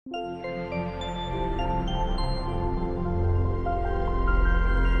All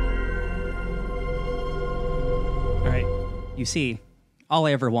right. You see, all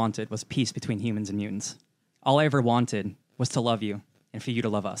I ever wanted was peace between humans and mutants. All I ever wanted was to love you and for you to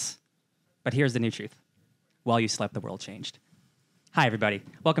love us. But here's the new truth. While you slept, the world changed. Hi, everybody.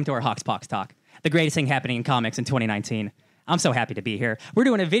 Welcome to our HoXPoX talk, the greatest thing happening in comics in 2019. I'm so happy to be here. We're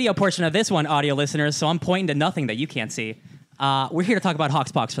doing a video portion of this one, audio listeners, so I'm pointing to nothing that you can't see. We're here to talk about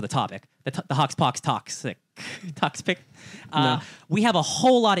HoXPoX for the topic, the HoXPoX toxic. We have a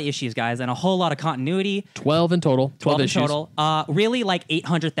whole lot of issues, guys, and a whole lot of continuity. 12 in total. 12 in total. Really, like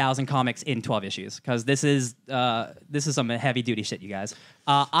 800,000 comics in 12 issues, because this is some heavy duty shit, you guys.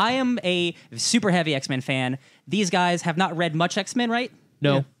 I am a super heavy X-Men fan. These guys have not read much X-Men, right?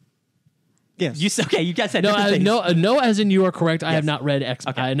 No. Yeah. Yes. You guys said No, different things. no, as in you are correct. I Yes. have not read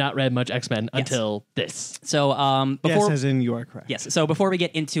X-Men. Okay. I have not read much X-Men until this. So before Yes, as in you are correct. yes, so before we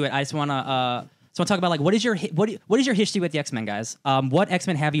get into it, I just want to talk about like what is your history with the X-Men, guys? What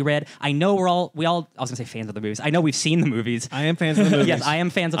X-Men have you read? I know we all I was gonna say fans of the movies. I know we've seen the movies. I am fans of the movies. Yes, I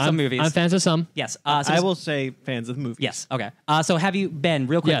am fans of some movies. I'm fans of some. Yes, I will say fans of the movies. Yes. Okay. So have you been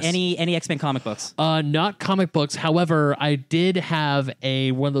real quick? Yes. Any X-Men comic books? Not comic books. However, I did have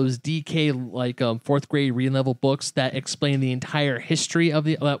one of those DK like fourth grade reading level books that explain the entire history of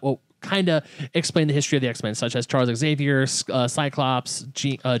the kind of explain the history of the X-Men, such as Charles Xavier, Cyclops,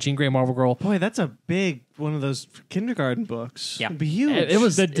 Jean Grey, Marvel Girl. Boy, that's a big one of those kindergarten books. Yeah. It'd be huge. It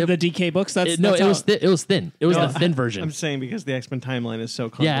was the DK books. it was thin. It was the thin version. I'm saying because the X-Men timeline is so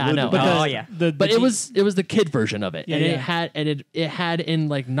convoluted. Yeah, I know. Oh, yeah. But it was the kid version of it, Yeah, and yeah. it had in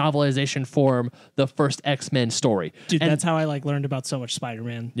like novelization form the first X-Men story. Dude, And- that's how I learned about so much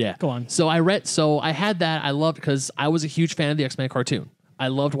Spider-Man. Yeah. Go on. So I had that. I loved because I was a huge fan of the X-Men cartoon. I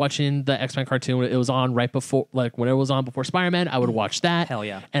loved watching the X-Men cartoon. It was on right before, like when it was on before Spider-Man, I would watch that. Hell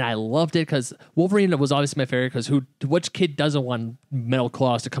yeah. And I loved it because Wolverine was obviously my favorite because which kid doesn't want metal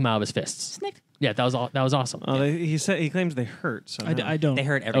claws to come out of his fists? Snake. Yeah, that was awesome. Oh, he claims they hurt. So I don't. They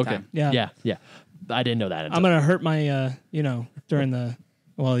hurt every Okay. time. Yeah. Yeah. I didn't know that. Until. I'm going to hurt my, during the,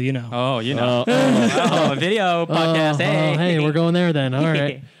 well, you know. Oh, you know. Oh, video podcast. Hey, we're going there then. All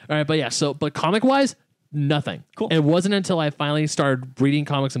right. But yeah, but comic wise, nothing. Cool. It wasn't until I finally started reading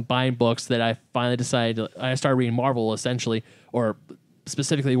comics and buying books that I finally decided I started reading Marvel essentially, or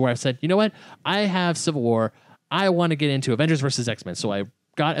specifically where I said, you know what? I have Civil War. I want to get into Avengers versus X-Men. So I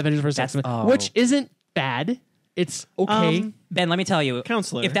got Avengers versus X-Men, which isn't bad. It's okay. Ben, let me tell you,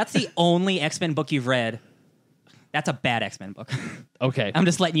 Counselor. if that's the only X-Men book you've read, that's a bad X-Men book. Okay. I'm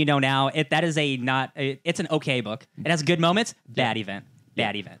just letting you know now. It's an okay book. It has good moments. Bad event.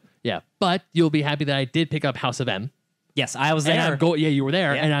 Yeah. But you'll be happy that I did pick up House of M. Yes, I was And there. you were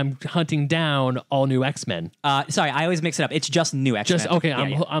there, Yeah. and I'm hunting down all new X-Men. Sorry, I always mix it up. It's just new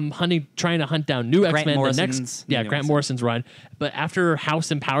X-Men. I'm trying to hunt down new X-Men. Morrison's new Grant X-Men. Morrison's run. But after House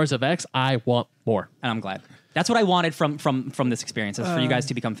and Powers of X, I want more. And I'm glad. That's what I wanted from this experience, is for you guys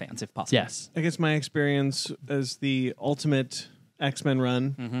to become fans, if possible. Yes. I guess my experience as the ultimate X-Men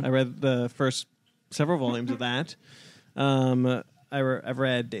run. Mm-hmm. I read the first several volumes of that. I've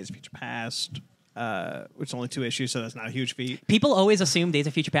read Days of Future Past, which is only 2 issues, so that's not a huge feat. People always assume Days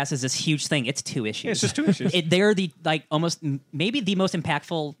of Future Past is this huge thing. It's 2 issues. Yeah, it's just 2 issues. They're the maybe the most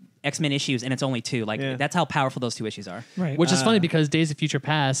impactful X-Men issues, and it's only 2. That's how powerful those 2 issues are. Right. Which is funny because Days of Future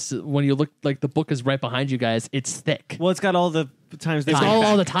Past, when you look, like the book is right behind you guys, it's thick. Well, it's got all the times they've It's got gone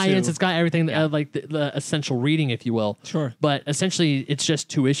all the back tie-ins. to- It's got everything, like the essential reading, if you will. Sure. But essentially, it's just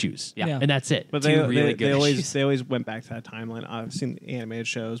 2 issues. Yeah. And that's it. But 2 they, really good issues. they always went back to that timeline. I've seen the animated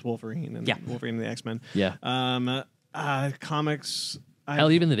shows, Wolverine and Wolverine and the X-Men. Yeah. Comics. Hell,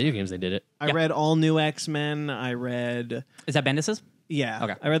 even the video games, they did it. I read All New X-Men. I read... Is that Bendis's? Yeah.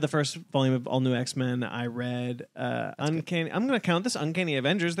 Okay. I read the first volume of All New X-Men. I read Uncanny... I'm going to count this Uncanny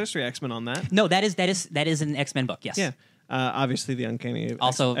Avengers. There's 3 X-Men on that. No, that is an X-Men book. Yes. Yeah. Obviously, the Uncanny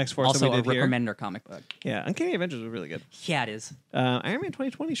Also, X-Force that we a did here. recommender comic book. Yeah, Uncanny Avengers was really good. Yeah, it is. Iron Man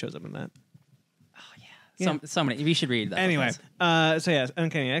 2020 shows up in that. So many. We should read that. Anyway, book, so yeah,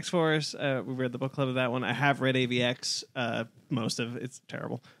 Uncanny X-Force. We read the book club of that one. I have read AVX. Most of it's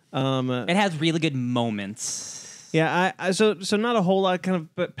terrible. it has really good moments. Yeah, so not a whole lot, kind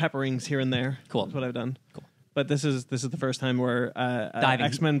of pepperings here and there. Cool. That's what I've done. Cool. But this is the first time where Diving.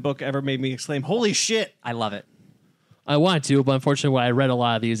 X-Men book ever made me exclaim, "Holy shit!" I love it. I wanted to, but unfortunately, when I read a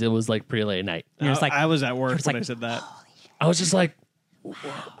lot of these, it was like pretty late at night. You're just like, I was at work just when like, I said that. I was just like,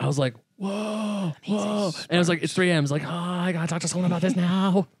 whoa. And it was like, it's 3 a.m. It's like, I gotta talk to someone about this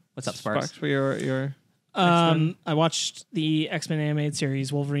now. What's up, Sparks? For your I watched the X-Men animated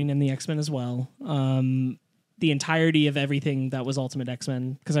series, Wolverine and the X-Men as well. the entirety of everything that was Ultimate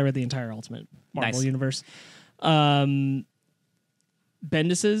X-Men because I read the entire Ultimate Marvel Nice. universe.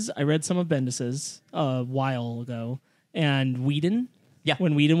 Bendis's, I read some of Bendis's a while ago, and Whedon. Yeah.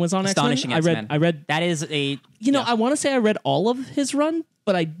 When Whedon was on Astonishing X-Men, X-Men. I read. That is a I want to say I read all of his run,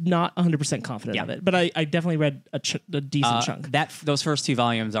 but I'm not 100% confident of it. But I definitely read a decent chunk. those first 2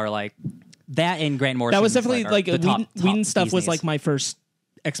 volumes are like that and Grant Morrison. That was definitely are like the top Whedon stuff was Disneys. like my first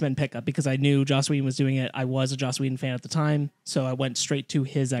X-Men pickup because I knew Joss Whedon was doing it. I was a Joss Whedon fan at the time, so I went straight to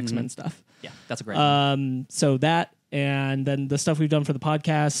his X-Men stuff. Yeah, that's a great one. So that, and then the stuff we've done for the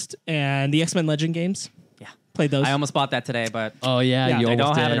podcast and the X-Men Legend games. Yeah. Played those. I almost bought that today, but Oh yeah, Yeah. you I almost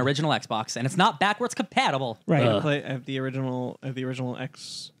don't have did. an original Xbox, and it's not backwards compatible. right. I have the original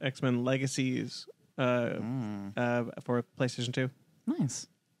X-Men Legacies for PlayStation 2. Nice.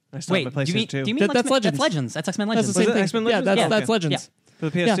 I still Wait, have my do PlayStation 2. you mean That's X-Men? Legends. That's Legends. That's X-Men That's Legends. the same Was it thing. X-Men Yeah, Legends? that's Okay. Legends. For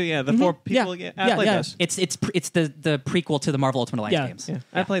the PS2, Yeah. the 4 people. Yeah, I played those. It's the prequel to the Marvel Ultimate Alliance Yeah. games.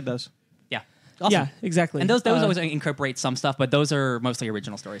 Yeah, I played those. Yeah. Awesome. Yeah, exactly. And those always incorporate some stuff, but those are mostly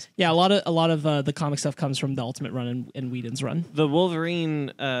original stories. Yeah, a lot of the comic stuff comes from the Ultimate run and Whedon's run. The Wolverine,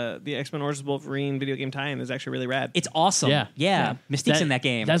 the X-Men Origins Wolverine video game tie-in is actually really rad. It's awesome. Yeah. Yeah. Mystique's in that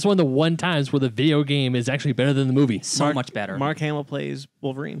game. That's one of the one times where the video game is actually better than the movie. so much better. Mark Hamill plays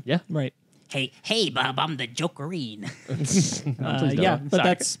Wolverine. Yeah. Right. Hey, Bob, I'm the Jokerine. Please don't. Yeah,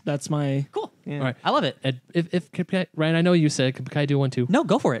 but Sorry. that's my Cool. Yeah. All right. I love it. And if Ryan, I know you said, can I do one too? No,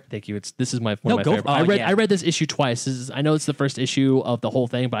 go for it. Thank you. This is one No, of my go- favorite. oh, I yeah. read this issue twice. I know it's the first issue of the whole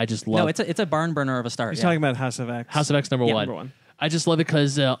thing, but I just love No, it's a barn burner of a start. He's Yeah. talking about House of X. House of X number Yeah, one. number one. I just love it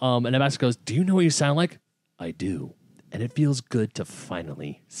because an ambassador goes, "Do you know what you sound like?" I do, and it feels good to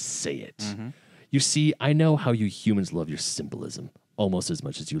finally say it. Mm-hmm. You see, I know how you humans love your symbolism almost as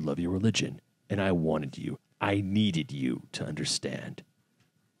much as you love your religion, and I wanted you, I needed you to understand.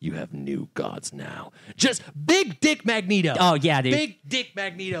 You have new gods now. Just Big Dick Magneto. Oh, yeah, dude. Big Dick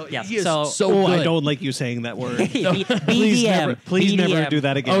Magneto. Yeah, He is so- so Oh, good. I don't like you saying that word. BDM. Please never BDM. do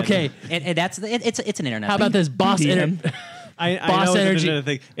that again. Okay. And it's an internet. How about this boss BDM. I Boss know it's energy. another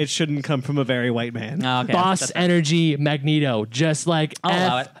thing. It shouldn't come from a very white man. Oh, okay. Boss That's- energy Magneto, just like I'll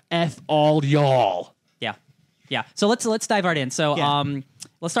allow it. F all y'all. Yeah. So let's dive right in. So Yeah.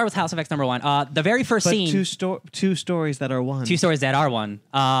 let's start with House of X number 1. The very first But scene. two stories that are one. 2 stories that are one.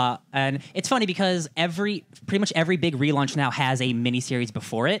 And it's funny because pretty much every big relaunch now has a miniseries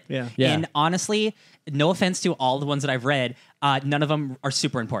before it. Yeah. Yeah. And honestly, no offense to all the ones that I've read, none of them are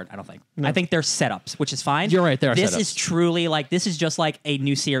super important, I don't think. I think they're setups, which is fine. You're right, they are This setups. is truly this is just like a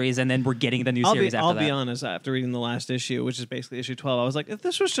new series, and then we're getting the new series after I'll that. be honest. After reading the last issue, which is basically issue 12, I was like, if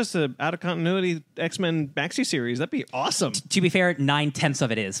this was just a out of continuity X-Men maxi series, that'd be awesome. To be fair, 9/10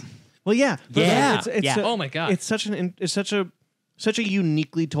 of it is. Well, yeah, but Yeah, it's yeah. Oh my God. it's such a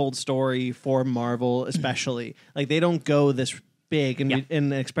uniquely told story for Marvel, especially. Like they don't go this big and, Yeah.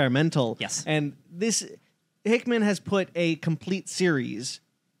 and experimental. Yes. and this Hickman has put a complete series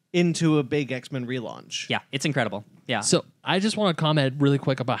into a big X-Men relaunch. Yeah, it's incredible. Yeah. So I just want to comment really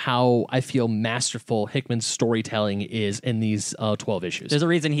quick about how I feel masterful Hickman's storytelling is in these 12 issues. There's a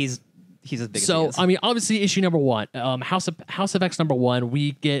reason he's as big as he So is. I mean, obviously, issue number 1, House of X number 1,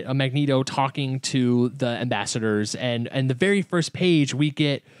 we get a Magneto talking to the ambassadors, and the very first page we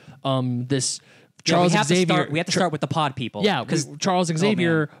get this Charles we have Xavier. we have to start with the pod people. Yeah, because because Charles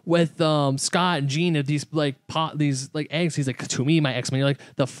Xavier with Scott and Jean of these these eggs. He's like, to me, my X-Men. You're like,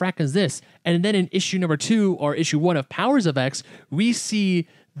 the frack is this? And then in issue number 2 or issue 1 of Powers of X, we see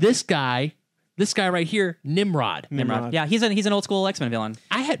this guy right here, Nimrod. Nimrod. Yeah, he's an old school X-Men villain.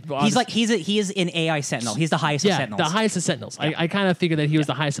 He is an AI Sentinel. He's the highest of Yeah, Sentinels. the highest of Sentinels. I kind of figured that he was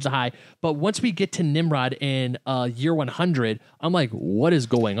the highest of the high. But once we get to Nimrod in year 100, I'm like, what is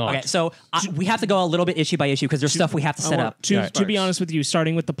going on? Okay, so we have to go a little bit issue by issue because there's stuff we have to set up. To be honest with you,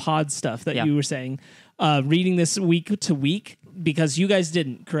 starting with the pod stuff that Yeah. you were saying, reading this week to week, because you guys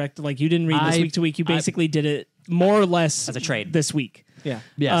didn't, correct? Like you didn't read this week to week. You basically did it more or less As a trade. this week. Yeah.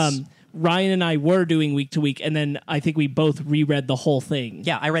 Yes. Ryan and I were doing week to week, and then I think we both reread the whole thing.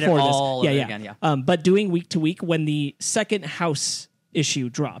 Yeah, I read it for this. all over again, yeah. But doing week to week when the second House issue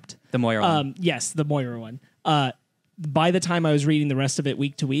dropped, The Moira one. yes, the Moira one. By the time I was reading the rest of it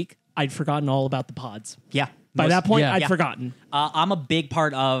week to week, I'd forgotten all about the pods. Yeah. By that point, yeah. I'd Yeah. forgotten. I'm a big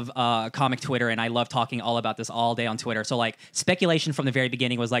part of comic Twitter, and I love talking all about this all day on Twitter. So, like, speculation from the very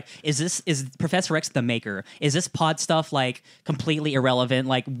beginning was like, is Professor X the Maker? Is this pod stuff like completely irrelevant?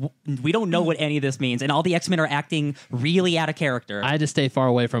 Like, we don't know what any of this means, and all the X-Men are acting really out of character. I had to stay far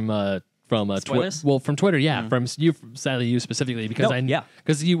away from Twitter. Spoilers? Well, from Twitter, yeah. From you, sadly, you specifically, because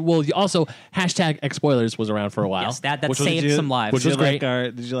because you also hashtag X spoilers was around for a while. Yes, that Which was- saved did you- some lives. which was great.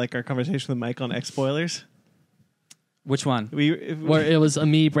 Did you like our conversation with Mike on X spoilers? Which one? Where it was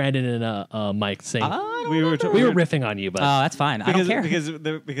me, Brandon, and Mike saying we were riffing on you, but Oh, that's fine. I don't care.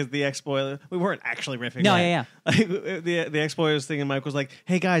 because the ex-spoiler, we weren't actually riffing. No, on it. yeah. Like, the ex-spoilers thing, and Mike was like,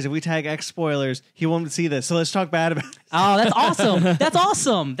 "Hey guys, if we tag ex-spoilers, he won't see this, so let's talk bad about it." Oh, that's awesome. That's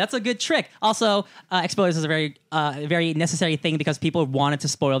awesome. That's a good trick. Also, spoilers is a very necessary thing because people wanted to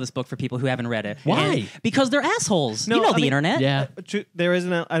spoil this book for people who haven't read it. Why? And because they're assholes. No, you know I the mean- internet. yeah. There is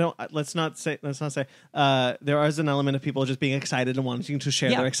an. I don't. Let's not say. There is an element of people just being excited and wanting to share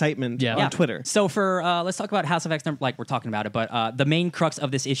Yeah. their excitement Yeah. on Twitter. So for let's talk about House of X. Like we're talking about it, but the main crux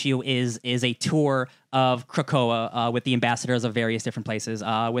of this issue is a tour of Krakoa with the ambassadors of various different places,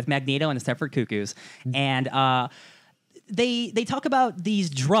 with Magneto and the Stepford Cuckoos, and they talk about these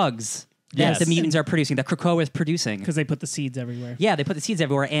drugs that Yes. the mutants are producing, that Krakoa is producing. Because they put the seeds everywhere. Yeah, they put the seeds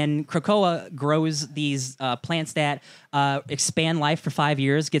everywhere, and Krakoa grows these plants that expand life for 5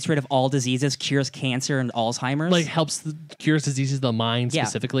 years, gets rid of all diseases, cures cancer and Alzheimer's. Like cures diseases of the mind Yeah.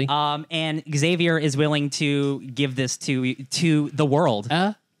 specifically. And Xavier is willing to give this to the world.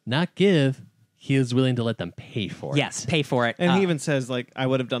 Not give. He is willing to let them pay for it. Yes, pay for it. And he even says, like, I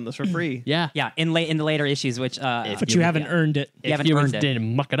would have done this for free. Yeah. yeah, in the later issues, which But you haven't earned it. You haven't Humans earned it.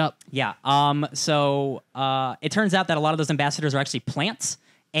 didn't muck it up. Yeah. So it turns out that a lot of those ambassadors are actually plants,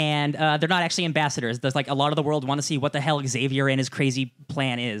 and they're not actually ambassadors. There's like a lot of the world want to see what the hell Xavier and his crazy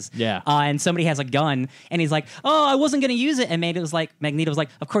plan is. Yeah. And somebody has a gun, and he's like, "Oh, I wasn't going to use it." And Magneto was like,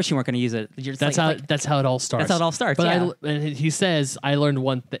 "Of course you weren't going to use it." You're just That's how it all starts. That's how it all starts, But yeah. and he says, I learned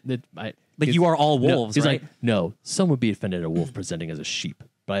one thing that Like, you are all wolves, He's right? like, no, some would be offended at a wolf presenting as a sheep,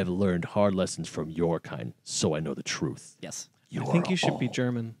 but I've learned hard lessons from your kind, so I know the truth. Yes. I think you should be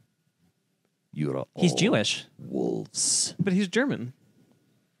German. You're He's all Jewish. wolves. But he's German.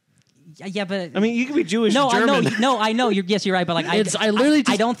 Yeah, but I mean, you can be Jewish no, and German. I know. Yes, you're right. But like, I literally I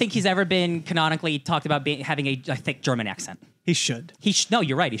just- don't think he's ever been canonically talked about having a thick German accent. He should. No,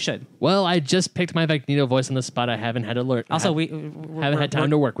 you're right. He should. Well, I just picked my Magneto voice on the spot. I haven't had to learn. Also, we haven't had time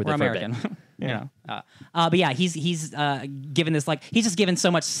to work with we're it for a American. bit. You know. But yeah, he's given this he's just given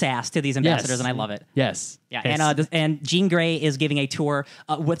so much sass to these ambassadors, and I love it. Yes. Yeah, Yes. and Jean Grey is giving a tour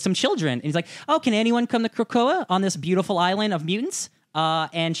with some children, and he's like, "Oh, can anyone come to Krakoa on this beautiful island of mutants?"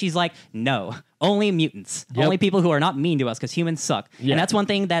 And she's like, "No, only mutants, Yep. only people who are not mean to us, because humans suck." Yeah. And that's one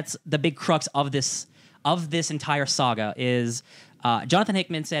thing that's the big crux of this entire saga is. Jonathan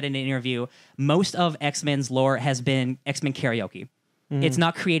Hickman said in an interview, most of X-Men's lore has been X-Men karaoke. It's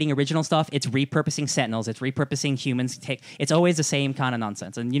not creating original stuff. It's repurposing Sentinels. It's repurposing humans. It's always the same kind of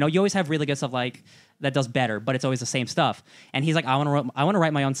nonsense. And you always have really good stuff like that does better, but it's always the same stuff. And he's like, I want to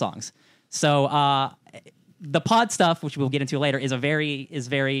write my own songs. So the pod stuff, which we'll get into later, is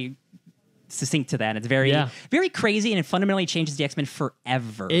very succinct to that. It's very crazy, and it fundamentally changes the X-Men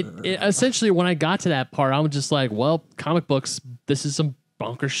forever. It essentially, when I got to that part, I was just like, well, comic books, this is some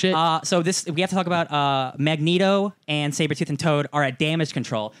bonker shit. So we have to talk about Magneto and Sabretooth and Toad are at damage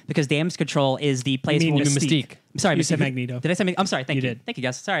control, because damage control is the place mean where Mystique. I'm sorry, You said Mystique. Magneto. Did I say Magneto? I'm sorry. Thank you. did. Thank you,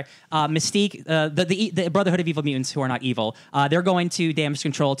 guys. Sorry. Mystique, the Brotherhood of Evil Mutants who are not evil, they're going to damage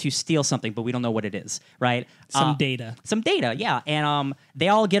control to steal something, but we don't know what it is, right? Some data. Some data, yeah. And they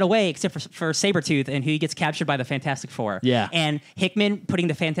all get away except for Sabretooth, and he gets captured by the Fantastic Four. Yeah. And Hickman putting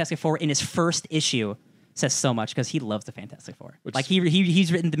the Fantastic Four in his first issue says so much, because he loves the Fantastic Four. Like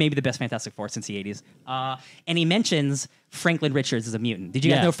he's written maybe the best Fantastic Four since the 80s. And he mentions Franklin Richards as a mutant. Did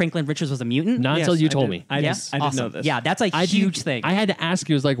you guys Yeah. know Franklin Richards was a mutant? Not Yes, until you I told did. me. I Yeah? didn't know Awesome. this. Yeah, that's a I huge didn't- thing. I had to ask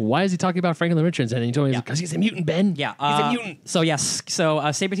you, I was like, why is he talking about Franklin Richards? And then he told me, because he's a mutant, Ben. Yeah, He's a mutant. So yes,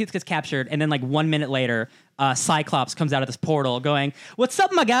 Sabretooth gets captured, and then like 1 minute later, Cyclops comes out of this portal, going, "What's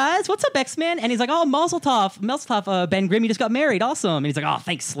up, my guys? What's up, X-Men?" And he's like, "Oh, Mazel Tov, Ben Grimm, you just got married, awesome." And he's like, "Oh,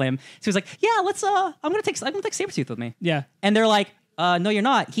 thanks, Slim." So he's like, "Yeah, let's. I'm gonna take Sabretooth with me." Yeah. And they're like, "No, you're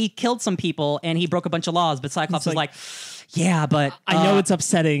not. He killed some people and he broke a bunch of laws." But Cyclops is like, "Yeah, but I know it's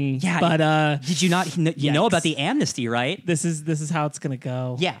upsetting, yeah, but did you not? You know yikes. about the amnesty, right?" this is how it's gonna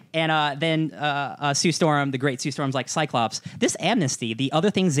go. Yeah, and then Sue Storm, the great Sue Storm's like, "Cyclops, this amnesty, the other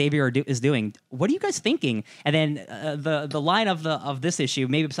thing Xavier is doing, what are you guys thinking?" And then the line of this issue,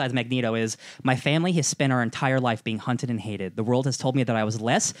 maybe besides Magneto, is, "My family has spent our entire life being hunted and hated. The world has told me that I was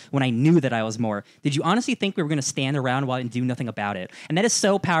less when I knew that I was more. Did you honestly think we were going to stand around while and do nothing about it?" And that is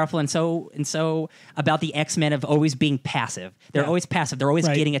so powerful and so about the X-Men of always being passive. They're always passive. They're always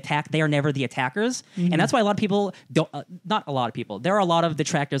Right. getting attacked. They are never the attackers, and that's why a lot of people don't. Not a lot of people. There are a lot of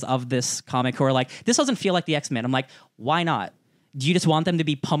detractors of this comic who are like, "This doesn't feel like the X-Men." I'm like, why not? do you just want them to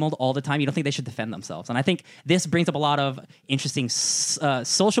be pummeled all the time? You don't think they should defend themselves? And I think this brings up a lot of interesting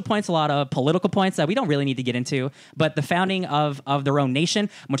social points, a lot of political points that we don't really need to get into. But the founding of their own nation,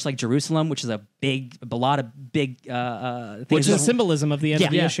 much like Jerusalem, which is a lot of big things. Which is symbolism of the end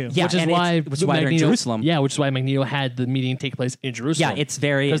of the issue. Yeah, which is why they're in Jerusalem. Yeah, which is why Magneto had the meeting take place in Jerusalem. Yeah, it's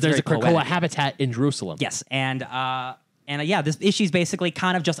very because there's a very Krakoa poetic. habitat in Jerusalem. Yes, and yeah, this issue is basically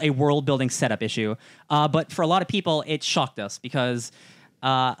kind of just a world building setup issue. But for a lot of people, it shocked us because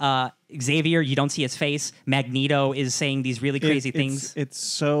Xavier, you don't see his face. Magneto is saying these really crazy things. It's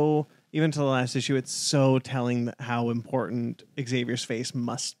so, even to the last issue, it's so telling how important Xavier's face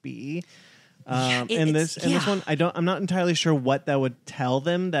must be. This one, I'm not entirely sure what that would tell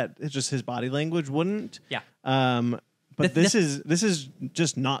them. That it's just his body language wouldn't. Yeah. But this is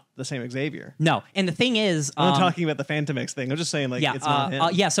just not the same Xavier. No, and the thing is, I'm not talking about the Phantom X thing. I'm just saying, like, it's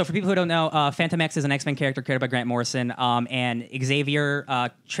not him. So for people who don't know, Phantom X is an X-Men character created by Grant Morrison, and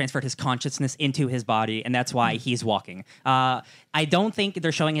Xavier transferred his consciousness into his body, and that's why he's walking. I don't think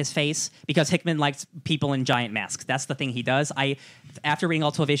they're showing his face because Hickman likes people in giant masks. That's the thing he does. After reading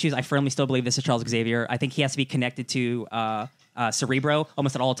all 12 issues, I firmly still believe this is Charles Xavier. I think he has to be connected to Cerebro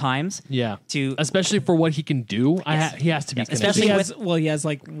almost at all times. Yeah. To especially for what he can do, Yes. he has to be. Yes, connected. especially he has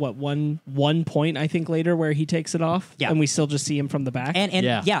like what one point I think later where he takes it off. Yeah. And we still just see him from the back. and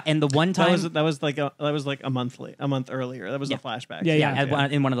Yeah. and the one time That was like a month earlier. That was a flashback.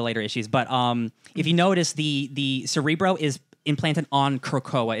 in one of the later issues. But if you notice, the Cerebro is implanted on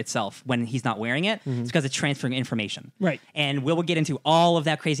Krakoa itself when he's not wearing it. It's because it's transferring information. Right. And we'll get into all of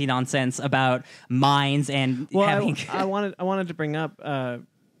that crazy nonsense about minds and having. I wanted to bring up.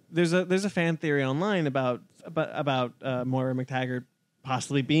 There's a fan theory online about Moira McTaggart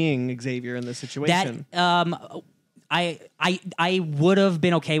possibly being Xavier in this situation. That I would have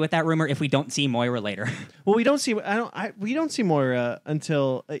been okay with that rumor if we don't see Moira later. Well, we don't see. We don't see Moira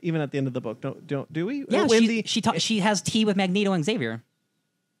until even at the end of the book. Do we? Yeah, When she has tea with Magneto and Xavier.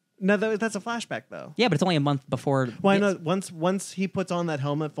 No, that's a flashback though. Yeah, but it's only a month before. Well, I know once he puts on that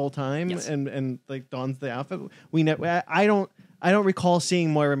helmet full time Yes. and like dons the outfit, we know. I don't recall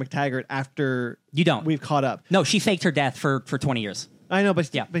seeing Moira McTaggart after You don't. we've caught up. No, she faked her death for 20 years. I know, but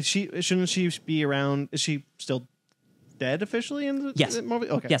Yeah. but shouldn't she be around? Is she still dead officially in the Yes. Marvel?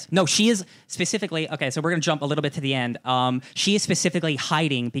 Okay. Yes. No, she is specifically okay. So we're gonna jump a little bit to the end. She is specifically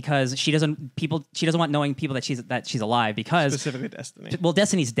hiding because she doesn't want knowing people that she's alive because Specifically Destiny. well,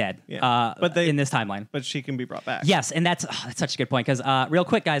 Destiny's dead. Yeah. But in this timeline. But she can be brought back. Yes, and that's such a good point because real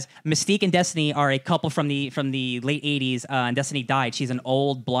quick, guys, Mystique and Destiny are a couple from the late '80s, and Destiny died. She's an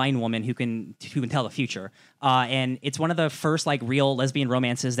old blind woman who can tell the future, and it's one of the first like real lesbian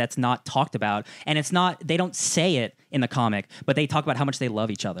romances that's not talked about, and they don't say it in the comic, but they talk about how much they love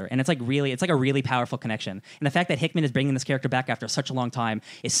each other, and it's like a really powerful connection. And the fact that Hickman is bringing this character back after such a long time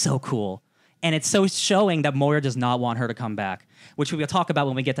is so cool. And it's so showing that Moira does not want her to come back, which we'll talk about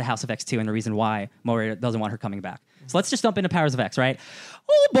when we get to House of X 2 and the reason why Moira doesn't want her coming back. So let's just jump into Powers of X, right?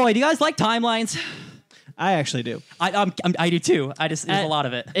 Oh boy, do you guys like timelines? I actually do. I do too. There's a lot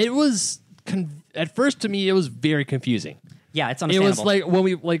of it. It was at first to me it was very confusing. Yeah, it's It understandable. was like when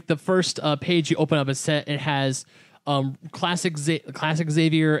we the first page you open up a set. It has classic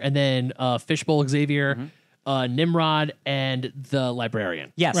Xavier and then Fishbowl Xavier, Nimrod, and the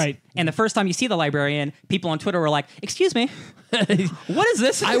Librarian. Yes. Right. And the first time you see the Librarian, people on Twitter were like, "Excuse me, what is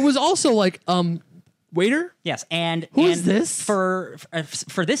this?" I was also like, waiter? Yes. And Who is this? For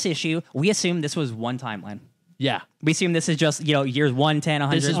this issue, we assume this was one timeline. Yeah. We assume this is just years 1, 10,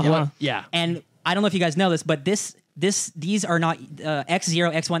 100. This is what, yeah. And I don't know if you guys know this, but these are not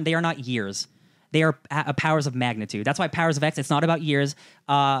X0, X1. They are not years. They are powers of magnitude. That's why Powers of X, it's not about years,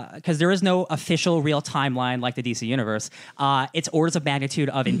 because there is no official real timeline like the DC Universe. It's orders of magnitude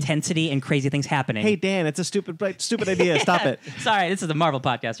of intensity and crazy things happening. Hey Dan, it's a stupid idea. Stop it. Sorry, this is a Marvel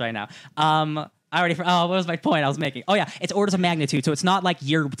podcast right now. What was my point I was making? Oh yeah, it's orders of magnitude. So it's not like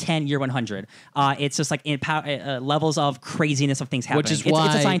year 10, year 100. It's just like levels of craziness of things happening. Which is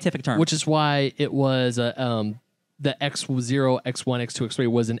it's a scientific term. Which is why it was the X0, X1, X2, X3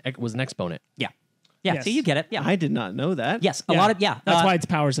 was an exponent. Yeah. Yeah, Yes. so you get it. Yeah. I did not know that. Yes, a lot of That's why it's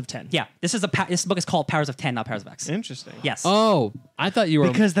Powers of 10. Yeah, this book is called Powers of 10, not Powers of X. Interesting. Yes. Oh, I thought you were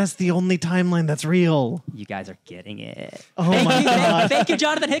Because that's the only timeline that's real. You guys are getting it. Oh my god. Thank you,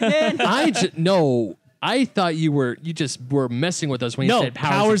 Jonathan Hickman. I thought you just were messing with us when you No, said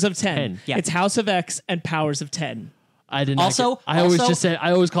Powers of 10. Yeah. It's House of X and Powers of 10. I didn't. Also, I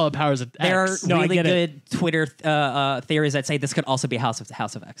always call it powers of X. There are No, I really get good Twitter theories that say this could also be House of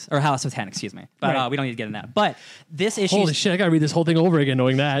X or House of 10, excuse me. But Right. we don't need to get into that. But this issue, Holy shit! I gotta read this whole thing over again,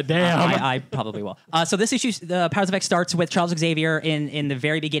 knowing that. Damn. I probably will. So this issue, the Powers of X, starts with Charles Xavier in the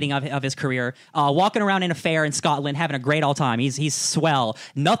very beginning of his career, walking around in a fair in Scotland, having a great all time. He's swell.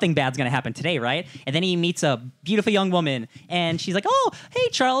 Nothing bad's gonna happen today, right? And then he meets a beautiful young woman, and she's like, "Oh, hey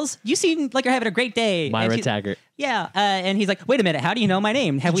Charles, you seem like you're having a great day." Myra Taggart. Yeah, and he's like, "Wait a minute, how do you know my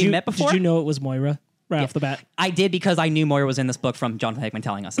name? Have we met before?" Did you know it was Moira right off the bat? I did, because I knew Moira was in this book from Jonathan Hickman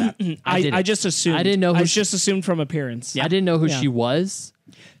telling us that. I just assumed. I didn't know who I just assumed from appearance. I didn't know who Yeah. she was.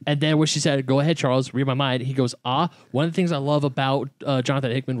 And then when she said, "Go ahead, Charles, read my mind," he goes, one of the things I love about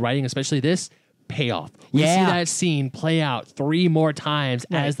Jonathan Hickman writing, especially this, payoff. We see that scene play out 3 more times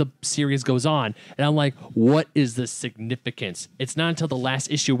as the series goes on. And I'm like, what is the significance? It's not until the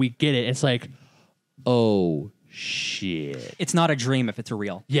last issue we get it. It's like, oh, shit. It's not a dream if it's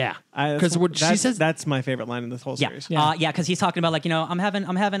real. Yeah. Because what she says... That's my favorite line in this whole Yeah, series. because he's talking about, like, I'm having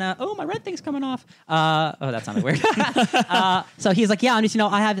a my red thing's coming off. That sounded weird. So he's like, yeah, I'm just,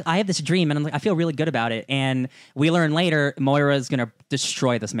 I have this dream, and I'm like, I feel really good about it. And we learn later, Moira is gonna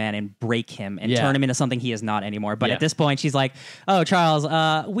destroy this man and break him and turn him into something he is not anymore. But at this point, she's like, oh, Charles,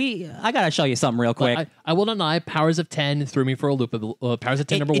 I gotta show you something real quick. I will not lie. Powers of 10 threw me for a loop. Powers of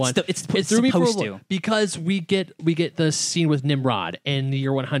 10 number 1. It's threw me for a supposed loop to. because we get the scene with Nimrod in the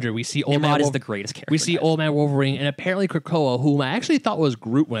year 100. We see Nimrod is the greatest character. We see Old Man Wolverine and apparently Krakoa, whom I actually thought was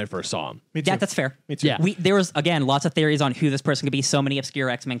Groot when I first saw him. Me too. Yeah, that's fair. Me too. Yeah. There was, again, lots of theories on who this person could be. So many obscure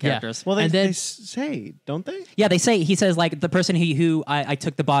X-Men characters. Well, And then- they say, don't they? Yeah, he says, like, the person who I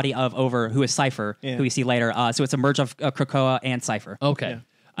took the body of over, who is Cypher, who we see later. So it's a merge of Krakoa and Cypher. Okay. Yeah.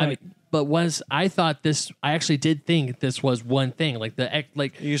 I mean, but I actually did think this was one thing.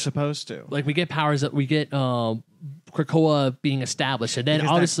 You're supposed to. Like we get powers that we get Krakoa being established, and then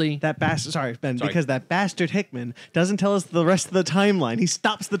Because obviously that bastard. Sorry, Ben. Because that bastard Hickman doesn't tell us the rest of the timeline. He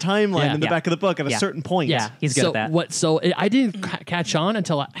stops the timeline in the back of the book at a certain point. yeah, he's good at that. I didn't catch on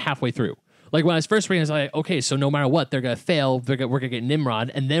until halfway through. Like when I was first reading, I was like, okay, so no matter what, they're gonna fail. We're gonna get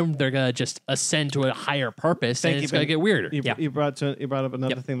Nimrod, and then they're gonna just ascend to a higher purpose, and it's gonna get weirder. You brought up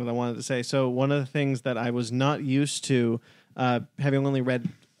another thing that I wanted to say. So one of the things that I was not used to, having only read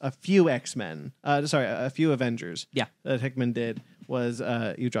a few X-Men, a few Avengers, that Hickman did, was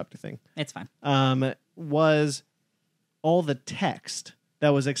you dropped your thing. It's fine. Was all the text that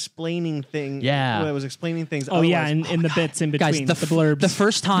was explaining things. Yeah. That was explaining things. Oh yeah, and in the bits in between, Guys, the blurbs. The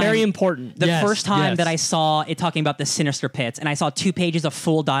first time, very important. The Yes, first time yes. that I saw it talking about the sinister pits, and I saw 2 pages of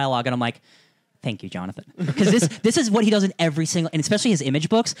full dialogue, and I'm like, thank you, Jonathan, because this is what he does in every single, and especially his image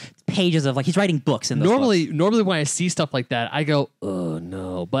books, pages of, like, he's writing books in those books. Normally when I see stuff like that, I go, oh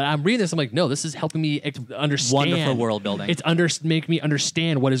no. But I'm reading this, I'm like, no, this is helping me understand. Wonderful world building. It's make me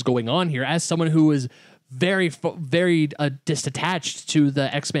understand what is going on here as someone who is very disattached to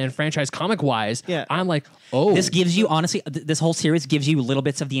the X-Men franchise comic wise. Yeah. I'm like, oh, This gives you, honestly, this whole series gives you little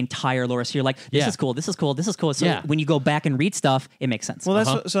bits of the entire lore. So you're like, this is cool, this is cool, this is cool. So when you go back and read stuff, it makes sense. Well,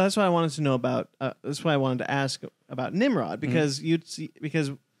 that's what I wanted to know about. That's why I wanted to ask about Nimrod, because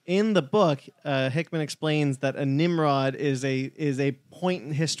because in the book, Hickman explains that a Nimrod is a point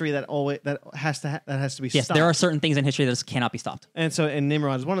in history that has to be yes, stopped. there are certain things in history that just cannot be stopped. And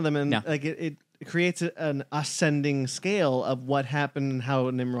Nimrod is one of them, and it creates an ascending scale of what happened and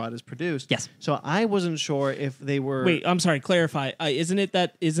how Nimrod is produced. Yes. So I wasn't sure if they were. Wait, I'm sorry. Clarify. Isn't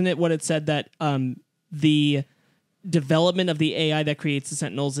it what it said that the development of the AI that creates the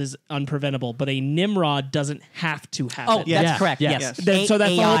Sentinels is unpreventable, but a Nimrod doesn't have to happen? Oh, that's correct. Yeah. Yes. So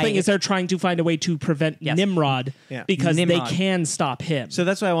that's the whole AI thing is they're trying to find a way to prevent Nimrod because Nimrod. they can stop him. So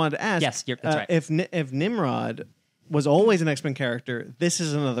that's what I wanted to ask. Yes, that's right. If Nimrod was always an X-Men character, this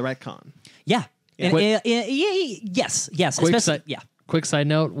is another retcon. Yeah. Quick- Yes. Quick Especially, Quick side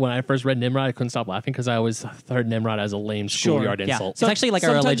note: when I first read Nimrod, I couldn't stop laughing because I always heard Nimrod as a lame schoolyard Yeah. insult. It's actually like a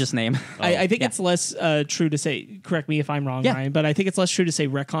sometimes- religious name. I think it's less true to say, correct me if I'm wrong, Ryan, but I think it's less true to say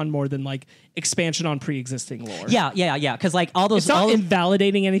retcon more than like expansion on pre-existing lore. Yeah. Because like all those, It's not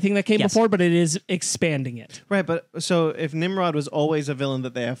invalidating anything that came Yes. before, but it is expanding it. Right, but so if Nimrod was always a villain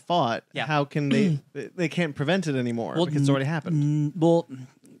that they have fought, how can they can't prevent it anymore because it's already happened?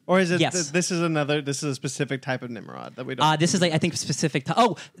 Or is it Yes. this is a specific type of Nimrod that we don't this is like, I think specific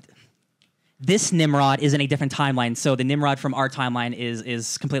to this Nimrod is in a different timeline, so the Nimrod from our timeline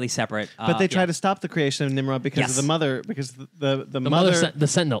is completely separate. But they try to stop the creation of Nimrod because of the mother, because the mother, the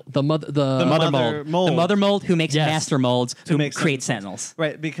sentinel, the mother mold. The mother mold who makes Yes. master molds who make create sentinels.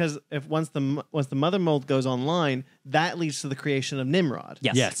 right? Because if once the mother mold goes online, that leads to the creation of Nimrod.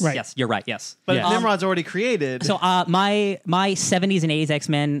 Yes. Yes. Right. Yes. You're right. Yes. But Yes. if Nimrod's already created, So my 70s and 80s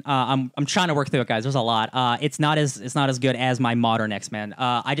X-Men, I'm trying to work through it, guys. There's a lot. It's not as good as my modern X-Men.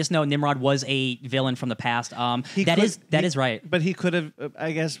 I just know Nimrod was a villain from the past. That is right. But he could have.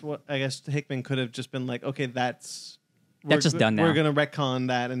 I guess Hickman could have just been like, okay, that's just done now. We're gonna retcon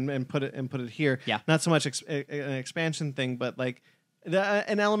that and put it here. Yeah. Not so much an expansion thing, but like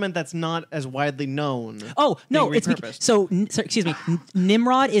an element that's not as widely known. Oh no! being It's repurposed. so excuse me.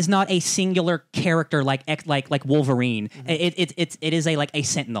 Nimrod is not a singular character like Wolverine. It is a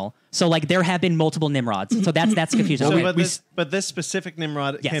sentinel. So like there have been multiple Nimrods. So that's confusing. So, but this specific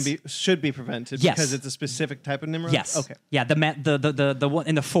Nimrod Yes. should be prevented Yes. because it's a specific type of Nimrod. Yes. Okay. Yeah. The one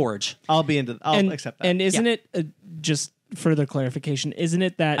in the Forge. I'll accept that. And isn't it just further clarification? Isn't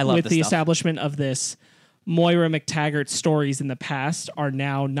it that I love with this the stuff. establishment of this, Moira McTaggart's stories in the past are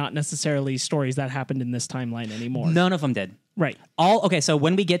now not necessarily stories that happened in this timeline anymore? None of them did. Right. Okay. So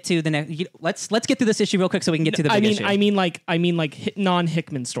when we get to the next, let's get through this issue real quick so we can get to the big issue. I mean like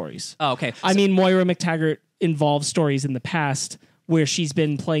non-Hickman stories. Oh, okay. I mean, Moira McTaggart involves stories in the past where she's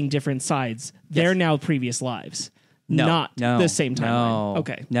been playing different sides. They're now previous lives. Not the same timeline. No,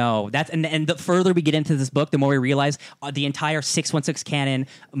 Okay. No, that's and the further we get into this book, the more we realize the entire 616 canon,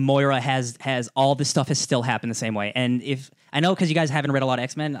 Moira has all this stuff has still happened the same way. And if I know because you guys haven't read a lot of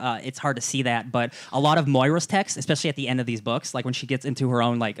X-Men, it's hard to see that, but a lot of Moira's text, especially at the end of these books, like when she gets into her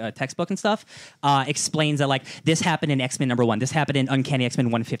own textbook and stuff, explains that like this happened in X-Men #1, this happened in Uncanny X-Men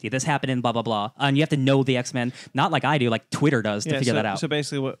 150, this happened in blah blah blah, and you have to know the X-Men, not like I do, like Twitter does to figure that out. So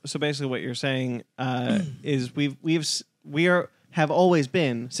basically, what you're saying is we have always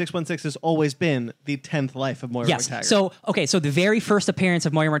been 616 has always been the 10th life of Moira McTaggart. So the very first appearance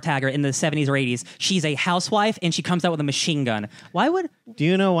of Moira McTaggart in the 70s or 80s, she's a housewife and she comes out with a machine gun. Why would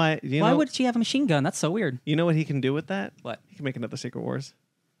she have a machine gun? That's so weird. You know what he can do with that? What? He can make another Secret Wars.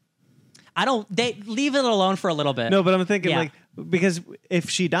 They leave it alone for a little bit. No, but I'm thinking Yeah. because if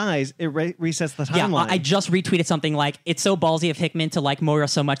she dies, it resets the Yeah, timeline. I just retweeted something like, it's so ballsy of Hickman to like Moira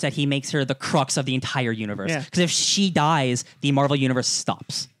so much that he makes her the crux of the entire universe. Yeah. Because if she dies, the Marvel universe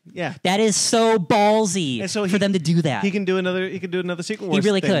stops. Yeah. That is so ballsy And so for them to do that. He can do another Secret Wars. He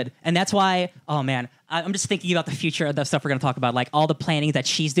really thing. could. And that's why, oh man, I'm just thinking about the future of the stuff we're going to talk about, like all the planning that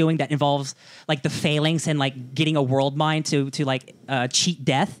she's doing that involves like the failings and like getting a world mind to like cheat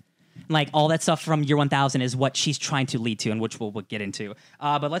death. Like all that stuff from Year 1000 is what she's trying to lead to, and which we'll get into.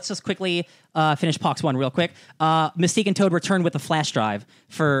 But let's just quickly finish Pox 1 real quick. Mystique and Toad return with the flash drive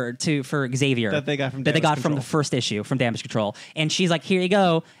for Xavier That they got from from Damage the first issue from Damage Control, and she's like, "Here you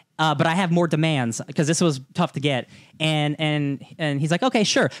go." But I have more demands because this was tough to get, and he's like, okay,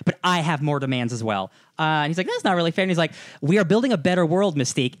 sure, but I have more demands as well. And he's like, that's not really fair. And he's like, we are building a better world,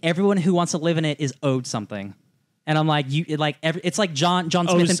 Mystique. Everyone who wants to live in it is owed something. And I'm like, it's like John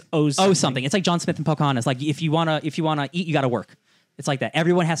Smith owes something. It's like John Smith and Pocahontas. Like if you wanna eat, you gotta work. It's like that.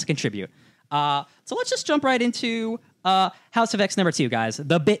 Everyone has to contribute. So let's just jump right into House of X #2, guys.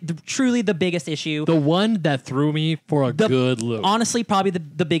 Truly the biggest issue. The one that threw me for a good loop. Honestly, probably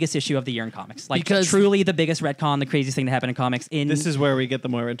the biggest issue of the year in comics. Like Because- truly the biggest retcon, the craziest thing to happen in comics. This is where we get the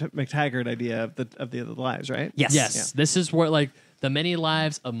Moira McTaggart idea of the other lives, right? yes. Yes, this is where like the many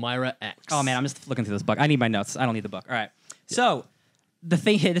lives of Myra X. Oh man, I'm just looking through this book. I need my notes. I don't need the book. All right. So the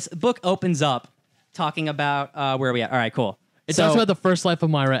thing is, this book opens up talking about where are we at? All right, cool. It talks about the first life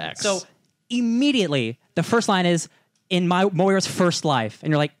of Myra X. So immediately, the first line is in Moira's first life, and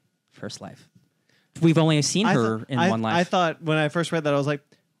you're like, first life. We've only seen her in one life. I thought when I first read that, I was like,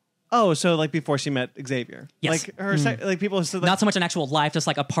 oh, so like before she met Xavier. Yes. Like her, like people said, like, Not so much an actual life, just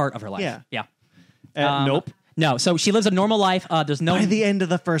like a part of her life. Yeah. Yeah. nope. No. So she lives a normal life. There's no. By the end of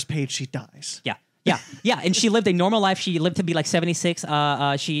the first page, she dies. Yeah. And she lived a normal life. She lived to be like 76.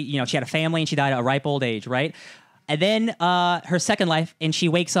 She had a family and she died at a ripe old age, right? And then her second life, and she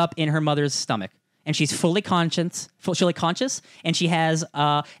wakes up in her mother's stomach. And she's fully conscious, and she has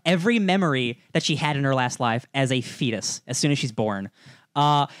every memory that she had in her last life as a fetus as soon as she's born.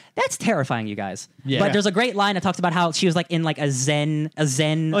 That's terrifying, you guys. Yeah. But there's a great line that talks about how she was like in like a zen.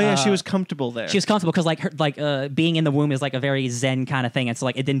 Oh yeah, she was comfortable there. She was comfortable because being in the womb is like a very zen kind of thing, and so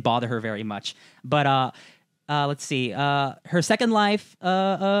like it didn't bother her very much. But let's see, her second life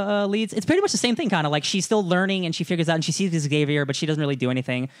leads. It's pretty much the same thing, kind of like she's still learning and she figures out and she sees Xavier, but she doesn't really do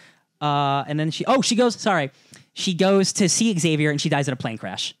anything. And then she goes to see Xavier and she dies in a plane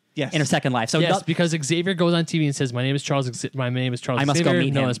crash. Yes. in her second life. So Yes, because Xavier goes on TV and says, "My name is Charles. My name is Charles. I must go Xavier,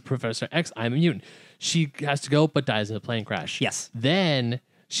 meet known him." as Professor X. I'm a mutant." She has to go, but dies in a plane crash. Yes. Then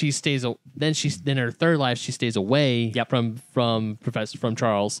she stays. Then in her third life, she stays away from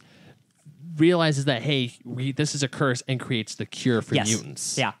Charles. Realizes that this is a curse and creates the cure for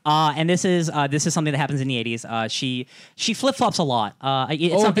mutants. Yeah, and this is something that happens in the 80s. She flip flops a lot.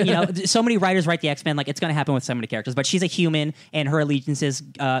 It's something so many writers write the X-Men like it's going to happen with so many characters, but she's a human and her allegiances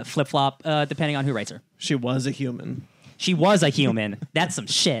flip flop depending on who writes her. She was a human. She was a human. That's some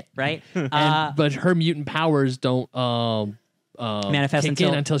shit, right? But her mutant powers don't manifest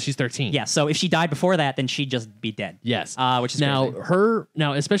until she's 13. Yeah, so if she died before that, then she'd just be dead. Yes. Which is now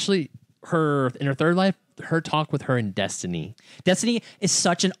especially her in her third life, her talk with her in Destiny. Destiny is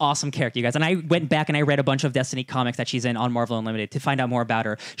such an awesome character, you guys. And I went back and I read a bunch of Destiny comics that she's in on Marvel Unlimited to find out more about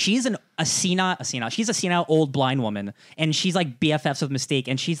her. She's she's a senile old blind woman, and she's like BFFs with Mystique,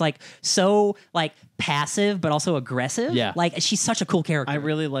 and she's like so like passive but also aggressive. Yeah. Like she's such a cool character. I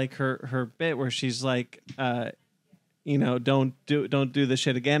really like her bit where she's like, don't do this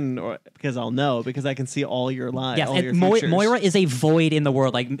shit again, or because I'll know, because I can see all your lies. Yes, all and your futures. Moira is a void in the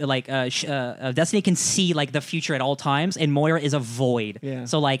world. Destiny can see like the future at all times, and Moira is a void. Yeah.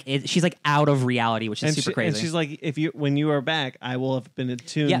 So like she's like out of reality, which is super crazy. And she's like, when you are back, I will have been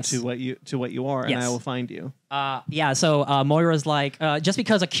attuned to what you are, and I will find you. So Moira's like, just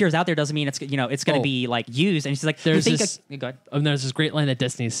because a cure's out there doesn't mean it's going to be like used. And she's like, there's go ahead. There's this great line that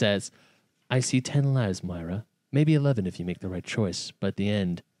Destiny says, "I see 10 lives, Moira. Maybe 11 if you make the right choice, but at the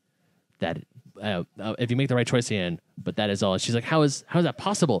end, if you make the right choice at the end, but that is all." And she's like, how is that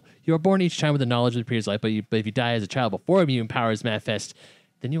possible? You are born each time with the knowledge of the previous life, but if you die as a child before mutant powers manifest,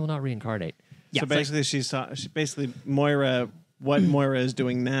 then you will not reincarnate. Yeah, so basically, Moira, what Moira is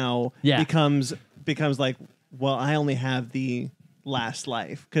doing now becomes like, well, I only have the last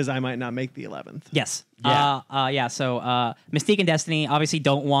life because I might not make the 11th. Yes. Yeah. So Mystique and Destiny obviously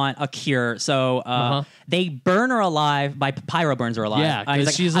don't want a cure, so they burn her alive. Pyro burns her alive. Yeah,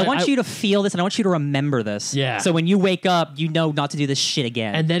 he's like, I want you to feel this, and I want you to remember this. Yeah. So when you wake up, you know not to do this shit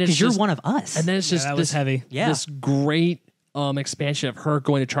again. And then because you're one of us. And then it's just that was heavy. Yeah. This great expansion of her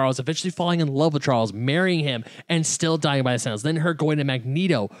going to Charles, eventually falling in love with Charles, marrying him, and still dying by the Sentinels. Then her going to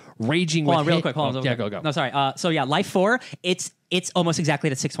Magneto, raging with real quick. Hold on. Yeah, go. No, sorry. Life 4, it's almost exactly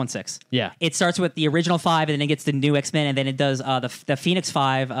the 616. Yeah. It starts with the original 5, and then it gets the new X-Men, and then it does the Phoenix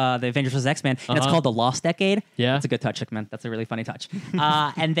 5, the Avengers vs. X-Men, and it's called the Lost Decade. Yeah. That's a good touch, Hickman. That's a really funny touch.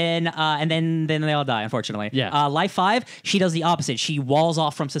 and then they all die, unfortunately. Yeah. Life 5, she does the opposite. She walls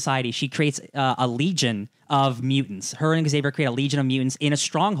off from society. She creates a legion of mutants. Her and Xavier create a legion of mutants in a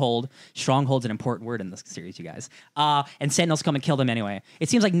stronghold. Stronghold's an important word in this series, you guys. And Sentinels come and kill them anyway. It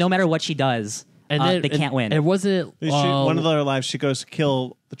seems like no matter what she does, they can't win. And wasn't one of their lives, she goes to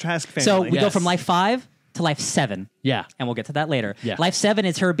kill the Trask family. So we go from Life 5 to Life 7. Yeah. And we'll get to that later. Yeah. Life 7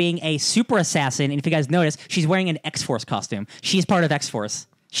 is her being a super assassin. And if you guys notice, she's wearing an X-Force costume. She's part of X-Force.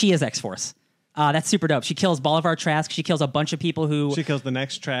 She is X-Force. That's super dope. She kills Bolivar Trask. She kills a bunch of people who... She kills the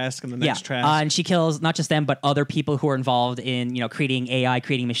next Trask and the next Trask. And she kills not just them, but other people who are involved in creating AI,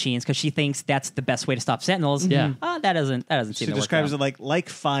 creating machines, because she thinks that's the best way to stop Sentinels. Yeah. That doesn't seem She to work describes out. it like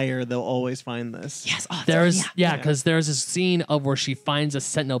fire, they'll always find this. Yes. Because there's a scene of where she finds a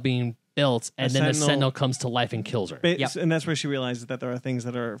Sentinel being built, and then the Sentinel comes to life and kills her. And that's where she realizes that there are things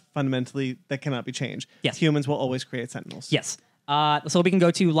that are fundamentally that cannot be changed. Yes. Humans will always create Sentinels. Yes. So we can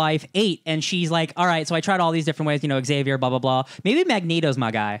go to Life 8, and she's like, all right, so I tried all these different ways, Xavier, blah, blah, blah. Maybe Magneto's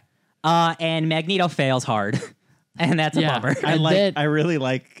my guy. And Magneto fails hard. And that's a bummer. I really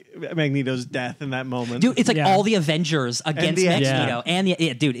like Magneto's death in that moment. Dude, it's like all the Avengers against Magneto. And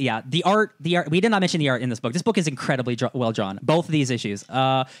the art, we did not mention the art in this book. This book is incredibly well drawn. Both of these issues.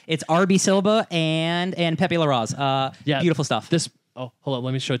 It's R.B. Silva and Pepe Larraz. Beautiful stuff. Hold on,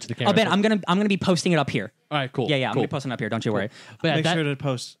 let me show it to the camera. Oh, Ben, I'm gonna be posting it up here. All right, cool. Yeah, I'm cool. gonna be posting it up here. Don't you worry. But Make sure to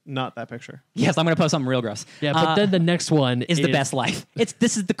post not that picture. Yes, I'm gonna post something real gross. Yeah, but then the next one is the best life.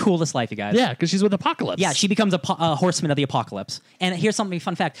 This is the coolest life, you guys. Yeah, because she's with Apocalypse. Yeah, she becomes a horseman of the apocalypse. And here's something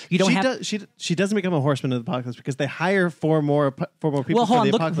fun fact: she doesn't become a horseman of the apocalypse because they hire four more people. Well, hold on,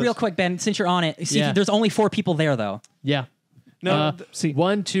 the look apocalypse. real quick, Ben. Since you're on it, see, there's only 4 people there, though. Yeah. No,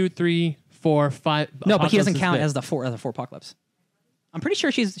 1, 2, 3, 4, 5. No, but he doesn't count as the four apocalypse. I'm pretty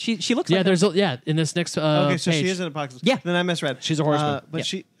sure she looks like in this next okay, so page. she is an apocalypse. Yeah. Then I misread. She's a horseman. But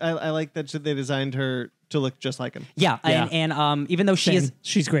I like that they designed her to look just like him. Yeah. And even though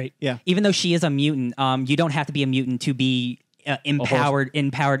she's great. Yeah. Even though she is a mutant, you don't have to be a mutant to be empowered.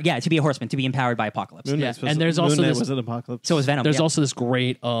 Yeah, to be a horseman, to be empowered by Apocalypse. Moon Yeah, Knight and there's also Moon Knight this- was an apocalypse. So is Venom. There's yeah. also this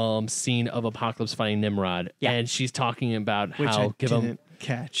great scene of Apocalypse fighting Nimrod, Yeah. and she's talking about Which how I didn't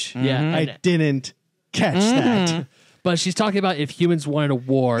catch. Yeah, I didn't catch that. But she's talking about if humans wanted a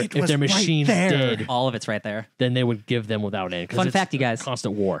war, if was their right machines there. did, All of it's right there. then they would give them without end. 'Cause Fun it's fact, you guys.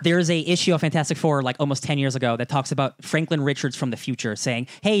 constant war. There's a issue of Fantastic Four like almost 10 years ago that talks about Franklin Richards from the future saying,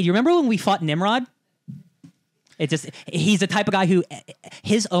 hey, do you remember when we fought Nimrod? He's the type of guy who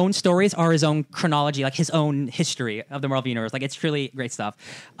his own stories are his own chronology, like his own history of the Marvel Universe. Like it's truly great stuff.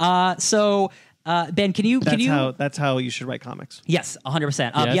 Ben, That's how you should write comics. Yes,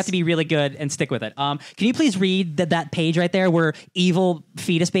 100%. Yes. You have to be really good and stick with it. Can you please read that page right there where evil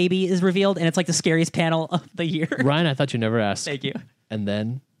fetus baby is revealed, and it's like the scariest panel of the year? Ryan, I thought you never asked. Thank you. And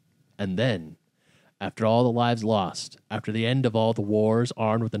then, after all the lives lost, after the end of all the wars,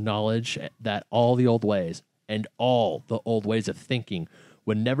 armed with the knowledge that all the old ways and all the old ways of thinking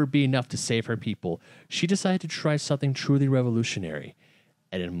would never be enough to save her people, she decided to try something truly revolutionary.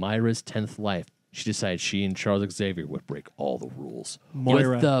 And in Myra's 10th life, she decided she and Charles Xavier would break all the rules.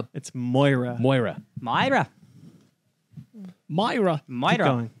 Moira. It's Moira. Moira. Myra. Keep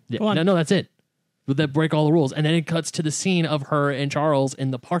going. Yeah. Go on. No, that's it. Would that break all the rules? And then it cuts to the scene of her and Charles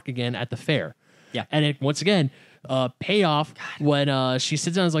in the park again at the fair. Yeah. And it once again, payoff when she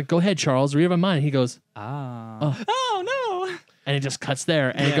sits down and is like, go ahead, Charles, read my mind. And he goes, Oh, no. and it just cuts there.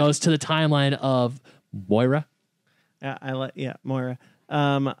 And it goes to the timeline of Moira. Yeah, Moira.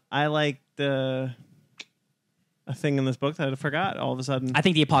 I like a thing in this book that I forgot all of a sudden. I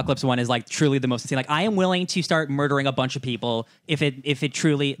think the Apocalypse one is like truly the most insane. Like I am willing to start murdering a bunch of people if it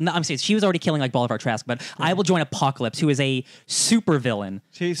truly. No, I'm saying she was already killing like Bolivar Trask, but I will join Apocalypse, who is a super villain.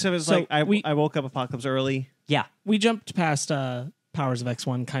 So it's like I woke up Apocalypse early. Yeah, We jumped past Powers of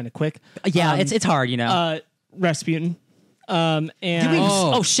X1 kind of quick. yeah. It's hard, you know. Rasputin. And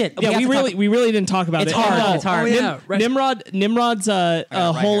oh shit! yeah, we really didn't talk about It's it. hard. It's hard. Oh, yeah. Nimrod's right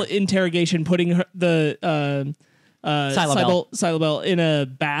whole here. interrogation, putting the Silva in a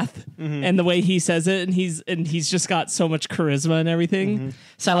bath, and the way he says it, and he's just got so much charisma and everything.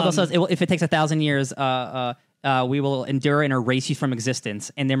 Silva says, if it takes 1,000 years, we will endure and erase you from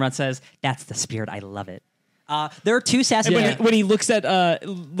existence. And Nimrod says, "That's the spirit. I love it." There are two sassy. When he looks at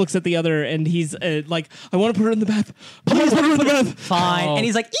the other, and he's like, "I want to put her in the bath. I want to put her in the bath." Fine, Oh. and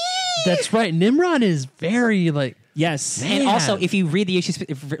he's like, "Eee!" That's right. Nimrod is very like. Yes, And also, if you read the issues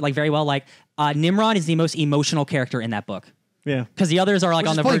like very well, like Nimrod is the most emotional character in that book Yeah. because the others are like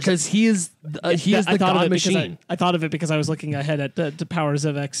on the verge. because he is the god machine. I thought of it because I was looking ahead at the Powers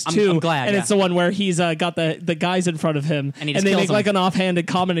of X2. I'm glad, and yeah. it's the one where he's got the guys in front of him, And he and just they kills make them. like an offhanded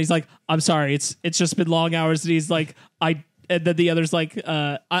comment. He's like, "I'm sorry, it's just been long hours." And he's like, And then the other's like,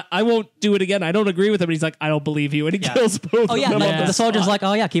 I won't do it again. I don't agree with him. And he's like, I don't believe you. And he Yeah. kills both Oh of yeah, them. like, on the soldier's spot. like,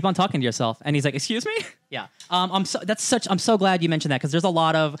 "Oh yeah, keep on talking to yourself," and he's like, "Excuse me." Yeah, I'm so glad you mentioned that because there's a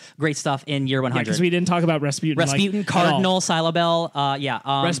lot of great stuff in year 100. because we didn't talk about Rasputin. Rasputin, like, at all. Cardinal,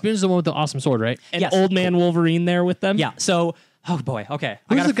 Silabel, Rasputin's the one with the awesome sword, right? And Yes. old man Wolverine there with them. Yeah. So, oh boy, okay.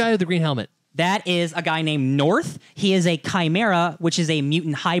 Who's the guy with the green helmet? That is a guy named North. He is a chimera, which is a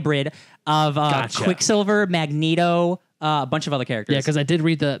mutant hybrid of Gotcha. Quicksilver, Magneto, a bunch of other characters. Yeah, because I did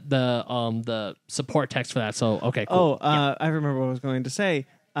read the support text for that. So okay, cool. I remember what I was going to say.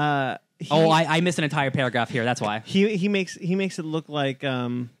 I missed an entire paragraph here. That's why. He makes it look like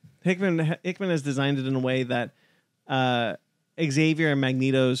Hickman has designed it in a way that Xavier and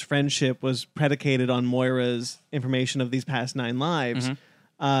Magneto's friendship was predicated on Moira's information of these past 9 lives,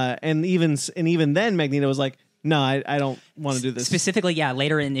 and even then Magneto was like, "No, I don't want to do this." Specifically, yeah,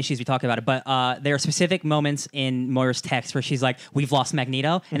 later in issues we talk about it, but there are specific moments in Moira's text where she's like, "We've lost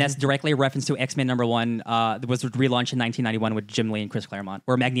Magneto," and that's directly a reference to X-Men #1 that was relaunched in 1991 with Jim Lee and Chris Claremont,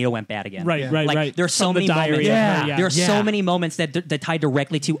 where Magneto went bad again. Right, Yeah. right, Like, right. there's so From the many diary moments. of her, Yeah. There are so Yeah. many moments that tie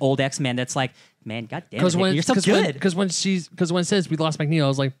directly to old X-Men. That's like, man, goddamn, you're so good. Because when it says we lost Magneto, I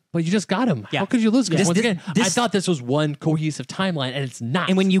was like, well, you just got him. Yeah. How could you lose? Because This- once this- again, I this- thought this was one cohesive timeline, and it's not.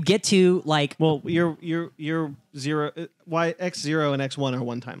 And when you get to like, Well, your zero, X0 and X1 are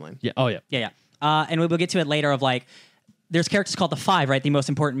one timeline. yeah, oh yeah, yeah, and we'll get to it later of like, there's characters called the Five, right? The most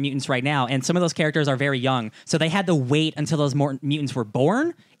important mutants right now. And some of those characters are very young. So they had to wait until those mutants were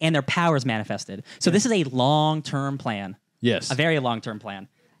born and their powers manifested. So this is a long-term plan. yes, A very long-term plan.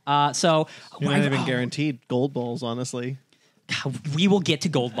 So You're not even guaranteed gold balls, honestly. we will get to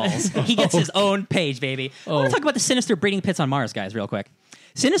Gold Balls. He gets his own page, baby. I want to talk about the Sinister breeding pits on Mars, guys, real quick.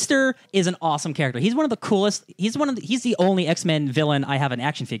 Sinister is an awesome character. He's one of the coolest. He's the only X-Men villain I have an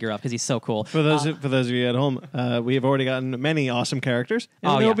action figure of because he's so cool. For those of you at home, we have already gotten many awesome characters, and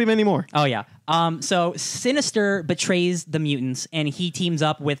Oh, there yeah. will be many more. Oh yeah. So Sinister betrays the mutants, and he teams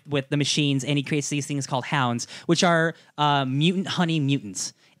up with the machines, and he creates these things called hounds, which are mutant honey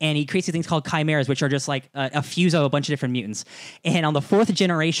mutants. and he creates these things called chimeras, which are just like a fuse of a bunch of different mutants. And on the 4th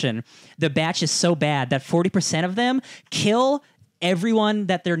generation, the batch is so bad that 40% of them kill everyone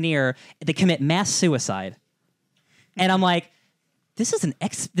that they're near. They commit mass suicide. And I'm like, this is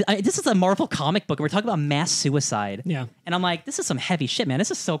this is a Marvel comic book. And we're talking about mass suicide. Yeah. And I'm like, this is some heavy shit, man.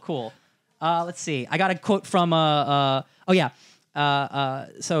 This is so cool. Let's see. I got a quote from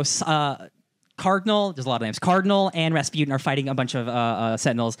Cardinal. There's a lot of names. Cardinal and Rasputin are fighting a bunch of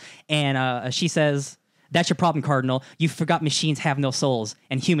Sentinels, and she says, "That's your problem, Cardinal. You forgot machines have no souls,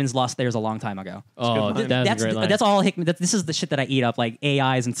 and humans lost theirs a long time ago." Oh, that's a great line. That's all Hickman. This is the shit that I eat up, like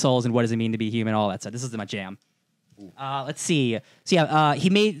AIs and souls, and what does it mean to be human, all that stuff. This is my jam. Let's see. So yeah,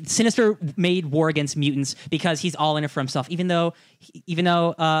 Sinister made war against mutants because he's all in it for himself. Even though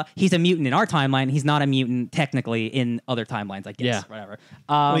he's a mutant in our timeline, he's not a mutant technically in other timelines. I guess. Yeah.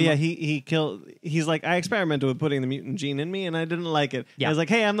 Whatever. He killed. He's like, I experimented with putting the mutant gene in me, and I didn't like it. Yeah. I was like,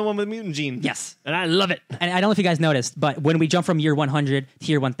 hey, I'm the one with the mutant gene. Yes, and I love it. and I don't know if you guys noticed, but when we jump from year 100 to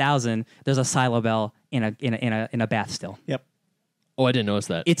year 1000, there's a Silo Bell in a bath still. Yep. Oh, I didn't notice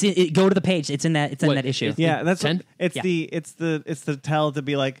that. Go to the page. It's in that issue. Yeah, that's 10? It's Yeah. it's the tell to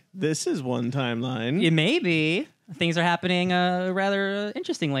be like, this is one timeline. It may be. Things are happening rather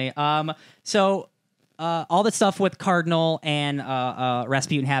interestingly. So all the stuff with Cardinal and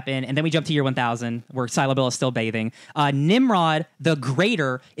Rasputin happened, and then we jump to year 1000, where Silo Bill is still bathing. Nimrod, the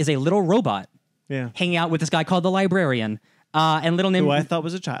Greater, is a little robot Yeah. hanging out with this guy called the Librarian. And little Who I Nimrod, thought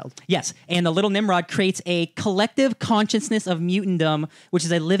was a child. yes, and the little Nimrod creates a collective consciousness of mutantdom, which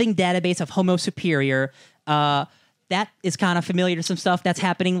is a living database of Homo Superior. That is kind of familiar to some stuff that's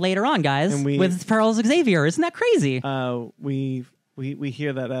happening later on, guys, And with Charles Xavier. Isn't that crazy? We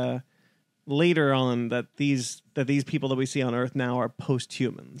hear that later on that these people that we see on Earth now are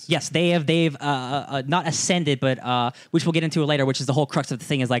post-humans. Yes, they've not ascended, but which we'll get into later, which is the whole crux of the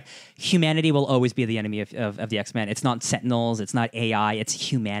thing is like humanity will always be the enemy of the X-Men. It's not Sentinels, it's not AI, it's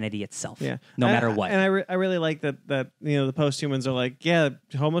humanity itself. Yeah, no matter what. And I really like that the post-humans are like, yeah,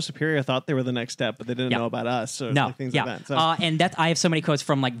 Homo Superior thought they were the next step, but they didn't Yeah. know about us. Or No, like things yeah, like that. So. and that I have so many quotes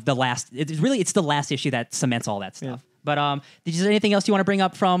from like the last. It's the last issue that cements all that stuff. Yeah. But is there anything else you want to bring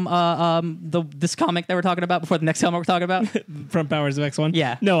up from this comic that we're talking about before the next comic we're talking about? From Powers of X1?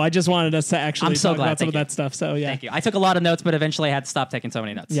 Yeah. No, I just wanted us to actually I'm so talk glad. about some of Thank you. that stuff. So yeah. Thank you. I took a lot of notes, but eventually I had to stop taking so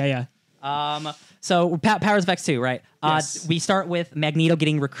many notes. Yeah. So Powers of X2, right? Yes. We start with Magneto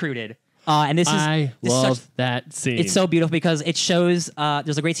getting recruited. And this is love such, that scene. it's so beautiful because it shows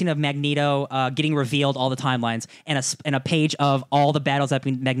there's a great scene of Magneto getting revealed all the timelines and a page of all the battles that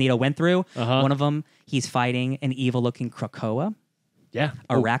Magneto went through. One of them, he's fighting an evil-looking Krakoa, yeah.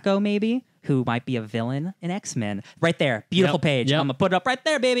 Araco maybe, who might be a villain in X-Men. Right there, beautiful Yep. page. Yep. I'm gonna put it up right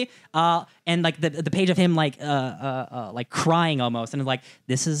there, baby. And like the page of him like crying almost, and like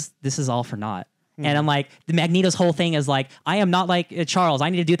this is all for naught. And I'm like, the Magneto's whole thing is like, I am not like Charles. I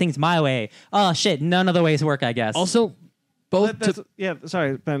need to do things my way. Oh shit, none of the ways work, I guess. Also, both.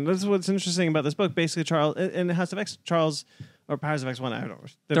 Sorry, Ben. This is what's interesting about this book. Basically, Charles in House of X, Charles or Powers of X1, I don't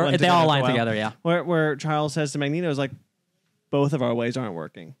know. They all line for a while. together, yeah. Where Charles says to Magneto is like, both of our ways aren't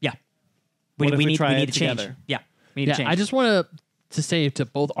working. Yeah. What if we try need it to change. together? Yeah. We need to change. I just want to say to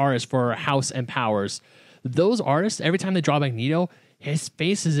both artists for House and Powers, those artists, every time they draw Magneto, his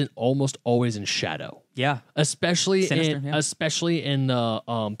face isn't almost always in shadow. Yeah. Especially Sinister, yeah. especially in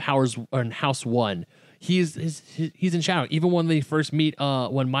the Powers or in House 1. He's in shadow. Even when they first meet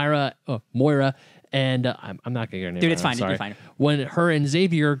when Moira and I'm not gonna get her name. Dude, it's fine. Sorry. You're fine. When her and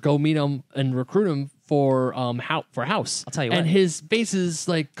Xavier go meet him and recruit him for House. I'll tell you and what. his face is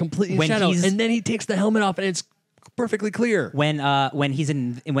like completely in When shadow, he's- and then he takes the helmet off and it's perfectly clear. When he's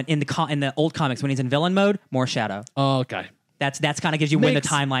in the old comics, when he's in villain mode, more shadow. Oh, okay. That's kind of gives you when the Makes-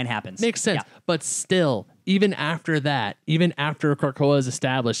 timeline happens. Makes sense. Yeah. But still, even after that, even after Krakoa is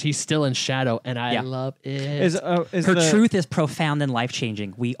established, he's still in shadow, and I Yeah. love it. Is Her truth is profound and life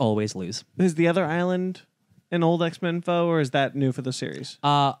changing. We always lose. Is the other island an old X-Men foe, or is that new for the series?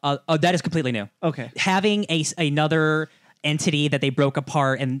 That is completely new. Okay. Having another entity that they broke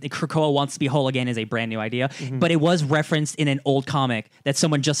apart and Krakoa wants to be whole again is a brand new idea. But it was referenced in an old comic that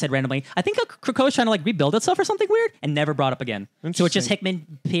someone just said randomly, I think Krakoa's trying to like rebuild itself or something weird, and never brought up again. So it's just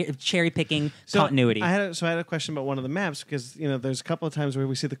Hickman cherry picking continuity. I had a question about one of the maps because there's a couple of times where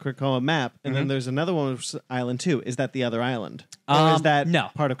we see the Krakoa map, and then there's another one with Island 2. Is that the other island? Or is that no.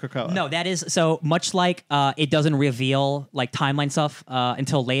 part of Krakoa? No, that is so much like it doesn't reveal like timeline stuff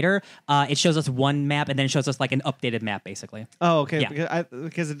until later. It shows us one map and then it shows us like an updated map basically. Oh, okay. Yeah.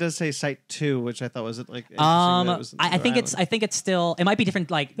 Because it does say Site 2, which I thought was like. I think it's still it might be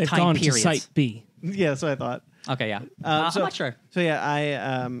different like They've time gone periods. to Site B. Yeah, that's what I thought. Okay, yeah. I'm not sure. So yeah,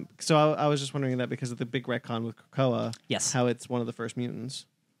 I was just wondering that because of the big retcon with Krakoa. Yes. How it's one of the first mutants.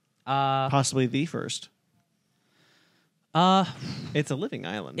 Possibly the first. It's a living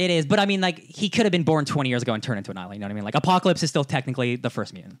island. It is, but I mean, like, he could have been born 20 years ago and turned into an island. You know what I mean? Like, Apocalypse is still technically the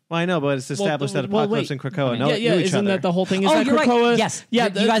first mutant. Well, I know, but it's established that Apocalypse and Krakoa know each isn't other. that the whole thing? Is Oh, that you're right. Krakoa? Yes. Yeah,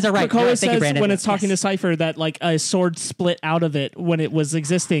 You guys are right. Krakoa You're right. Thank you, says Brandon. when it's talking Yes. to Cypher that like a sword split out of it when it was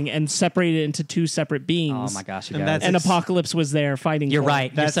existing and separated into two separate beings. Oh my gosh, you And guys. that's- And Apocalypse was there fighting. You're for it.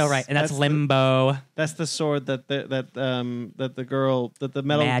 right. You're so right. And that's Limbo. That's the sword that the girl that the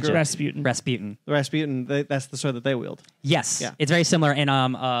metal Magic. girl, Rasputin. Rasputin. That's the sword that they wield. Yes. Yeah. It's very similar. And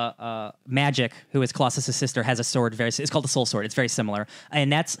Magic, who is Colossus' sister, has a sword. It's called the Soul Sword. It's very similar.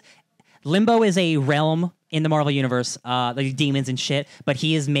 And that's... Limbo is a realm in the Marvel Universe, like demons and shit, but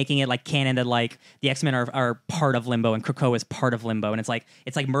he is making it like canon that like the X-Men are part of Limbo and Krakoa is part of Limbo. And it's like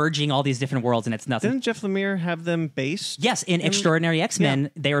merging all these different worlds and it's nothing. Didn't Jeff Lemire have them based? Yes, in Extraordinary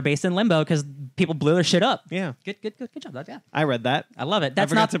X-Men, they were based in Limbo because people blew their shit up. Yeah. Good job, Doug. Yeah. I read that. I love it. I That's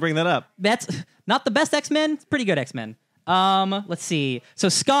forgot not to bring that up. That's not the best X-Men. It's pretty good X-Men. Let's see. So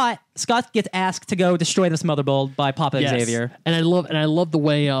Scott gets asked to go destroy this motherboard by Papa Yes. Xavier. And I love the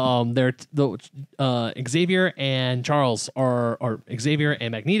way Xavier and Charles or Xavier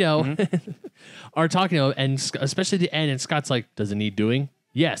and Magneto are talking to him, and especially at the end, and Scott's like, "Does it need doing?"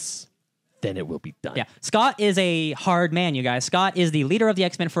 Yes. Then it will be done. Yeah, Scott is a hard man, you guys. Scott is the leader of the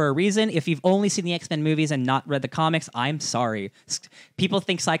X-Men for a reason. If you've only seen the X-Men movies and not read the comics, I'm sorry. People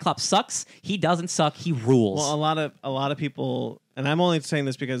think Cyclops sucks. He doesn't suck. He rules. Well, a lot of people, and I'm only saying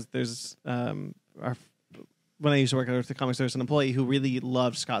this because there's when I used to work at the comics, there was an employee who really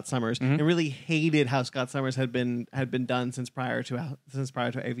loved Scott Summers and really hated how Scott Summers had been done since prior to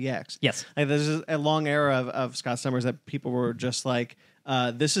AVX. Yes. Like, there's a long era of Scott Summers that people were just like,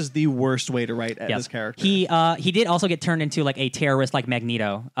 this is the worst way to write this character. He did also get turned into like a terrorist like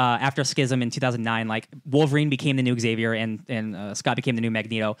Magneto after Schism in 2009. Like Wolverine became the new Xavier and Scott became the new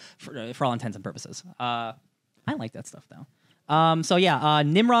Magneto for all intents and purposes. I like that stuff though. So yeah,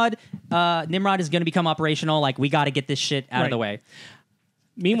 Nimrod is going to become operational. Like we got to get this shit out of the way.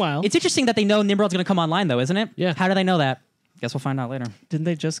 Meanwhile, It's interesting that they know Nimrod's going to come online though, isn't it? Yeah. How do they know that? Guess we'll find out later. didn't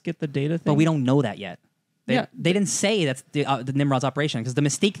they just get the data thing? But we don't know that yet. Yeah. They didn't say that's the Nimrod's operation because the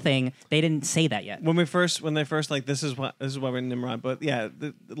Mystique thing, they didn't say that yet. when they first like this is why we're Nimrod, but yeah,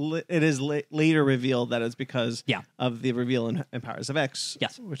 it is later revealed that it's because of the reveal in Powers of X.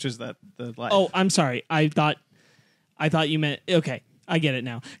 Yes. Which is that the life. Oh, I'm sorry. I thought you meant okay. I get it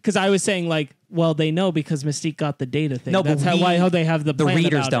now because I was saying like, well, they know because Mystique got the data thing. No, but that's how they have the plan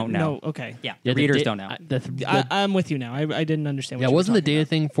readers about don't it. know. No, okay. Yeah, Yeah, the readers don't know. I'm with you now. I didn't understand. What Yeah, you were wasn't the talking data about.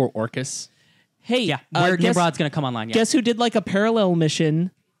 thing for Orcus? Hey, Yeah, where Nimrod's going to come online. Yeah. Guess who did like a parallel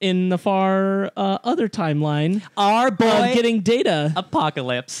mission in the far other timeline? Our boy Getting data.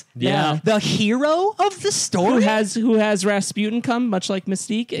 Apocalypse. Yeah. The hero of the story. Who has Rasputin come, much like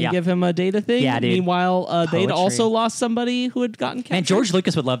Mystique, and give him a data thing? Yeah, dude. Meanwhile, they'd Poetry. also lost somebody who had gotten captured. Man, George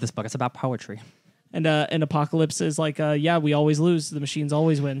Lucas would love this book. It's about poetry. And Apocalypse is like, we always lose. The machines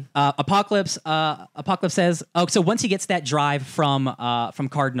always win. Apocalypse says, so once he gets that drive from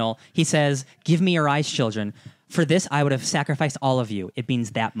Cardinal, he says, "Give me your eyes, children. For this, I would have sacrificed all of you. It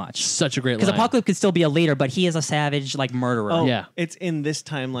means that much." Such a great line. Because Apocalypse could still be a leader, but he is a savage, like, murderer. Oh, Yeah. It's in this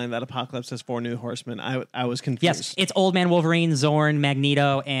timeline that Apocalypse has 4 new horsemen. I was confused. Yes, it's Old Man Wolverine, Zorn,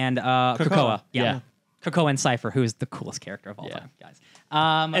 Magneto, and Krakoa. Yeah. Krakoa and Cypher, who is the coolest character of all time, guys.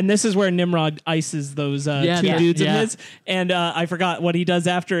 And this is where Nimrod ices those two dudes of his. And I forgot what he does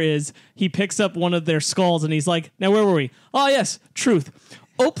after is he picks up one of their skulls and he's like, now where were we? Oh, yes, truth.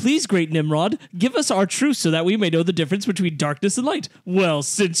 Oh, please, great Nimrod, give us our truth so that we may know the difference between darkness and light. Well,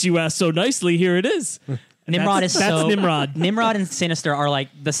 since you asked so nicely, here it is. Nimrod that's is so Nimrod. Nimrod and Sinister are like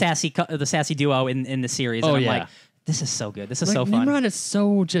the sassy duo in the series. And I'm like, this is so good. This is so fun. Nimrod is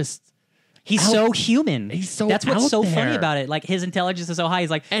so just... He's so human. He's so That's what's out so funny there. about it. Like his intelligence is so high.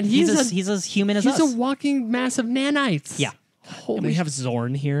 He's like, And he's he's as human as us. He's a walking mass of nanites. Yeah. And we have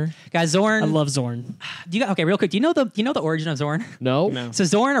Zorn here. Guys, Zorn. I love Zorn. Okay, real quick. Do you know the origin of Zorn? No? So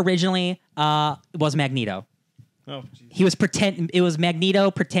Zorn originally was Magneto. Oh, geez. He was It was Magneto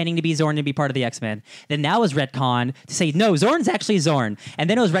pretending to be Zorn to be part of the X-Men. Then that was retcon to say no, Zorn's actually Zorn. And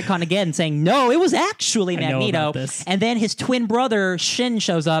then it was retcon again saying no, it was actually I know Magneto. about this. And then his twin brother Shin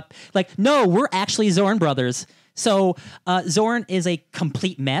shows up. Like, no, we're actually Zorn brothers. So Zorn is a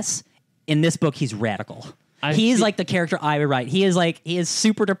complete mess. In this book, he's radical. He's like the character I would write. He is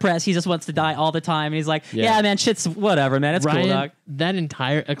super depressed. He just wants to die all the time. And he's like, yeah man, shit's whatever, man. It's Ryan, cool, dog. that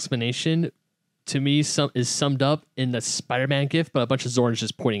entire explanation to me is summed up in the Spider-Man gif, but a bunch of Zorns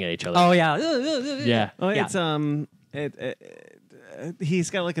just pointing at each other. Oh yeah, Yeah. Oh, Yeah. it's he's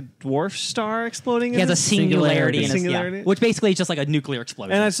got like a dwarf star exploding. He has a singularity, in his, Singularity. yeah, which basically is just like a nuclear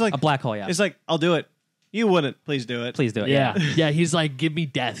explosion, And it's like a black hole. Yeah, It's like, I'll do it. You wouldn't. Please do it. please do it. Yeah. Yeah. He's like, give me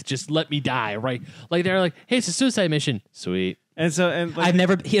death. Just let me die. Right. Like they're like, hey, it's a suicide mission. Sweet. And so, and like,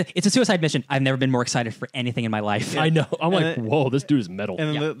 It's a suicide mission. I've never been more excited for anything in my life. I know. I'm like, then- whoa, this dude is metal.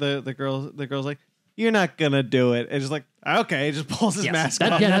 and then the girl's like, you're not gonna do it. And just like, okay, just pulls his Yes. mask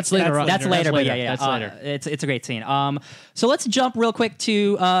off. That's later on. That's later, but yeah. That's later. It's a great scene. So let's jump real quick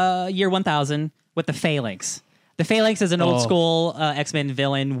to year 1000 with the Phalanx. The Phalanx is an old school X-Men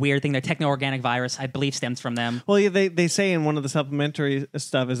villain, weird thing. Their techno-organic virus, I believe, stems from them. Well, yeah, they say in one of the supplementary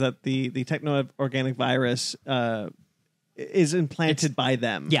stuff is that the techno-organic virus is implanted by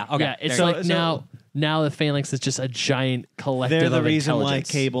them. Yeah, okay. Yeah. It's There you like go. now the Phalanx is just a giant collective They're the of reason why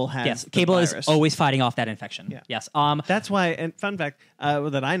intelligence. Cable has Yes, the Cable is virus. always fighting off that infection. Yeah. Yes. That's why, and fun fact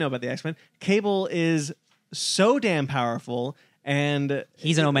that I know about the X-Men, Cable is so damn powerful, and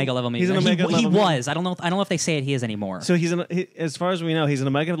He's an Omega level mutant. He's an Omega he level mutant. was. I don't know if they say it he is anymore. So as far as we know, he's an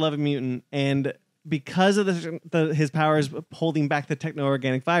Omega level mutant, and because of his powers holding back the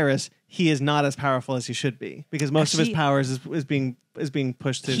techno-organic virus, he is not as powerful as he should be, because most of his powers is being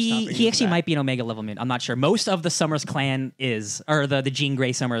pushed to stopping he actually that. might be an Omega level mutant. I'm not sure. Most of the Summers clan is, or the Jean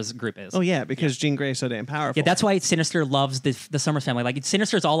Grey Summers group is. Oh yeah, because Jean Grey is so damn powerful. Yeah, that's why Sinister loves the Summers family. Like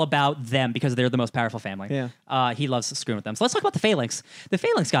Sinister is all about them because they're the most powerful family. Yeah. He loves screwing with them. So let's talk about the Phalanx. The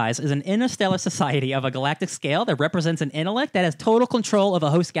Phalanx, guys, is an interstellar society of a galactic scale that represents an intellect that has total control of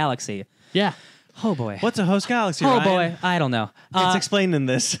a host galaxy. Yeah. Oh boy. What's a host galaxy? Oh Ryan? boy. I don't know. It's explained in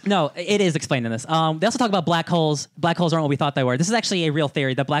this. No, it is explained in this. They also talk about black holes. Black holes aren't what we thought they were. This is actually a real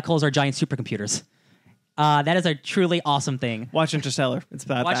theory that black holes are giant supercomputers. That is a truly awesome thing. Watch Interstellar. It's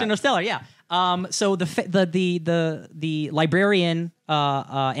about Watch that. Interstellar, yeah. So the librarian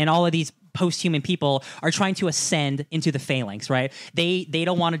and all of these post-human people are trying to ascend into the Phalanx, right? They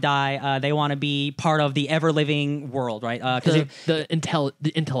don't want to die. They want to be part of the ever-living world, right? The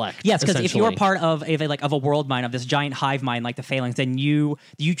intellect. Yes, because if you're essentially. part of a world mind, of this giant hive mind like the Phalanx, then you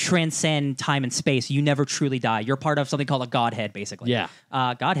transcend time and space. You never truly die. You're part of something called a godhead, basically. Yeah.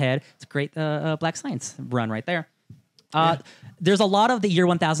 Godhead. It's a great black science run right there. There's a lot of the year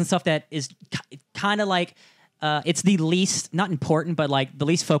 1000 stuff that is kind of like it's the least, not important, but like the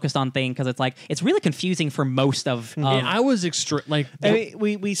least focused on thing, because it's really confusing for most of. And I was I mean,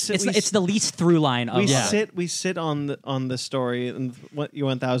 we sit. It's the least through line of. We sit on the story and what your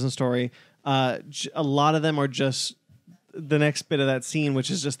 1000 story. A lot of them are just the next bit of that scene, which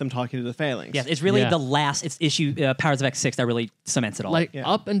is just them talking to the Phalanx. Yeah, it's really the last. It's issue Powers of X6 that really cements it all.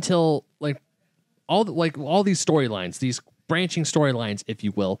 up until all these storylines, these branching storylines, if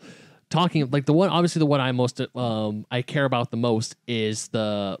you will. Talking like the one I most I care about the most is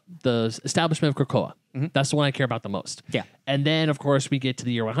the establishment of Krakoa. Mm-hmm. That's the one I care about the most. Yeah, and then of course we get to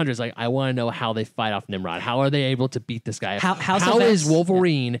the year 100. Like I want to know how they fight off Nimrod. How are they able to beat this guy? How is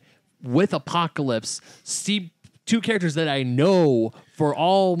Wolverine with Apocalypse? See, two characters that I know for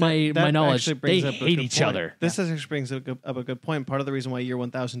all my knowledge, they hate each other. This actually brings up a good point. Part of the reason why year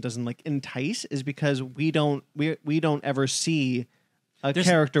 1000 doesn't entice is because we don't ever see a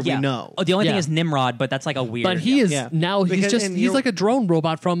character we know. Oh, the only thing is Nimrod, but that's like a weird. But he is now he's like a drone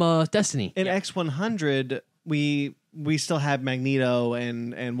robot from Destiny. In X100, we still have Magneto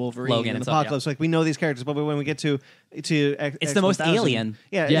and Wolverine Logan and and stuff, Apocalypse. Like we know these characters, but when we get to it's the most alien.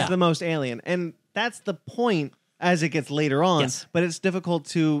 Yeah, it's the most alien, and that's the point as it gets later on. Yes. But it's difficult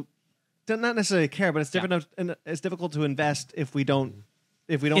to not necessarily care, but it's difficult to invest if we don't.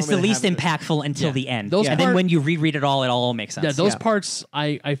 It's the least impactful until the end. Those then when you reread it all makes sense. Yeah, those parts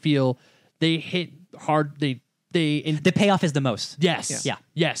I feel they hit hard. The payoff is the most. Yes. Yeah.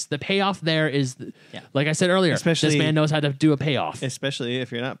 Yes. The payoff there is, like I said earlier, Especially- this man knows how to do a payoff. Especially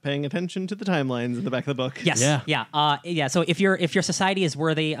if you're not paying attention to the timelines in the back of the book. Yes. Yeah. So if your society is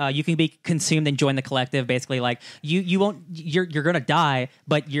worthy, you can be consumed and join the collective. Basically, like you won't. You're gonna die,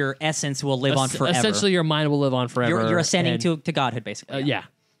 but your essence will live on forever. Essentially, your mind will live on forever. You're ascending to godhood, basically. Yeah.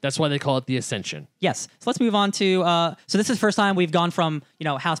 That's why they call it the Ascension. Yes. So let's move on to. So this is the first time we've gone from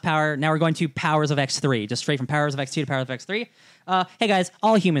House Power. Now we're going to Powers of X3, just straight from Powers of X2 to Powers of X3. Hey guys,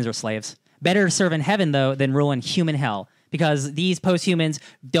 all humans are slaves. Better to serve in heaven though than rule in human hell, because these post-humans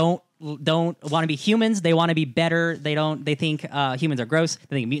don't want to be humans. They want to be better. They think humans are gross.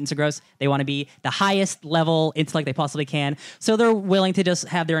 They think mutants are gross. They want to be the highest level intellect they possibly can. So they're willing to just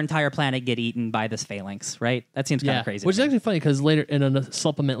have their entire planet get eaten by this Phalanx, right? That seems kind of crazy. Which is actually funny because later in a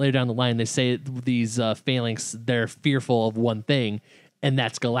supplement later down the line, they say these Phalanx, they're fearful of one thing, and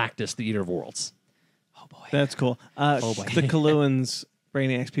that's Galactus, the Eater of Worlds. Oh boy, That's cool. Oh, boy. The Kaluans,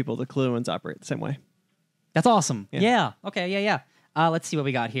 Brainiacs people, the Kaluans operate the same way. that's awesome. Yeah. Yeah. Okay. Yeah. Let's see what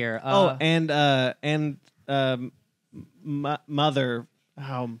we got here. Mother, not Mother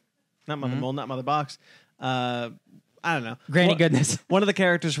Mole, not Mother Box. I don't know. Granny Goodness. One of the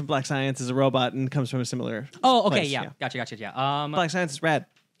characters from Black Science is a robot and comes from a similar. Oh, okay. place, Yeah. Gotcha. Yeah. Black Science is rad.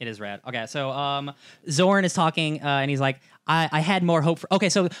 It is rad. Okay, so Zorn is talking, and he's like, "I had more hope for." Okay,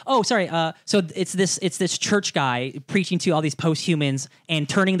 so so it's this church guy preaching to all these post-humans and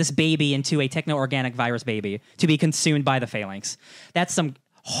turning this baby into a techno-organic virus baby to be consumed by the phalanx. That's some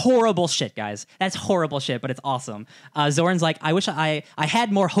horrible shit, guys. That's horrible shit, but it's awesome. Zorn's like, "I wish I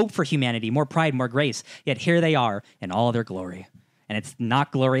had more hope for humanity, more pride, more grace. Yet here they are in all their glory." And it's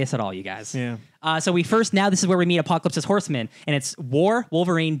not glorious at all, you guys. Yeah. So this is where we meet Apocalypse's horsemen, and it's War,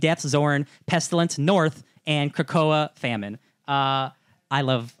 Wolverine, Death, Zorn, Pestilence, North, and Krakoa, Famine. I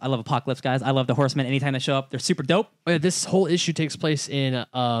love Apocalypse, guys. I love the horsemen. Anytime they show up, they're super dope. This whole issue takes place in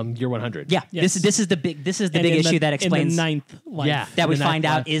year 100. Yeah, Yes. this is the big issue that explains in the ninth life. Yeah. that we the ninth find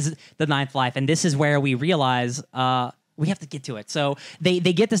out life. is the ninth life, and this is where we realize we have to get to it. So they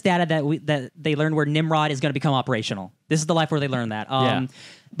get this data that they learn where Nimrod is going to become operational. This is the life where they learn that. Yeah.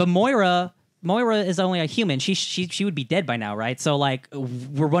 But Moira is only a human. She would be dead by now, right? So like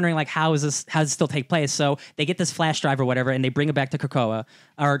we're wondering like how does this still take place? So they get this flash drive or whatever, and they bring it back to Krakoa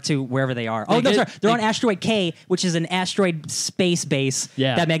or to wherever they are. They're on Asteroid K, which is an asteroid space base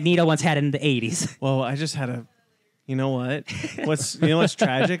that Magneto once had in the 80s. Well, I just had a. You know what? What's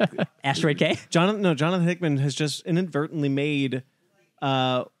tragic? Asteroid K. Jonathan Hickman has just inadvertently made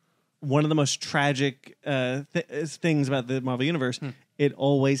one of the most tragic things about the Marvel Universe. It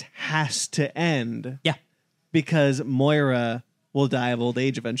always has to end. Yeah. Because Moira will die of old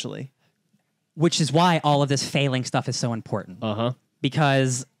age eventually. Which is why all of this failing stuff is so important. Uh-huh.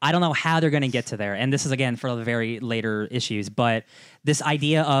 Because I don't know how they're going to get to there. And this is, again, for the very later issues. But this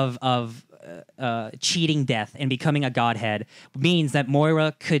idea of cheating death and becoming a godhead means that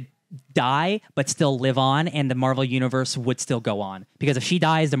Moira could die but still live on, and the Marvel Universe would still go on. Because if she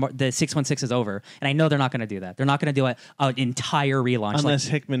dies, the 616 is over. And I know they're not going to do that. They're not going to do an entire relaunch. Unless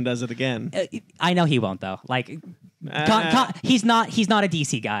Hickman does it again. I know he won't, though. Like, he's not a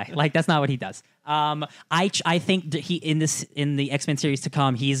DC guy. Like, that's not what he does. I think that in the X-Men series to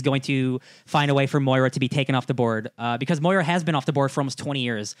come, he's going to find a way for Moira to be taken off the board, because Moira has been off the board for almost 20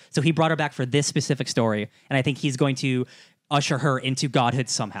 years. So he brought her back for this specific story, and I think he's going to usher her into godhood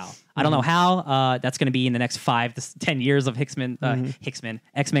somehow. I don't know how. That's going to be in the next 5 to 10 years of X-Men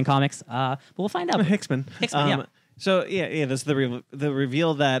comics. But we'll find out. Hickman. Yeah. So yeah. This is the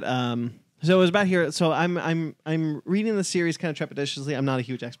reveal that. So it was about here. So I'm reading the series kind of trepidatiously. I'm not a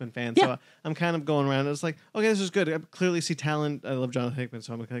huge X-Men fan, so I'm kind of going around. It's like, okay, this is good. I clearly see talent. I love Jonathan Hickman,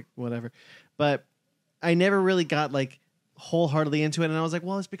 so I'm like, whatever. But I never really got like wholeheartedly into it, and I was like,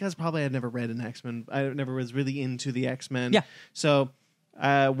 well, it's because probably I'd never read an X-Men. I never was really into the X-Men. Yeah. So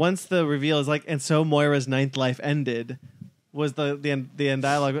once the reveal is like, and so Moira's ninth life ended, was the end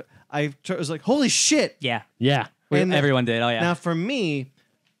dialogue. I was like, holy shit. Yeah. Yeah. And Everyone did. Oh, yeah. Now for me,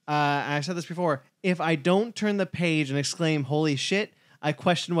 I said this before, if I don't turn the page and exclaim holy shit, I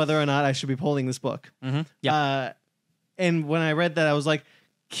question whether or not I should be pulling this book. Mm-hmm. Yeah. And when I read that, I was like,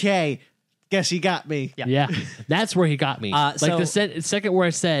 okay, guess he got me. Yeah. That's where he got me. So- the second where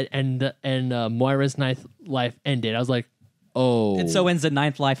I said, and Moira's ninth life ended, I was like, oh. And so ends the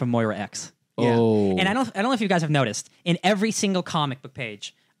ninth life of Moira X. Oh. And I don't know if you guys have noticed, in every single comic book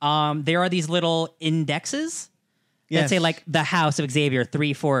page, there are these little indexes that say like the House of Xavier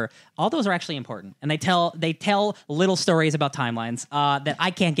 3, 4. All those are actually important, and they tell little stories about timelines that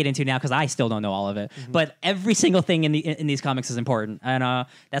I can't get into now because I still don't know all of it. Mm-hmm. But every single thing in these comics is important, and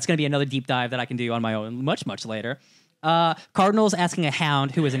that's going to be another deep dive that I can do on my own much later. Cardinal's asking a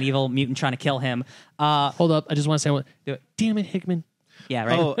Hound, who is an evil mutant, trying to kill him. Hold up, I just want to say one. Do it. Damn it, Hickman. Yeah,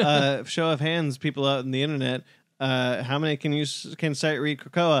 right. Show of hands, people out in the internet. How many can sight read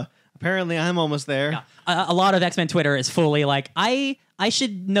Krakoa? Apparently, I'm almost there. Yeah. A lot of X-Men Twitter is fully like, I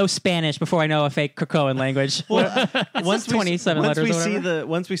should know Spanish before I know a fake Krakoan language. Well, once 27 letters or whatever.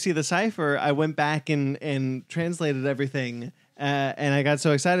 Once we see the cipher, I went back and translated everything, and I got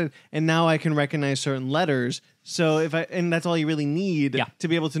so excited. And now I can recognize certain letters. So and that's all you really need to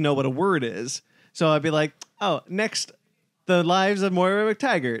be able to know what a word is. So I'd be like, oh, next. The Lives of Moira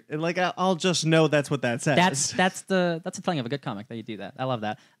McTaggart, and like I'll just know that's what that says. That's the feeling of a good comic that you do that. I love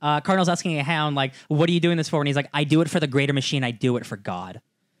that. Cardinal's asking a Hound like, "What are you doing this for?" And he's like, "I do it for the greater machine. I do it for God,"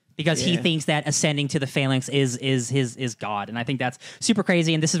 because he thinks that ascending to the phalanx is God, and I think that's super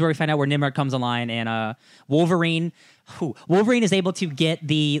crazy. And this is where we find out where Nimrod comes online, and Wolverine is able to get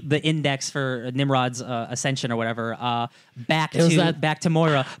the index for Nimrod's ascension or whatever back to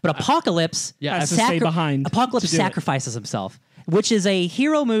Moira, but Apocalypse has to stay behind. Apocalypse sacrifices himself, which is a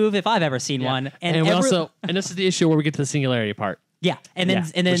hero move if I've ever seen one. And this is the issue where we get to the singularity part. Yeah, and then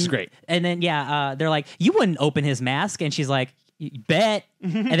which is great. And then they're like, you wouldn't open his mask, and she's like, "You bet."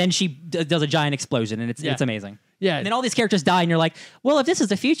 And then she does a giant explosion, and it's amazing. Yeah, and then all these characters die, and you're like, well, if this is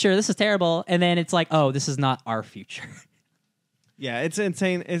the future, this is terrible. And then it's like, oh, this is not our future. Yeah, it's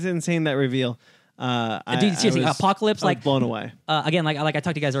insane. It's insane, that reveal. Dude, seriously, Apocalypse, like blown away. Again, like I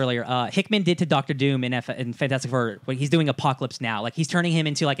talked to you guys earlier, Hickman did to Doctor Doom in Fantastic Four. What he's doing Apocalypse now, like he's turning him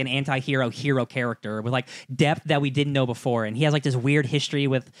into like an anti-hero character with like depth that we didn't know before, and he has like this weird history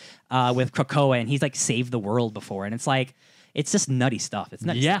with Krakoa, and he's like saved the world before, and it's like it's just nutty stuff. It's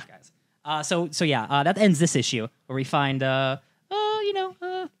nutty stuff, guys. So that ends this issue where we find Does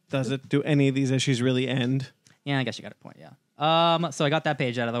it? Do any of these issues really end? Yeah, I guess you got a point. Yeah. So I got that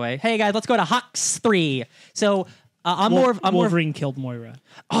page out of the way. Hey guys, let's go to HoX 3. So Wolverine killed Moira.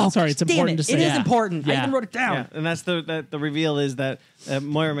 Oh, sorry, it's important to say. It is important. I even wrote it down. Yeah, and that's the reveal is that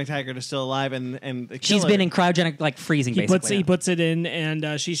Moira McTaggart is still alive, and she's been in cryogenic like freezing. He puts it in,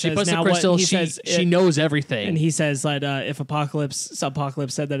 and she says puts now the crystal. He says she knows everything, and he says that if Apocalypse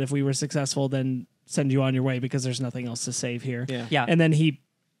said that if we were successful, then send you on your way because there's nothing else to save here. Yeah. And then he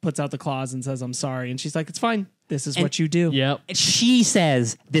puts out the claws and says, "I'm sorry," and she's like, "It's fine. This is what you do." Yep. And she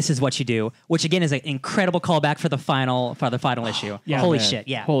says, "This is what you do," which again is an incredible callback for the final issue. Yeah, Holy man. shit!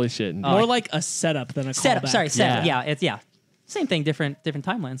 Yeah. Holy shit. More like a setup than a Setup. callback. Sorry, setup. Yeah. It's same thing, different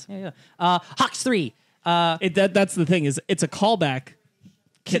timelines. Yeah. HoX 3. That's the thing is it's a callback.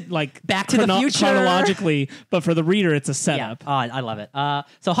 Like Back to the future chronologically, but for the reader, it's a setup. Yeah, I love it.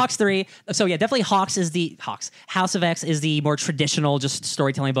 So HoX 3. So yeah, definitely House of X is the more traditional, just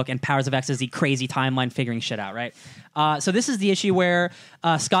storytelling book, and Powers of X is the crazy timeline figuring shit out, right? So this is the issue where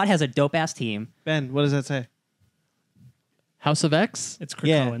Scott has a dope ass team. Ben, what does that say? House of X. It's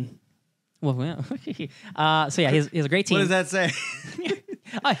Krakoan. Well, so yeah, he has a great team. What does that say?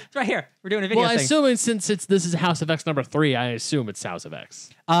 It's right here. We're doing a video. Well, thing. assuming since this is House of X number 3, I assume it's House of X.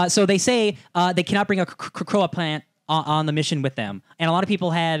 So they say they cannot bring a Krakoa plant on the mission with them, and a lot of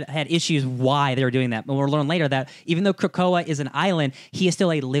people had issues why they were doing that. But we'll learn later that even though Krakoa is an island, he is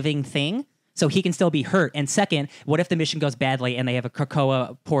still a living thing, so he can still be hurt. And second, what if the mission goes badly and they have a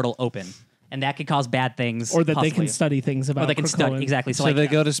Krakoa portal open? And that could cause bad things. Or that possibly. they can study things about Krakoan. Exactly. So they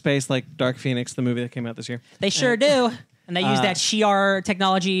go to space like Dark Phoenix, the movie that came out this year. They sure do. And they use that Shi'ar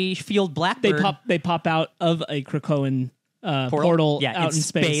technology-fueled Blackbird. They pop out of a Krakoan portal out in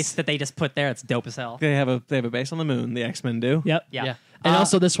space that they just put there. It's dope as hell. They have a base on the moon. The X-Men do. Yep. Yeah. And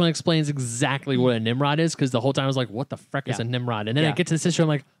also, this one explains exactly what a Nimrod is, because the whole time I was like, what the frick is a Nimrod? And then I get to this issue, I'm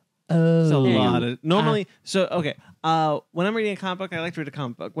like, oh. It's a lot of... Normally... when I'm reading a comic book, I like to read a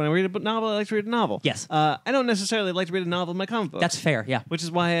comic book. When I read a novel, I like to read a novel. Yes. I don't necessarily like to read a novel in my comic book. That's fair, yeah. Which is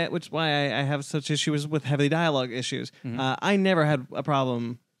why I have such issues with heavy dialogue issues. I never had a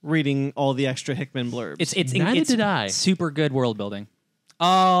problem reading all the extra Hickman blurbs. It's super good world building.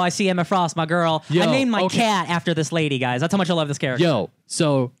 Oh, I see Emma Frost, my girl. I named my cat after this lady, guys. That's how much I love this character.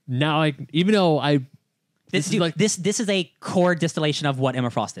 So now even though this is a core distillation of what Emma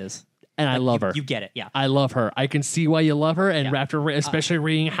Frost is. And I love her. You get it, yeah. I love her. I can see why you love her. And after, especially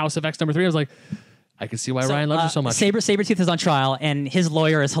reading House of X number 3, I was like, I can see why Ryan loves her so much. Sabretooth is on trial, and his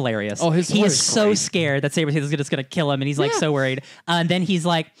lawyer is hilarious. Oh, he is so scared that Sabretooth is just going to kill him, and he's like so worried. And then he's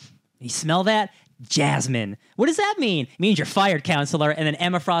like, you smell that? Jasmine. What does that mean? It means you're fired, counselor. And then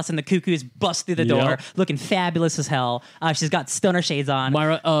Emma Frost and the Cuckoos bust through the door, looking fabulous as hell. She's got stunner shades on.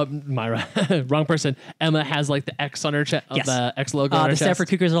 Myra, wrong person. Emma has like the X on her chest, the X logo on her chest. The Stepford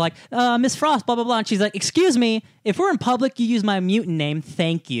Cuckoos are like, Miss Frost, blah, blah, blah. And she's like, excuse me, if we're in public, you use my mutant name,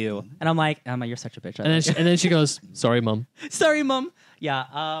 thank you. And I'm like, Emma, you're such a bitch. And then she goes, sorry, Mom. Sorry, Mom.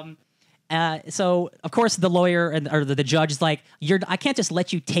 Yeah. So of course the lawyer or the judge is like, I can't just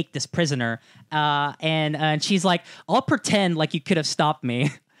let you take this prisoner. And she's like, I'll pretend like you could have stopped me.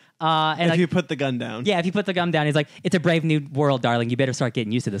 If you put the gun down. Yeah, if you put the gun down, he's like, it's a brave new world, darling. You better start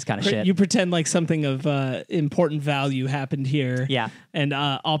getting used to this kind of shit. You pretend like something of important value happened here. Yeah. And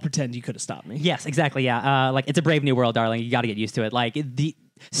I'll pretend you could have stopped me. Yes, exactly. Yeah. Like it's a brave new world, darling. You got to get used to it. Like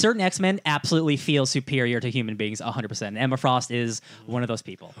certain X-Men absolutely feel superior to human beings 100%. Emma Frost is one of those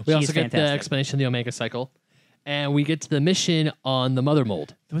people. We also get the explanation of the Omega Cycle. And we get to the mission on the Mother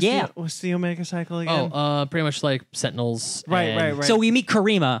Mold. What's the Omega Cycle again? Pretty much like Sentinels. Right. So we meet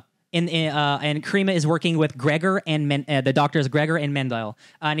Karima, and Karima is working with Gregor and the doctors Gregor and Mendel.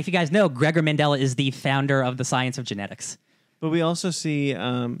 And if you guys know, Gregor Mendel is the founder of the science of genetics. But we also see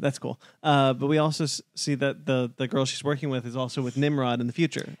that's cool. But we also see that the girl she's working with is also with Nimrod in the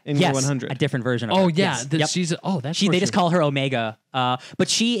future in year 100. A different version of her. Oh yeah, Yes. Yep. she's that's They just call her Omega. But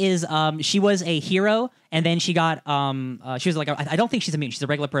she was a hero, and then she got she was like I don't think she's a mutant. She's a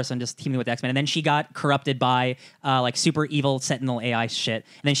regular person just teaming with X-Men, and then she got corrupted by like super evil Sentinel AI shit,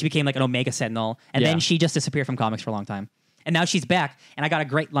 and then she became like an Omega Sentinel, and then she just disappeared from comics for a long time, and now she's back. And I got a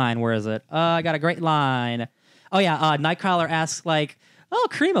great line. Where is it? I got a great line. Oh yeah, Nightcrawler asks like, "Oh,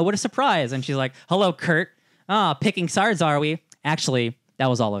 Karima, what a surprise!" And she's like, "Hello, Kurt. Picking sides, are we?" Actually, that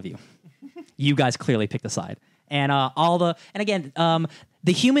was all of you. You guys clearly picked a side. And the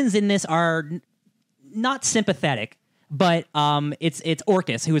humans in this are not sympathetic, but it's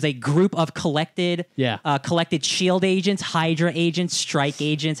Orcus, who is a group of collected SHIELD agents, Hydra agents, Strike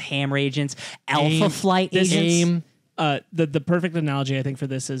agents, Hammer agents, Alpha Flight agents. The perfect analogy I think for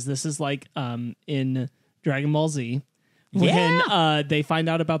this is like in Dragon Ball Z. When they find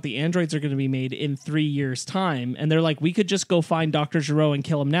out about the androids are going to be made in 3 years' time, and they're like, we could just go find Dr. Gero and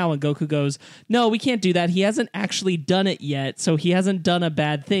kill him now, and Goku goes, no, we can't do that. He hasn't actually done it yet, so he hasn't done a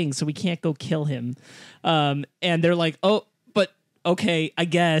bad thing, so we can't go kill him. And they're like, oh, but okay, I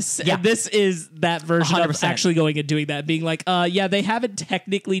guess. Yeah. And this is that version 100%. Of actually going and doing that, being like, they haven't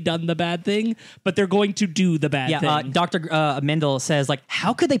technically done the bad thing, but they're going to do the bad thing. Dr. Mendel says, like,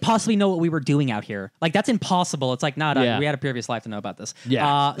 how could they possibly know what we were doing out here? Like, that's impossible. It's like, we had a previous life to know about this.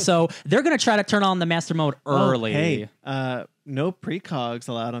 Yeah. So they're going to try to turn on the master mode early. Hey, no precogs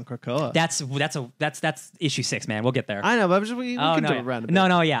allowed on Krakoa. That's issue 6, man. We'll get there. I know, but we can jump around a bit.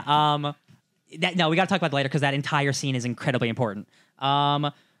 No, yeah. We got to talk about that later because that entire scene is incredibly important. They're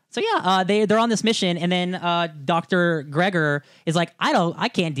on this mission, and then Dr. Gregor is like, I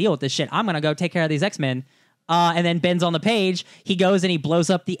can't deal with this shit. I'm gonna go take care of these X-Men. And then Ben's on the page. He goes and he blows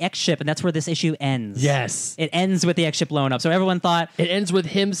up the X ship, and that's where this issue ends. Yes, it ends with the X ship blown up. So everyone thought it ends with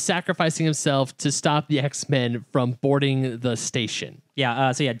him sacrificing himself to stop the X-Men from boarding the station.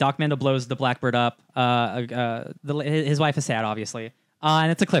 Yeah. Doc Mendel blows the Blackbird up. His wife is sad, obviously,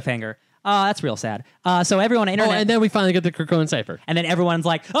 and it's a cliffhanger. That's real sad. So everyone on internet... Oh, and then we finally get the Krakoan cipher. And then everyone's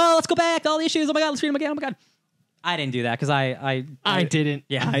like, oh, let's go back. All the issues. Oh, my God. Let's read them again. Oh, my God. I didn't do that because I didn't.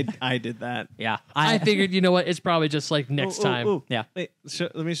 Yeah. I did that. Yeah. I figured, you know what? It's probably just like next time. Ooh. Yeah. Wait,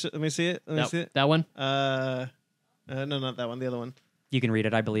 let me see it. Let me see it. That one? No, not that one. The other one. You can read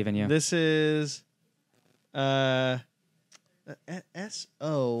it. I believe in you. This is...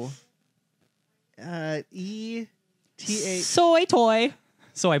 S-O-E-T-A... Soy toy.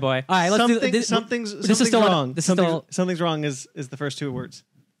 Soy boy. All right, let's do this. Something's wrong. Something's wrong is the first two words.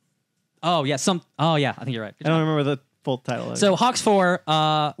 Oh yeah, I think you're right. I don't remember the full title. So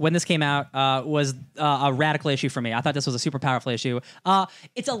HoX4, when this came out, was a radical issue for me. I thought this was a super powerful issue.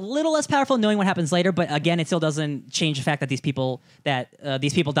 It's a little less powerful knowing what happens later, but again, it still doesn't change the fact that these people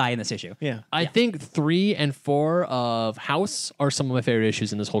die in this issue. Yeah, I think 3 and 4 of House are some of my favorite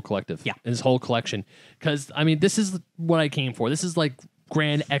issues in this whole collective. Yeah, in this whole collection, because I mean, this is what I came for. This is like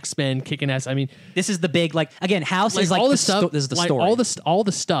grand X-Men kicking ass. I mean, this is the big again. House is all the stuff. This is the like story. All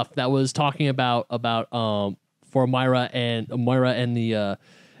the stuff that was talking about for Moira and the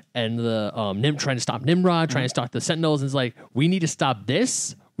Nim trying to stop Nimrod, trying to stop the Sentinels, and it's like, we need to stop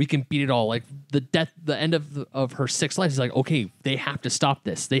this. We can beat it all. Like the end of her 6th life is like, okay, they have to stop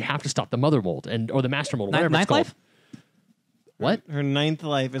this. They have to stop the Mother Mold or the Master Mold, whatever it's called. Life? What? Her 9th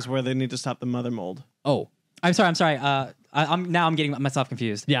life is where they need to stop the Mother Mold. Oh, I'm sorry. I'm getting myself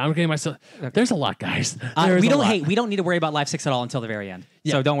confused. Yeah, I'm getting myself. There's a lot, guys. We don't need to worry about Life 6 at all until the very end.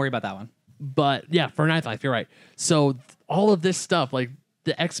 Yeah. So don't worry about that one. But yeah, for 9th life, you're right. So all of this stuff, like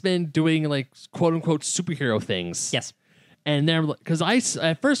the X-Men doing like quote unquote superhero things. Yes. And they're because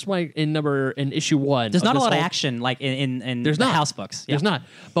at first like in issue 1, there's not a lot of action like in there's the not House books. Yeah. There's not.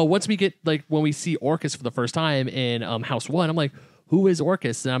 But once we get like when we see Orcus for the first time in House 1, I'm like, who is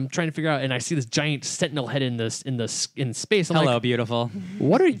Orcus? And I'm trying to figure out, and I see this giant sentinel head in space. I'm Hello, like, beautiful.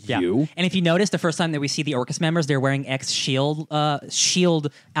 What are you? And if you notice, the first time that we see the Orcus members, they're wearing shield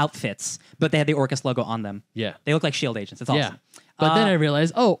outfits, but they have the Orcus logo on them. Yeah, they look like shield agents. It's awesome. Yeah. But then I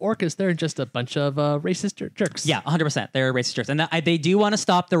realized, Orcus, they're just a bunch of racist jerks. Yeah, 100%. They're racist jerks. And they do want to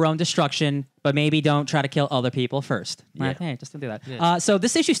stop their own destruction but maybe don't try to kill other people first. Like, hey, just don't do that. Yeah. So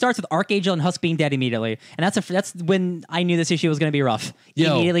this issue starts with Archangel and Husk being dead immediately, and that's when I knew this issue was going to be rough.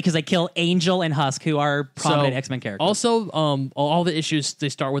 Immediately, because they kill Angel and Husk, who are prominent X-Men characters. Also, all the issues, they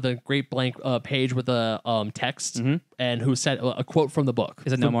start with a great blank page with a text, and who said a quote from the book.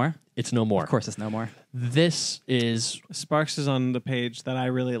 Is it No More? It's No More. Of course, it's No More. This is Sparks is on the page that I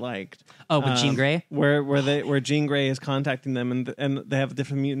really liked. Oh, with Jean Grey, where Jean Grey is contacting them, and they have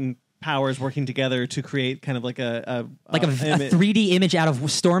different mutant powers working together to create kind of like a 3D image out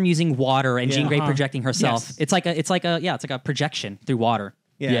of Storm using water and Jean Grey projecting herself. Yes. It's like a projection through water.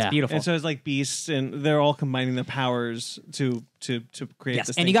 Yeah. It's beautiful. And so it's like beasts, and they're all combining their powers to create Yes,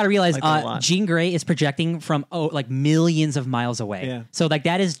 this and thing. you got to realize Like that a lot. Jean Grey is projecting from like millions of miles away. Yeah. So like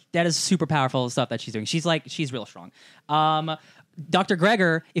that is super powerful stuff that she's doing. She's real strong. Dr.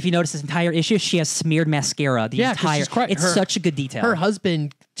 Gregor, if you notice this entire issue, she has smeared mascara. The 'cause entire she's crying. it's such a good detail. her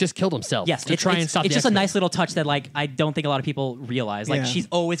husband just killed himself. Yes, to try and stop. It's the just a X-Men. nice little touch that like I don't think a lot of people realize. Like Yeah. she's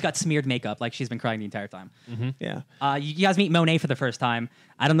always got smeared makeup, like she's been crying the entire time. Yeah. You guys meet Monet for the first time.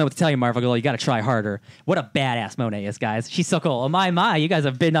 I don't know what to tell you, Marvel Girl. You got to try harder. What a badass Monet is, guys. She's so cool. Oh my! You guys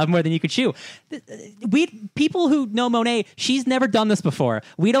have been up more than you could chew. People who know Monet, she's never done this before.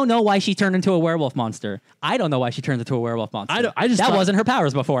 We don't know why she turned into a werewolf monster. I don't know why she turned into a werewolf monster. I just that thought- wasn't her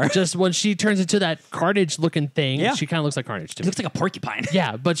powers before. Just when she turns into that Carnage looking thing, Yeah. she kind of looks like Carnage to It me. looks like a porcupine.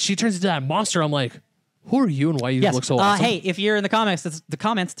 Yeah, but she turns into that monster. I'm like, who are you and why you Yes. look so awesome? Hey, if you're in the comments, the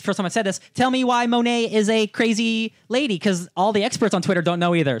first time I said this, tell me why Monet is a crazy lady, because all the experts on Twitter don't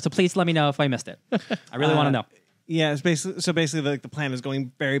know either. So please let me know if I missed it. I really want to know. Yeah. It's basically like the plan is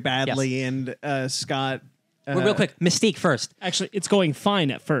going very badly, and Scott. Well, real quick, Mystique first. Actually, it's going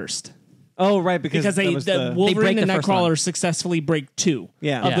fine at first. Oh, right, because Because that was the Wolverine break and the first one. Nightcrawler successfully break two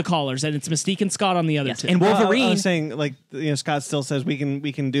Yeah. of Yeah. the collars, and it's Mystique and Scott on the other Yes, two. and Wolverine. I was saying, like, Scott still says we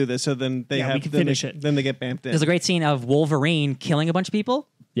can do this, so then they Yeah, we can finish it. Then they get bamped in. There's a great scene of Wolverine killing a bunch of people,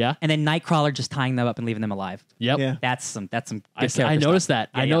 Yeah. and then Nightcrawler just tying them up and leaving them alive. Yep. Yeah. That's some. Good I character noticed stuff.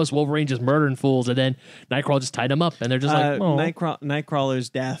 that. I noticed Wolverine just murdering fools, and then Nightcrawler just tied them up, and they're just like, oh. Nightcrawler's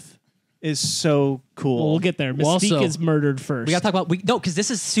death is so cool. Well, we'll get there. Mystique Also- is murdered first. We gotta talk about because this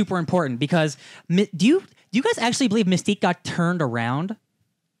is super important. Because do you guys actually believe Mystique got turned around? Do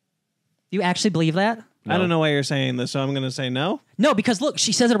you actually believe that? I don't know why you're saying this, so I'm going to say no. No, because look,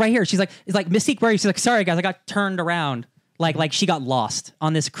 she says it right here. She's like, it's like Mystique, where she's like, sorry guys, I got turned around. Like she got lost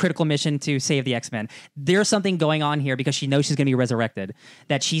on this critical mission to save the X-Men. There's something going on here because she knows she's going to be resurrected.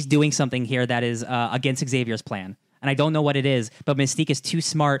 That she's doing something here that is against Xavier's plan. And I don't know what it is, but Mystique is too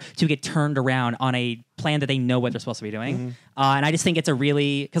smart to get turned around on a plan that they know what they're supposed to be doing. And I just think it's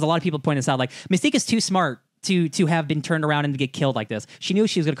because a lot of people point this out, like Mystique is too smart to have been turned around and to get killed like this. She knew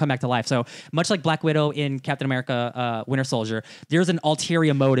she was going to come back to life. So much like Black Widow in Captain America: Winter Soldier, there's an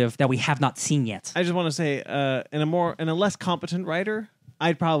ulterior motive that we have not seen yet. I just want to say, in a less competent writer,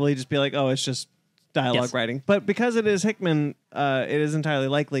 I'd probably just be like, oh, it's just dialogue Yes. writing. But because it is Hickman, it is entirely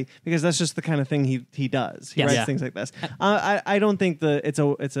likely because that's just the kind of thing he does. He Yes. writes Yeah. things like this. I don't think it's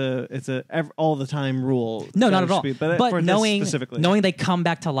a all the time rule. No, that not it at all. should be, but But for this knowing specifically, they come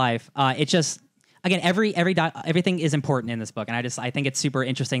back to life, it just again everything is important in this book, and I think it's super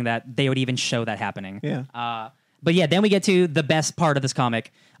interesting that they would even show that happening. Yeah. But yeah, then we get to the best part of this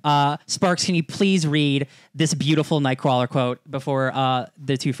comic. Sparks, can you please read this beautiful Nightcrawler quote before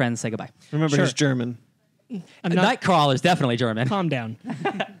the two friends say goodbye? remember Sure. he's German. I'm not- Nightcrawler is definitely German. Calm down.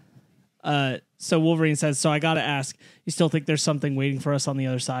 So Wolverine says, so I got to ask, you still think there's something waiting for us on the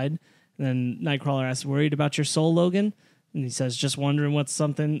other side? And then Nightcrawler asks, worried about your soul, Logan? And he says, just wondering what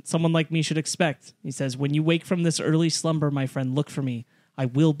someone like me should expect. He says, when you wake from this early slumber, my friend, look for me. I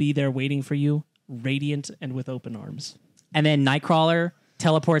will be there waiting for you, radiant and with open arms. And then Nightcrawler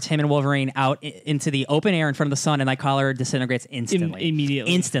teleports him and Wolverine out into the open air in front of the sun, and Nightcrawler disintegrates instantly.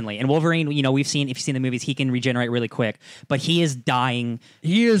 Immediately. Instantly. And Wolverine, if you've seen the movies, he can regenerate really quick, but he is dying.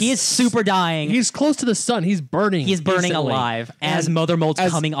 He is super dying. He's close to the sun. He's burning. He's burning instantly. alive as Mother Mold's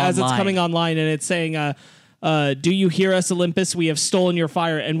coming online. As it's coming online, and it's saying, do you hear us, Olympus? We have stolen your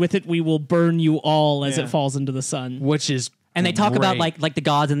fire, and with it we will burn you all as Yeah. it falls into the sun. Which is And they talk about great. like the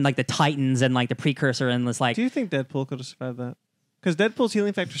gods and like the Titans and like the precursor and this like Do you think Deadpool could have survived that? Because Deadpool's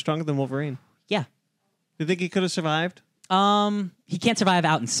healing factor is stronger than Wolverine. yeah. Do you think he could have survived? He can't survive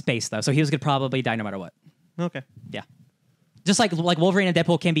out in space though, so he was gonna probably die no matter what. Okay. Yeah. Just like Wolverine and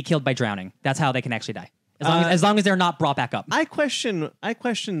Deadpool can be killed by drowning. That's how they can actually die. As long as they're not brought back up. I question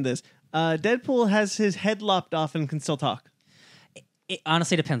this. Deadpool has his head lopped off and can still talk. It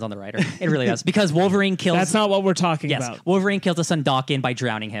honestly depends on the writer. It really does. Because Wolverine kills That's not what we're talking about. Wolverine kills his son Daken by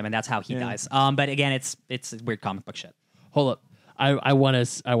drowning him, and that's how he dies. But again, it's weird comic book shit. Hold up. I want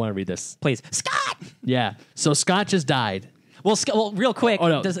to read this. Please, Scott. Yeah. So Scott just died. Well, real quick,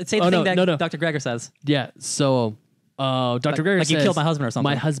 does it say the thing that Dr. Gregor says? Yeah. So Dr. Gregor like says, you killed my husband or something.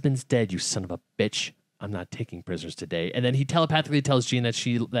 My husband's dead, you son of a bitch. I'm not taking prisoners today. And then he telepathically tells Jean that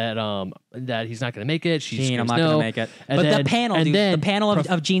that he's not going to make it. Jean, I'm not going to make it. But the panel, the panel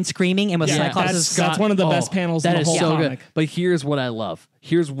of Jean screaming and with Cyclops. That's one of the best panels in the whole comic. Good. But here's what I love.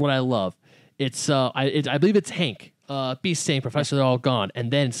 It's I believe it's Hank, Beast saying, Professor, they're all gone.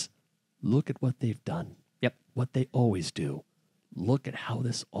 And then it's, look at what they've done. Yep. What they always do. Look at how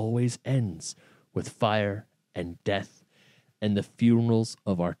this always ends with fire and death and the funerals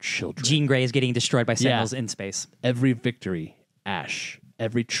of our children. Jean Grey is getting destroyed by Sentinels in space. Every victory, ash.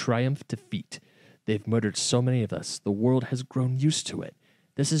 Every triumph, defeat. They've murdered so many of us. The world has grown used to it.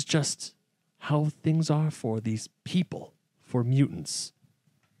 This is just how things are for these people, for mutants.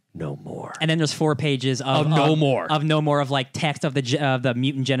 No more. And then there's 4 pages of no more of like text of the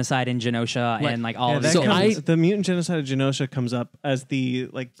mutant genocide in Genosha and like all of it. So the mutant genocide of Genosha comes up as the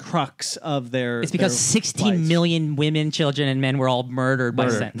like crux of their. It's because 16 million women, children, and men were all murdered by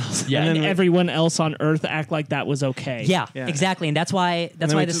Sentinels. Yeah, and then everyone else on Earth act like that was okay. Yeah, exactly, and that's why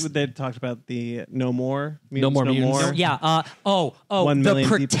they talked about the no more mutants, no more. Yeah. 1 the million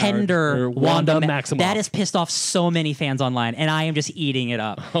Pretender Wanda Maximoff. That has pissed off so many fans online, and I am just eating it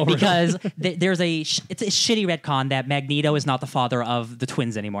up. Because there's it's a shitty retcon that Magneto is not the father of the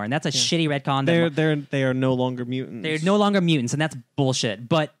twins anymore, and that's a shitty retcon. They are no longer mutants. They're no longer mutants, and that's bullshit.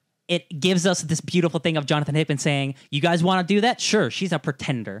 But it gives us this beautiful thing of Jonathan Hickman saying, "You guys want to do that? Sure." She's a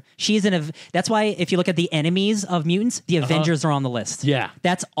pretender. That's why if you look at the enemies of mutants, the Avengers are on the list. Yeah,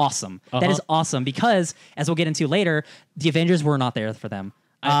 that's awesome. That is awesome because, as we'll get into later, the Avengers were not there for them.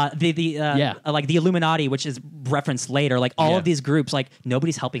 Like the Illuminati, which is referenced later, like all of these groups, like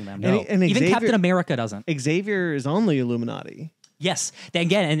nobody's helping them. No. And even Captain America doesn't. Xavier is on the Illuminati. Yes. Then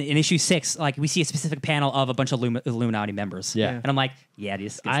again, in issue 6, like we see a specific panel of a bunch of Illuminati members. Yeah. And I'm like, yeah, it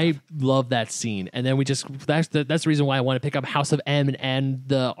is. I love that scene. And then that's the reason why I want to pick up House of M and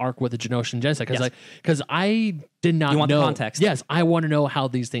the arc with the Genoshan genocide. Because I did not know. You want the context. Yes, I want to know how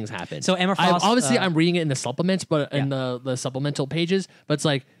these things happen. So Emma Frost. Obviously, I'm reading it in the supplements, but in the supplemental pages. But it's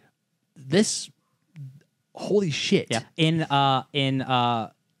like, this, holy shit. Yeah. In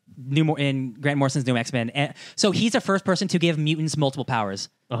Grant Morrison's New X-Men. So he's the first person to give mutants multiple powers.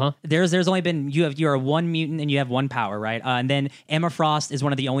 There's only been you're one mutant and you have one power, right? And then Emma Frost is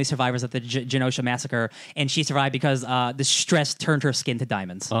one of the only survivors of the Genosha massacre, and she survived because the stress turned her skin to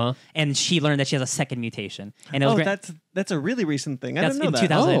diamonds, and she learned that she has a second mutation. And that's a really recent thing. I that's didn't know in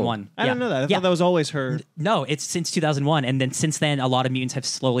that. 2001. I didn't know that. I thought that was always her. No, it's since 2001, and then since then, a lot of mutants have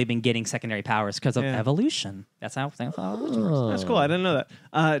slowly been getting secondary powers because of evolution. That's how evolution works. That's cool. I didn't know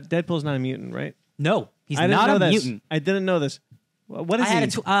that. Deadpool's not a mutant, right? No, he's not a mutant. I didn't know this. What is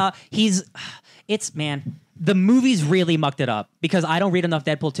he? The movies really mucked it up because I don't read enough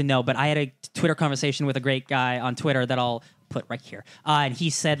Deadpool to know, but I had a Twitter conversation with a great guy on Twitter that I'll put right here. And he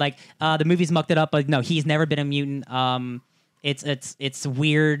said the movies mucked it up, but no, he's never been a mutant. It's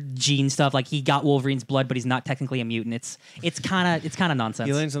weird gene stuff. Like he got Wolverine's blood, but he's not technically a mutant. It's kind of nonsense.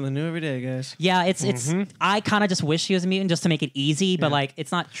 You learn something new every day, guys. Yeah, it's. I kind of just wish he was a mutant just to make it easy, but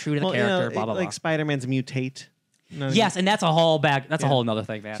it's not true to the character. Blah blah blah. Like Spider-Man's mutate. Yes, and that's a whole a whole nother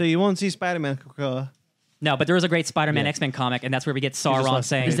thing, man. So you won't see Spider-Man. No, but there was a great Spider-Man X-Men comimic, and that's where we get Sauron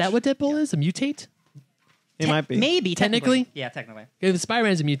saying, "Is that what Deadpool is? A mutate?" It might be. Maybe technically. Yeah, technically. If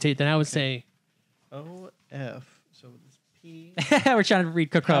Spider-Man's a mutate, then I would say OF. So it's P. We're trying to read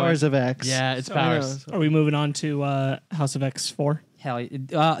Coco. Powers of X. Yeah, it's powers. Are we moving on to House of X 4? Hell,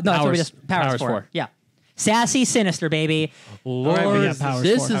 no, it's just Powers 4. Yeah. Sassy Sinister, baby. Lord,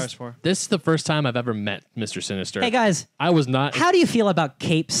 Powers 4. This is the first time I've ever met Mr. Sinister. Hey, guys. I was not... How do you feel about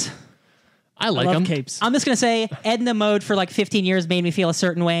capes? I like love them. capes. I'm just going to say Edna Mode for like 15 years made me feel a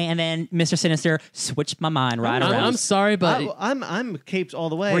certain way, and then Mr. Sinister switched my mind around. I'm sorry, but... I'm capes all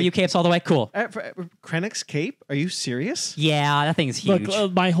the way. Were you capes all the way? Cool. Krennic's cape? Are you serious? Yeah, that thing's huge.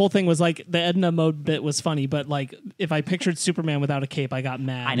 Look, my whole thing was like the Edna Mode bit was funny, but like if I pictured Superman without a cape, I got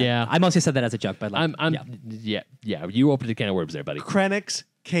mad. I know. Yeah. I mostly said that as a joke, but like, yeah. You opened a can of worms there, buddy. Krennic's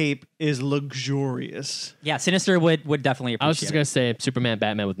cape is luxurious. Yeah, Sinister would definitely appreciate it. I was just going to say Superman,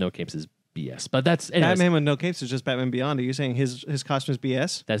 Batman with no capes is BS, but that's... anyways. Batman with no capes is just Batman Beyond. Are you saying his costume is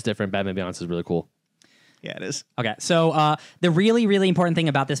BS? That's different. Batman Beyond is really cool. Yeah, it is. Okay, so the really, really important thing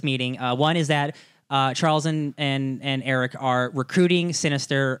about this meeting, one is that Charles and Eric are recruiting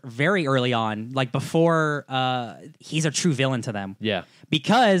Sinister very early on, like before he's a true villain to them. Yeah.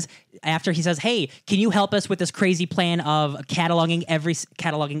 Because after he says, "Hey, can you help us with this crazy plan of cataloging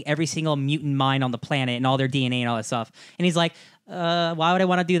every single mutant mind on the planet and all their DNA and all that stuff?" And he's like, why would I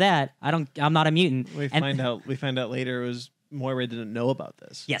want to do that? I'm not a mutant. We find out later it was Moira didn't know about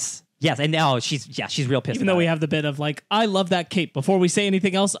this. Yes, and now she's real pissed. Even though we have the bit of like, I love that cape. Before we say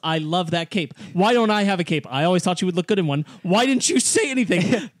anything else, I love that cape. Why don't I have a cape? I always thought you would look good in one. Why didn't you say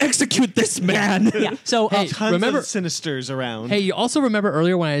anything? Execute this man. Yeah. So Hey, Tons remember of Sinisters around. Hey, you also remember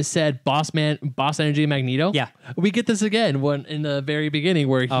earlier when I said Boss Energy Magneto? Yeah. We get this again when in the very beginning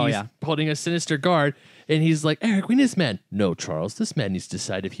where he's holding a sinister guard and he's like, Eric, we need this man. No, Charles, this man needs to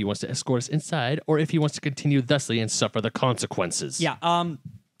decide if he wants to escort us inside or if he wants to continue thusly and suffer the consequences. Yeah.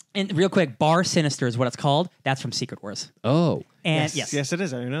 And real quick, Bar Sinister is what it's called. That's from Secret Wars. Oh. And yes, it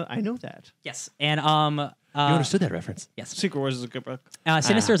is. I know that. Yes. And You understood that reference. yes. Secret Wars is a good book.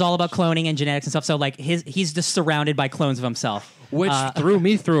 Sinister is all about cloning and genetics and stuff. So like he's just surrounded by clones of himself. Which threw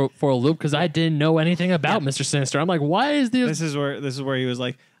me for a loop because I didn't know anything about Mr. Sinister. I'm like, why is this? This is where he was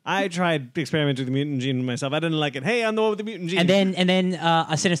like, I tried experimenting with the mutant gene myself. I didn't like it. Hey, I'm the one with the mutant gene. And then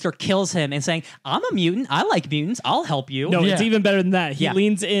a Sinister kills him and saying, I'm a mutant. I like mutants. I'll help you. No, it's Yeah. even better than that. He Yeah.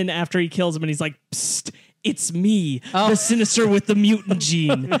 leans in after he kills him and he's like, psst, it's me, the Sinister with the mutant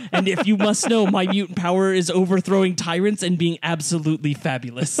gene. And if you must know, my mutant power is overthrowing tyrants and being absolutely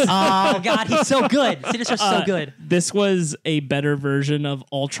fabulous. Oh, God. He's so good. Sinister's so good. This was a better version of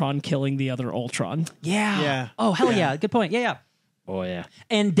Ultron killing the other Ultron. Yeah. Yeah. Oh, hell yeah. Good point. Yeah. Oh, yeah.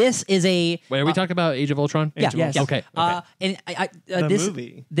 And this is a... Wait, are we talking about Age of Ultron? Yeah. Yes. yeah. Okay. And The this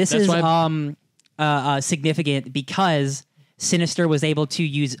movie. This That's is significant because Sinister was able to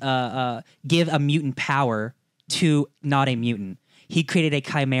give a mutant power to not a mutant. He created a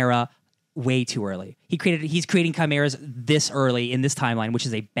chimera way too early. He's creating chimeras this early in this timeline, which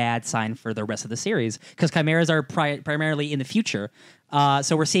is a bad sign for the rest of the series because chimeras are primarily in the future.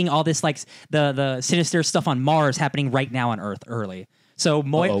 So we're seeing all this like the Sinister stuff on Mars happening right now on Earth early.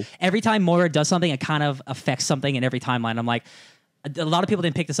 So every time Moira does something, it kind of affects something in every timeline. I'm like, a lot of people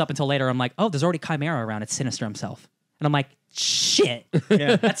didn't pick this up until later. I'm like, oh, there's already Chimera around. It's Sinister himself. And I'm like, shit.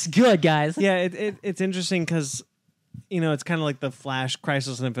 Yeah. That's good, guys. Yeah, it's interesting because, it's kind of like the Flash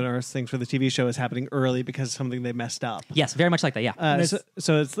Crisis on Infinite Earths things for the TV show is happening early because of something they messed up. Yes, very much like that, yeah.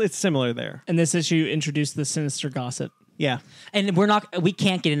 So it's similar there. And this issue introduced the Sinister Gossip. Yeah. And we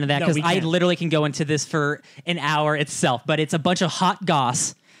can't get into that No, because we I can't. literally can go into this for an hour itself. But it's a bunch of hot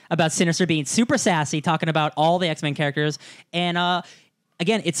goss about Sinister being super sassy, talking about all the X-Men characters. And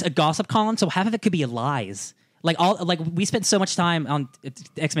again, it's a gossip column, so half of it could be lies. Like we spent so much time on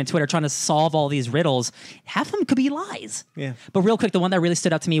X-Men Twitter trying to solve all these riddles. Half of them could be lies. Yeah. But real quick, the one that really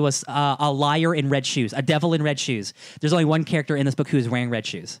stood out to me was a liar in red shoes, a devil in red shoes. There's only one character in this book who is wearing red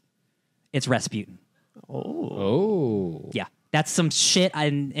shoes. It's Rasputin. Oh. Yeah, that's some shit.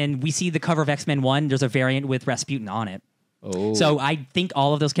 And we see the cover of X-Men 1. There's a variant with Rasputin on it. Oh. So I think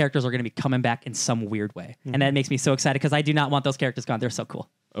all of those characters are going to be coming back in some weird way, and that makes me so excited because I do not want those characters gone. They're so cool.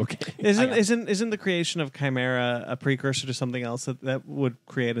 Okay. Isn't the creation of Chimera a precursor to something else that would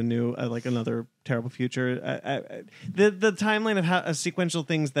create a new like another terrible future? The timeline of how sequential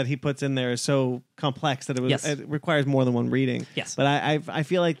things that he puts in there is so complex that it requires more than one reading. Yes. But I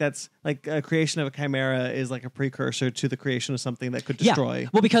feel like that's like a creation of a Chimera is like a precursor to the creation of something that could destroy. Yeah.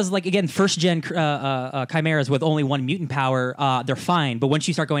 Well, because like again, first gen chimeras with only one mutant power, they're fine. But once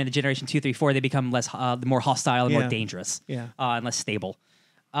you start going to generation 2, 3, 4, they become more hostile and more dangerous. Yeah. And less stable.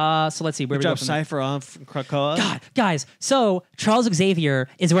 So let's see where we go Drop from there. Cypher off Krakoa. God, guys. So Charles Xavier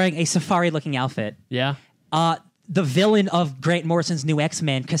is wearing a safari-looking outfit. Yeah. The villain of Grant Morrison's new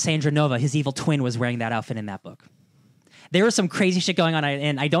X-Men, Cassandra Nova, his evil twin, was wearing that outfit in that book. There was some crazy shit going on,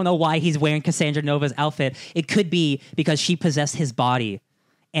 and I don't know why he's wearing Cassandra Nova's outfit. It could be because she possessed his body,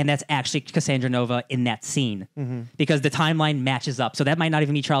 and that's actually Cassandra Nova in that scene because the timeline matches up. So that might not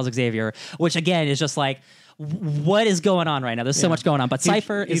even be Charles Xavier, which again is just like, what is going on right now? There's so much going on. But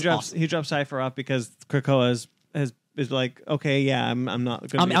Cypher is awesome. He drops Cypher off because Krakoa is like, okay, yeah, I'm not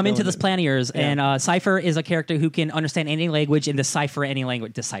going to I'm into this plan of yours, and Cypher is a character who can understand any language and decipher any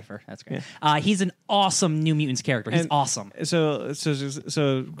language. Decipher, that's great. Yeah. He's an awesome New Mutants character. He's awesome. So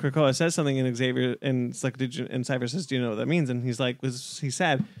Krakoa says something, and Xavier and Cypher says, "Do you know what that means?" And he's like, he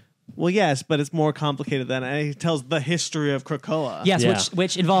said, "Well, yes, but it's more complicated than." And he tells the history of Krakoa. Yes, Yeah.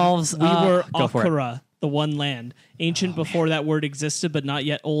 which involves We were go for it. Akara, the one land, ancient before that word existed, but not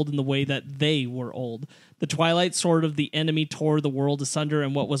yet old in the way that they were old. The twilight sword of the enemy tore the world asunder,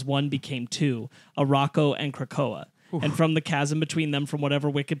 and what was one became two, Araco and Krakoa. And from the chasm between them, from whatever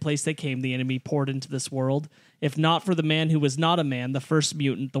wicked place they came, the enemy poured into this world. If not for the man who was not a man, the first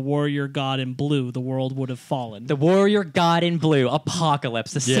mutant, the warrior god in blue, the world would have fallen. The warrior god in blue,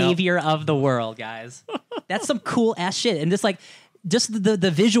 Apocalypse, the savior of the world, guys. That's some cool ass shit. And this, like, just the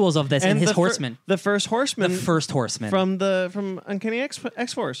visuals of this and his horsemen. The first horseman. The first horseman from Uncanny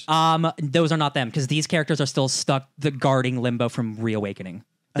X-Force. Those are not them because these characters are still stuck guarding Limbo from reawakening.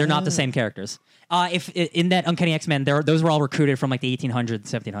 They're not the same characters. If in that Uncanny X-Men, those were all recruited from like the 1800s,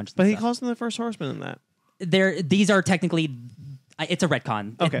 1700s. But he calls them the first horseman in that. These are technically, it's a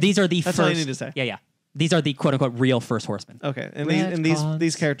retcon. Okay. These are the That's first. all you need to say. Yeah. These are the quote unquote real first horsemen. Okay, and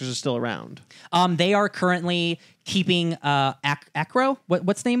these characters are still around. They are currently keeping Acro.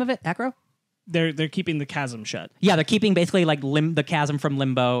 What's the name of it? Acro. They're keeping the chasm shut. Yeah, they're keeping basically like the chasm from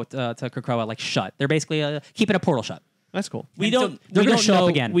Limbo to Krakoa like shut. They're basically keeping a portal shut. That's cool. They're going going to to show up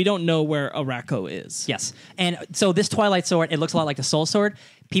again. We don't know where Araco is. Yes, and so this Twilight Sword, it looks a lot like the Soul Sword.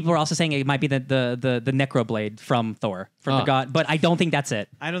 People are also saying it might be the Necro Blade from Thor, from the god, but I don't think that's it.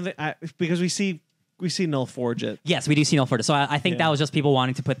 I don't think because we see Null forge it. Yes, we do see Null Forge. So I think that was just people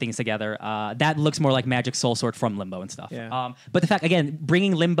wanting to put things together. That looks more like Magic Soul Sword from Limbo and stuff. Yeah. But the fact, again,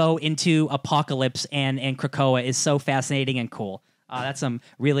 bringing Limbo into Apocalypse and Krakoa is so fascinating and cool. That's some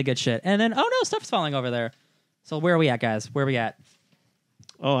really good shit. And then, oh no, stuff's falling over there. So where are we at, guys? Where are we at?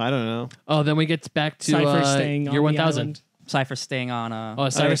 Oh, I don't know. Oh, then we get back to Cypher staying year on the 1000. island. Cypher staying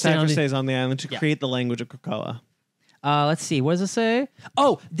on... Cypher stays on the island to create the language of Krakoa. Let's see. What does it say?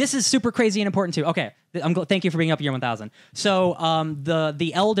 Oh, this is super crazy and important too. Okay, thank you for bringing up year 1000. So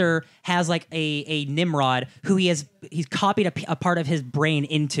the Elder has like a Nimrod who he's copied a part of his brain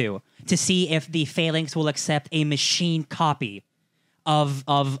into to see if the Phalanx will accept a machine copy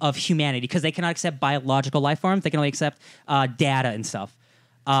of humanity, because they cannot accept biological life forms. They can only accept data and stuff.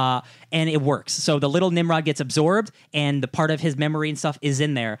 And it works. So the little Nimrod gets absorbed, and the part of his memory and stuff is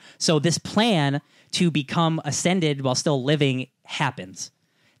in there. So this plan to become ascended while still living happens.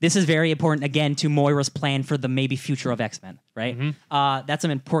 This is very important, again, to Moira's plan for the maybe future of X-Men, right? Mm-hmm. That's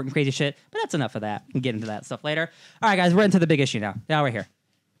some important, crazy shit, but that's enough of that. We'll get into that stuff later. All right, guys, we're into the big issue now. Now we're here.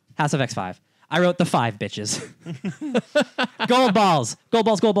 House of X5. I wrote the 5 bitches. Gold balls. Gold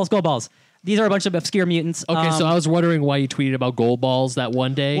balls, gold balls, gold balls. These are a bunch of obscure mutants. Okay, so I was wondering why you tweeted about gold balls that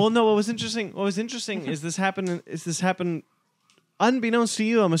one day. Well, no, what was interesting is this happened unbeknownst to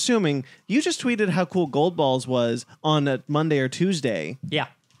you, I'm assuming. You just tweeted how cool gold balls was on a Monday or Tuesday. Yeah.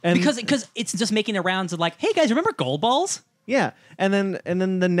 And because it's just making the rounds of like, hey guys, remember gold balls? Yeah, and then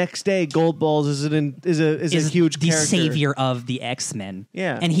the next day, Gold Balls is a huge the character, savior of the X-Men.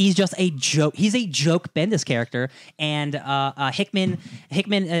 Yeah, and he's just a joke. He's a joke Bendis character. And Hickman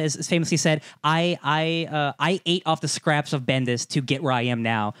has famously said, "I ate off the scraps of Bendis to get where I am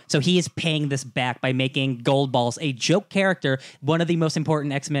now." So he is paying this back by making Gold Balls a joke character, one of the most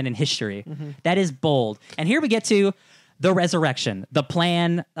important X-Men in history. Mm-hmm. That is bold. And here we get to the resurrection. The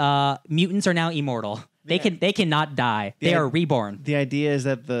plan: mutants are now immortal. They cannot die. They are reborn. The idea is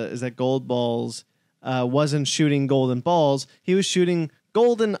that Gold Balls wasn't shooting golden balls. He was shooting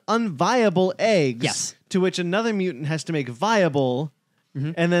golden unviable eggs. Yes. To which another mutant has to make viable,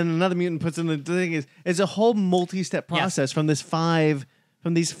 and then another mutant puts in the thing. It's a whole multi-step process from these five.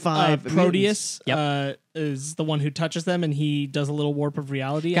 Proteus is the one who touches them, and he does a little warp of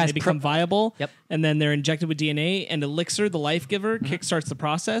reality, and they become viable. Yep. And then they're injected with DNA, and Elixir, the life giver, kickstarts the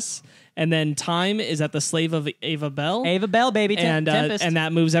process. And then Time is at the slave of Ava Bell. Ava Bell, baby. And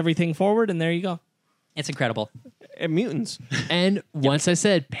that moves everything forward, and there you go. It's incredible. Mutants. And once I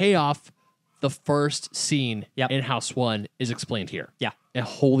said payoff, the first scene Yep. in House 1 is explained here. Yeah. And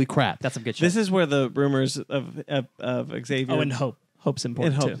holy crap. That's some good shit. This is where the rumors of Xavier. Oh, and Hope. Hope's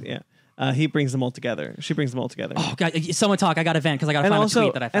important Hope, too. Yeah. He brings them all together. She brings them all together. Oh God! Someone talk. I got to vent because I got to find a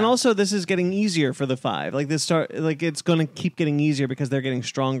tweet that I found. And also, this is getting easier for the 5. Like it's going to keep getting easier because they're getting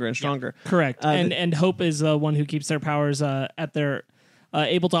stronger and stronger. Yep. Correct. And Hope is the one who keeps their powers at their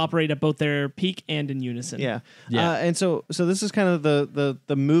able to operate at both their peak and in unison. Yeah. And so this is kind of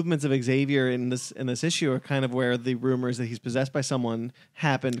the movements of Xavier in this issue are kind of where the rumors that he's possessed by someone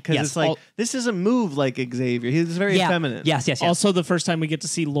happened, because it's like this doesn't move like Xavier. He's very effeminate. Yes. Also, the first time we get to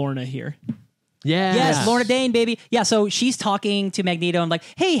see Lorna here. Yeah. Yes, Lorna Dane, baby. Yeah, so she's talking to Magneto and like,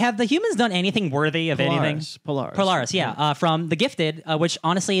 hey, have the humans done anything worthy of anything? Polaris, yeah. From The Gifted, which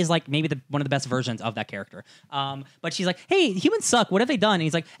honestly is like maybe one of the best versions of that character. But she's like, hey, humans suck. What have they done? And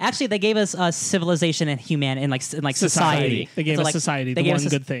he's like, actually, they gave us civilization and society. They gave us society, the one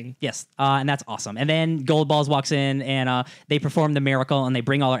good thing. Yes, and that's awesome. And then Gold Balls walks in and they perform the miracle and they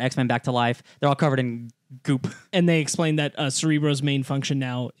bring all our X-Men back to life. They're all covered in goop. And they explain that Cerebro's main function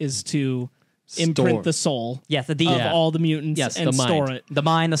now is to imprint the soul of all the mutants and store it. The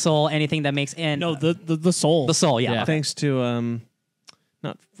mind, the soul, anything that makes... And, no, the soul. The soul, yeah. Thanks to,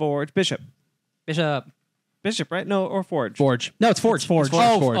 not Forge, Bishop, right? No, or Forge. Forge. No, it's Forge. Forge.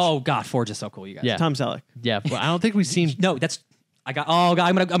 Oh, God, Forge is so cool, you guys. Yeah. Tom Selleck. Yeah, but I don't think we've seen... No, that's... God,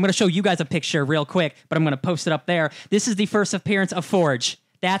 I'm gonna show you guys a picture real quick, but I'm gonna post it up there. This is the first appearance of Forge.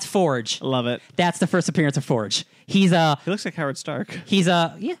 That's Forge. Love it. That's the first appearance of Forge. He looks like Howard Stark. He's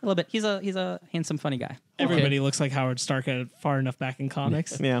a little bit. He's a handsome, funny guy. Everybody looks like Howard Stark far enough back in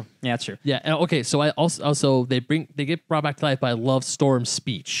comics. Yeah. Yeah, that's true. Yeah. And, okay. So I also they get brought back to life, but I love Storm's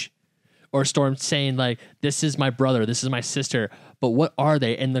speech, or Storm saying like, "This is my brother. This is my sister." But what are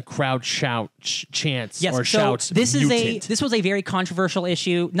they? And the crowd chants Yes, or so shouts. this mutant. this was a very controversial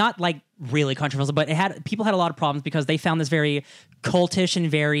issue. Not like really controversial, but people had a lot of problems because they found this very cultish and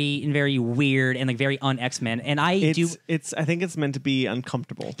very weird and like very un-X-Men. And I think it's meant to be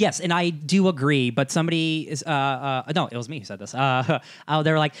uncomfortable. Yes, and I do agree, but somebody is no, it was me who said this. They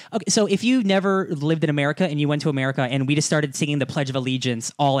were like, okay, so if you never lived in America and you went to America and we just started singing the Pledge of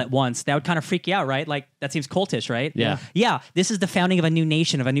Allegiance all at once, that would kind of freak you out, right? Like that seems cultish, right? Yeah. Yeah, this is the founding of a new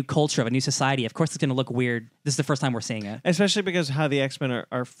nation, of a new culture, of a new society. Of course it's going to look weird. This is the first time we're seeing it. Especially because how the X-Men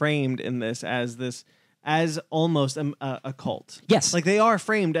are framed in this as almost a cult. Yes. Like they are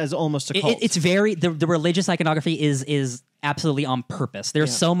framed as almost a cult. It's very the religious iconography is absolutely on purpose.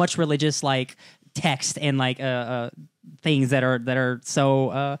 There's so much religious like text and like things that are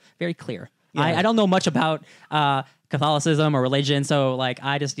so very clear. Yeah. I don't know much about Catholicism or religion, so like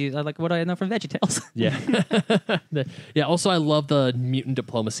I just use like what do I know from VeggieTales. Yeah. Yeah. Also, I love the mutant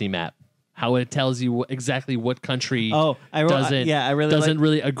diplomacy map. How it tells you exactly what country doesn't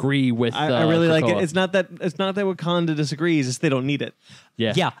really agree with. I really like it. Krakoa. It's not that Wakanda disagrees. It's they don't need it.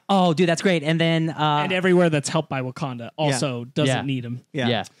 Yeah. Yeah. Oh, dude, that's great. And then And everywhere that's helped by Wakanda also doesn't need him.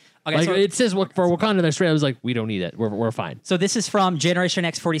 Yeah. Okay, Like so- it says for Wakanda, they're straight. I was like, we don't need it. We're fine. So this is from Generation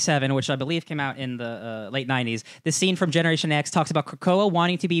X 47, which I believe came out in the late 90s. This scene from Generation X talks about Krakoa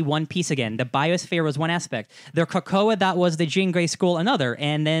wanting to be one piece again. The biosphere was one aspect. The Krakoa that was the Jean Grey School another,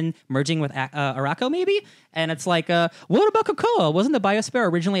 and then merging with Arakko maybe? And it's like, what about Krakoa? Wasn't the biosphere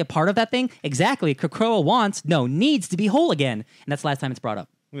originally a part of that thing? Exactly. Krakoa needs to be whole again. And that's the last time it's brought up.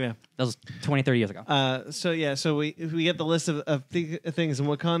 Yeah. That was 20, 30 years ago. So we get the list of things, and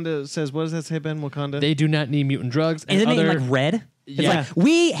Wakanda says, what does that say, Ben? Wakanda? They do not need mutant drugs. And Isn't it other, like red? It's Yeah. like,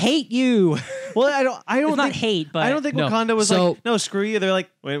 we hate you. Well, I don't It's not think hate, but I don't think No. Wakanda was So- like, no, screw you. They're like,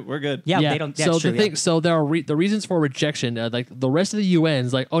 wait, we're good. yeah, they don't. That's so true, the yeah. thing, so there are the reasons for rejection. Like the rest of the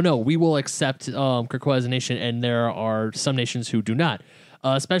UN's, like, oh no, we will accept Krakoa as a nation, and there are some nations who do not.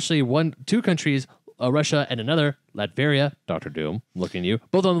 Especially two countries, Russia and another, Latveria. Dr. Doom, looking at you.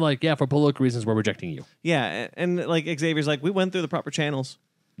 Both of them like, yeah, for political reasons, we're rejecting you. Yeah, and like Xavier's like, we went through the proper channels.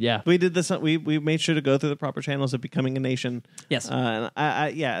 Yeah, We did this. We made sure to go through the proper channels of becoming a nation. Yes. And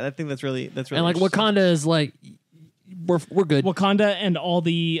I think that's really and like interesting. Wakanda is like, we're good. Wakanda and all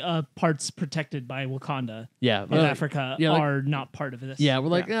the parts protected by Wakanda Yeah, in Africa yeah, like- are not part of this. Yeah, we're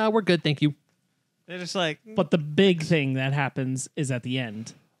like, we're good, thank you. They're just like, But the big thing that happens is at the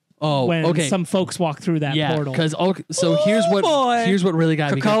end. Oh, When okay. some folks walk through that Yeah, portal. because here's what really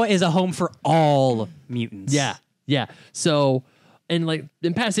got me. Krakoa is a home for all mutants. Yeah. So, and like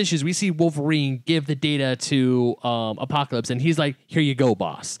in past issues, we see Wolverine give the data to Apocalypse, and he's like, "Here you go,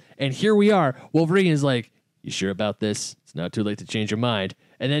 boss." And here we are. Wolverine is like, "You sure about this? It's not too late to change your mind."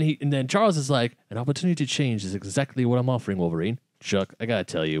 And then Charles is like, "An opportunity to change is exactly what I'm offering, Wolverine." Chuck, I gotta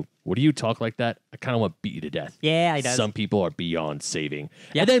tell you, what do you talk like that? I kind of want to beat you to death. Yeah, he does. Some people are beyond saving.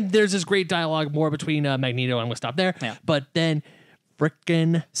 Yeah. And then there's this great dialogue more between Magneto. I'm gonna stop there. Yeah. But then,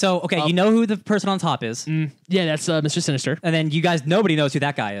 frickin' So, okay, you know who the person on top is. yeah, that's Mr. Sinister. And then you guys, nobody knows who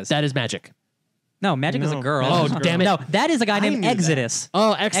that guy is. That is Magic. No, Magic is a No, girl. Magic's a girl. damn it. No, that is a guy named knew that. Exodus.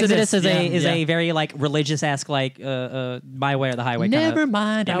 Oh, Exodus. Exodus is Yeah, a yeah. very like religious-esque like my way or the highway. Never kinda.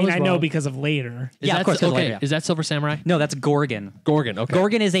 mind. I mean, was I know wrong. because of later. Is Yeah, of that course, 'cause Okay, later, yeah. is that Silver Samurai? No, that's Gorgon. Gorgon. Okay.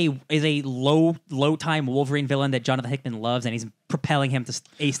 Gorgon is a low time Wolverine villain that Jonathan Hickman loves, and he's propelling him to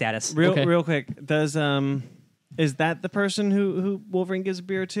A status. Okay. real quick. Does is that the person who Wolverine gives a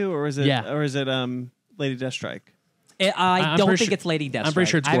beer to, or is it Yeah. Lady Deathstrike? I I'm don't pretty think sure- it's Lady Deathstrike. I'm pretty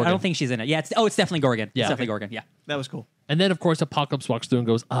sure it's I Gorgon. don't think she's in it. Yeah, it's definitely Gorgon. Yeah. It's definitely Gorgon. Yeah. That was cool. And then of course Apocalypse walks through and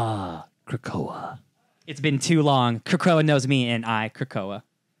goes, Krakoa. It's been too long. Krakoa knows me, and I, Krakoa.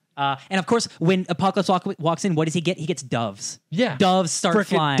 And of course, when Apocalypse walks in, what does he get? He gets doves. Yeah. Doves start Frickin'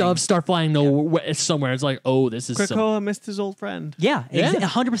 flying. Doves start flying somewhere. It's like, oh, this is some. Krakoa missed his old friend. Yeah, Yeah.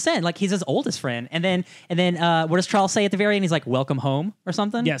 100%. Like he's his oldest friend. And then what does Charles say at the very end? He's like, "Welcome home" or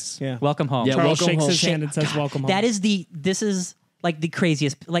something. Yes. Yeah. Welcome home. Yeah, Charles welcome shakes home. his hand and says, "Welcome home." That is this is like the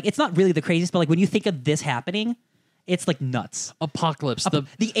craziest. Like it's not really the craziest, but like when you think of this happening, it's like nuts. Apocalypse.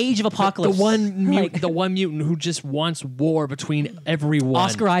 The age of Apocalypse. The one Like, the one mutant who just wants war between everyone.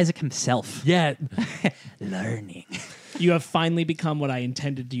 Oscar Isaac himself. Yeah. Learning. You have finally become what I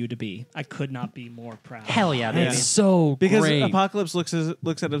intended you to be. I could not be more proud. Hell yeah, baby. It's so Because great. Apocalypse looks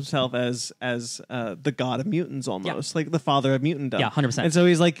at himself as the god of mutants, almost like the father of mutantdom. Yeah, 100%. And so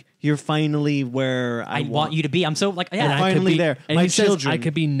he's like, "You're finally where I want you to be. I'm so like, yeah, And I could finally be- there. And My he says, children.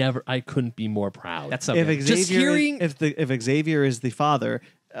 I couldn't be more proud. that's so if good. Xavier hearing- if Xavier is the father,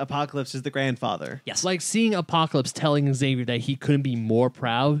 Apocalypse is the grandfather. Yes. like seeing Apocalypse telling Xavier that he couldn't be more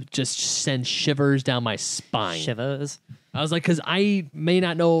proud just sends shivers down my spine. Shivers. I was like, because I may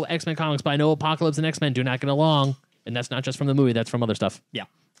not know X-Men comics, but I know Apocalypse and X-Men do not get along. And that's not just from the movie, that's from other stuff. Yeah.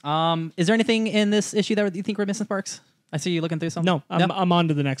 Is there anything in this issue that you think we're missing, Sparks? I see you looking through something. No, I'm on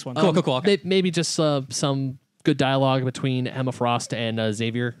to the next one. Cool. Okay. Maybe just some good dialogue between Emma Frost and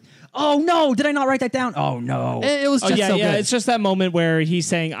Xavier. Oh no! Did I not write that down? Oh no! It was Oh, just yeah, so yeah. good. It's just that moment where he's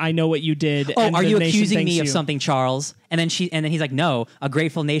saying, "I know what you did." Oh, and are the you nation accusing thanks me of you. something, Charles? And then he's like, no, a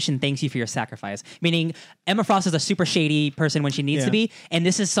grateful nation thanks you for your sacrifice. Meaning, Emma Frost is a super shady person when she needs Yeah. to be, and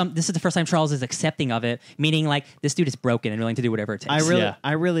this is the first time Charles is accepting of it. Meaning, like, this dude is broken and willing to do whatever it takes.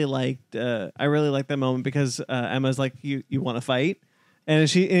 I really liked that moment because Emma's like, "You want to fight?" And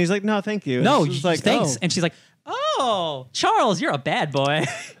he's like, "No, thank you." No, And she's like, thanks. "Oh, And she's like, oh, Charles, you're a bad boy.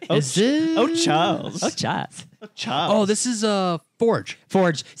 Is it? oh, Charles, oh, Charles. Charles." Oh, this is Forge.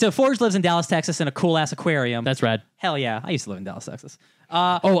 Forge. So Forge lives in Dallas, Texas, in a cool ass aquarium. That's rad. Hell yeah. I used to live in Dallas, Texas.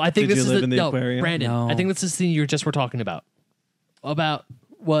 Oh, I think Did this you is live in the no, aquarium? Brandon. No. I think this is the scene you just were talking about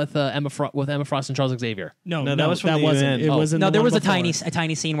with Emma Frost and Charles Xavier. No, No, that was from the wasn't. UN. It was in No, the there one was before. a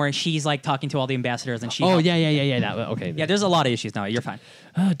tiny scene where she's like talking to all the ambassadors and she. Oh yeah. That, okay. Yeah, there's a lot of issues now. You're fine.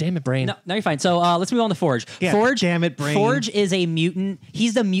 Oh, damn it, brain. No, you're fine. So let's move on to Forge. Yeah, Forge, damn it, brain. Forge is a mutant.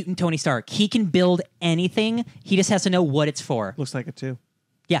 He's the mutant Tony Stark. He can build anything. He just has to know what it's for. looks like it too.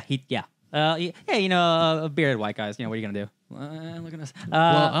 Yeah, you know, bearded white guys. You know, what are you gonna do? Look at this.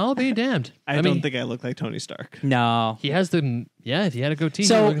 Well, I'll be damned. I mean, don't think I look like Tony Stark. No. he has the. Yeah, if he had a goatee, he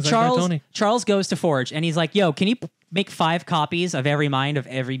So looks like Tony. Charles goes to Forge and he's like, "Yo, can you make 5 copies of every mind of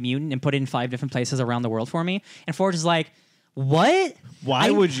every mutant and put it in 5 different places around the world for me?" And Forge is like, "What? Why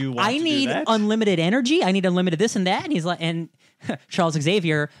would you want I to do need that?" unlimited energy. I need unlimited this and that." And he's like, and Charles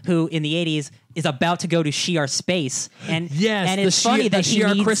Xavier, who in the 80s is about to go to Shi'ar space, and Yes, and the it's funny that the Shi'ar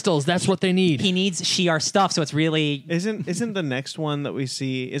he needs, crystals. That's what they need. he needs Shi'ar stuff. So it's really Isn't the next one that we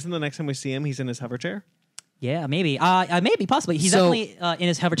see? Isn't the next time we see him? He's in his hover chair. maybe maybe possibly he's So- definitely in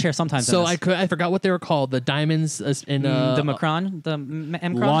his hover chair sometimes. So in this. I forgot what they were called. The diamonds in the Macron, the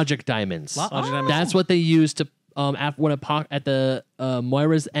M-Cron? logic diamonds. Logic diamonds. That's what they used to at the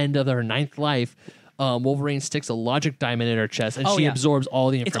Moira's end of her 9th life. Wolverine sticks a logic diamond in her chest, and Oh, she yeah. absorbs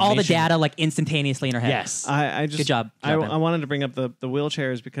all the It's information. all the data like instantaneously in her head. Yes. I just Good job. I, Good job, I wanted to bring up the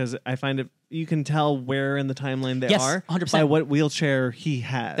wheelchairs because I find it. You can tell where in the timeline they Yes, are 100%. by what wheelchair he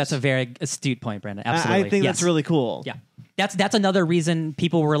has. That's a very astute point, Brandon. Absolutely. I think Yes. that's really cool. Yeah. That's another reason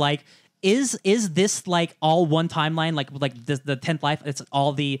people were like, is this like all one timeline, like the 10th life? It's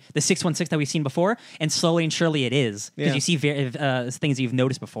all the 616 that we've seen before, and slowly and surely it is because Yeah. you see things you've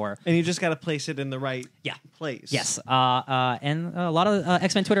noticed before. And you just got to place it in the right place. Yes. And a lot of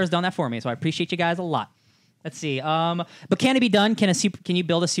X-Men Twitter has done that for me, so I appreciate you guys a lot. Let's see. But can it be done? Can you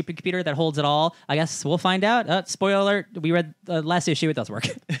build a supercomputer that holds it all? I guess we'll find out. Spoiler alert: we read the last issue. It does work.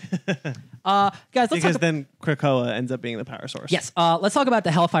 Guys, let's Because talk. then Krakoa ends up being the power source. Yes, let's talk about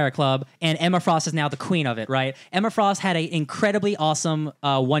the Hellfire Club, and Emma Frost is now the queen of it, right? Emma Frost had an incredibly awesome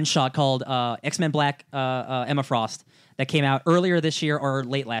one-shot called X-Men Black Emma Frost that came out earlier this year or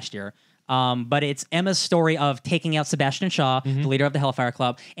late last year. But it's Emma's story of taking out Sebastian Shaw, the leader of the Hellfire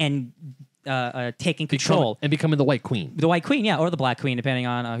Club, and taking control. and becoming the White Queen. The White Queen, yeah, or the Black Queen, depending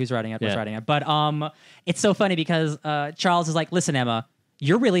on who's writing it, what's Yeah. writing it. But it's so funny because Charles is like, listen, Emma,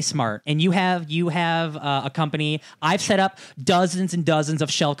 you're really smart, and you have a company. I've set up dozens and dozens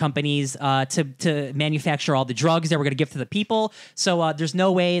of shell companies to manufacture all the drugs that we're going to give to the people. So there's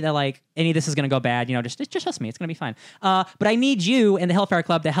no way that like any of this is going to go bad. You know, just trust me, it's going to be fine. But I need you and the Hellfire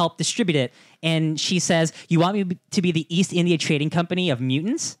Club to help distribute it. And she says, "You want me to be the East India Trading Company of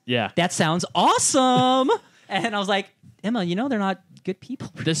mutants? Yeah. That sounds awesome." And I was like, Emma, you know they're not good people.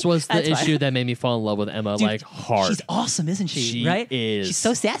 This was the That's fine. issue that made me fall in love with Emma, Dude, like hard. She's awesome, isn't she? She right? is. She's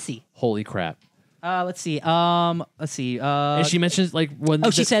so sassy. Holy crap! Let's see. And she mentions like when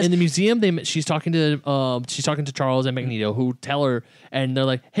she says- in the museum she's talking to Charles and Magneto, who tell her, and they're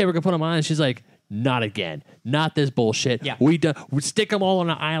like, "Hey, we're gonna put him on," and she's like, "Not again, not this bullshit. Yeah. we stick them all on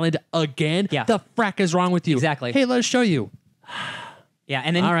an island again. Yeah. The frack is wrong with you? Exactly. Hey, let us show you." Yeah,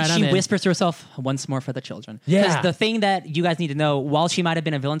 and then All right, she I'm in. whispers to herself, once more for the children. Yeah. Because the thing that you guys need to know, while she might have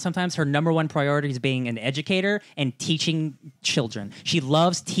been a villain sometimes, her number one priority is being an educator and teaching children. She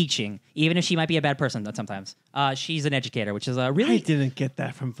loves teaching, even if she might be a bad person sometimes. She's an educator, which is a really... I didn't get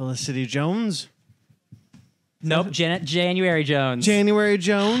that from Felicity Jones. Nope, January Jones. January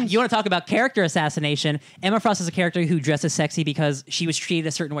Jones. You want to talk about character assassination? Emma Frost is a character who dresses sexy because she was treated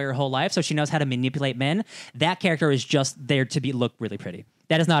a certain way her whole life, so she knows how to manipulate men. That character is just there to look really pretty.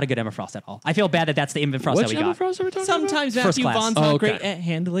 That is not a good Emma Frost at all. I feel bad that that's the Emma Frost Which that we Emma got. Frost are we talking Sometimes First Matthew class. Vaughn's Oh, not okay. great at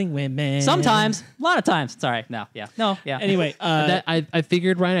handling women. Sometimes, a lot of times. Sorry, no, yeah. Anyway, about? I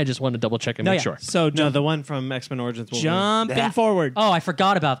figured, Ryan. I just wanted to double check and No, make yeah. sure. so No, the one from X-Men Origins. Wolverine. jumping forward. Oh, I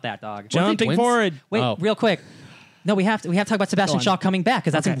forgot about that dog. Jumping wins? forward. Wait, Oh. real quick. No, we have to talk about Sebastian Go on. Shaw coming back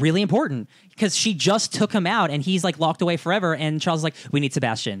because that's Okay. really important. Because she just took him out and he's like locked away forever. And Charles is like, we need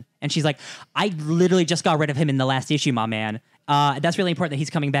Sebastian. And she's like, I literally just got rid of him in the last issue, my man. That's really important that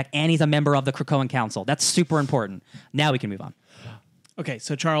he's coming back and he's a member of the Krakoan Council. That's super important. Now we can move on. Okay,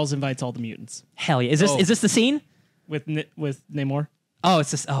 so Charles invites all the mutants Hell yeah! Is this the scene? with Namor. Oh,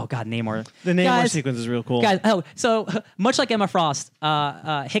 it's just God, Namor. The Namor Guys, sequence is real cool. Guys, so much like Emma Frost,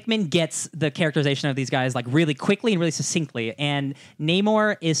 Hickman gets the characterization of these guys like really quickly and really succinctly, and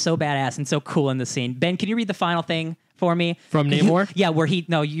Namor is so badass and so cool in this scene. Ben, can you read the final thing for me From Namor? Yeah,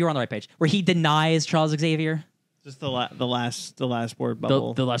 you're on the right page. Where he denies Charles Xavier. Just the last word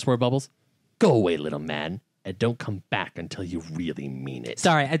bubble. The last word bubbles. Go away, little man, and don't come back until you really mean it.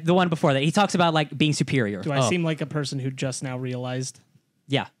 Sorry, the one before that. He talks about like being superior. Do I seem like a person who just now realized?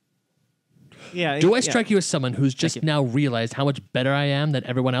 Yeah. yeah. Do I yeah. strike you as someone who's just you. now realized how much better I am than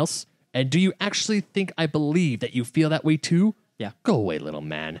everyone else? And do you actually think I believe that you feel that way too? Yeah. Go away, little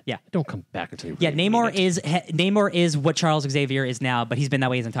man. Yeah. Don't come back until you Yeah, really Namor mean it. Namor is what Charles Xavier is now, but he's been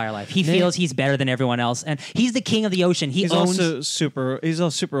that way his entire life. He feels he's better than everyone else, and he's the king of the ocean. He's also super. He's a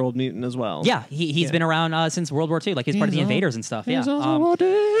super old mutant as well. Yeah, he's been around since World War II. Like he's part of the invaders and stuff. Yeah,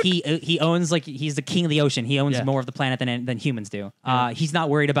 he owns like he's the king of the ocean. He owns Yeah. more of the planet than humans do. He's not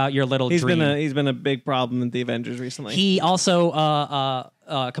worried about your little He's dream. been a big problem in the Avengers recently. He also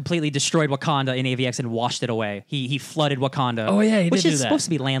completely destroyed Wakanda in AVX and washed it away. He flooded Wakanda. Oh, yeah, he which did do is that. supposed to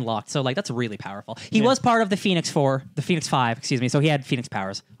be landlocked. So like that's really powerful. He was part of the Phoenix Five, excuse me. So he had Phoenix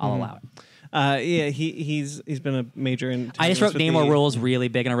powers. I'll allow it. yeah, he's been a major. I just wrote Namor rules really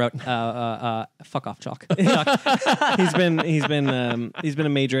big, and I wrote fuck off, Chalk. He's been a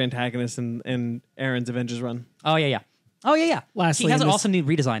major antagonist in Aaron's Avengers run. Oh yeah. Lastly, he has in an this- awesome new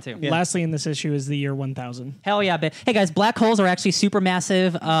redesign too. Lastly, in this issue is the year 1000. Hell yeah, but hey guys, black holes are actually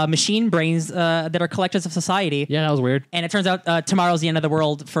supermassive machine brains that are collectors of society. Yeah, that was weird. And it turns out tomorrow's the end of the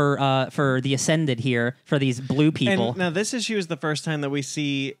world for the Ascended here, for these blue people. And now this issue is the first time that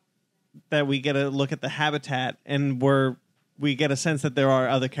we get a look at the habitat, and we get a sense that there are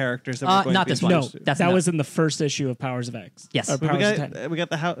other characters that we're going not to be this one. No, introduced to. That's that not- was in the first issue of Powers of X. Yes. Or But we Powers of 10. got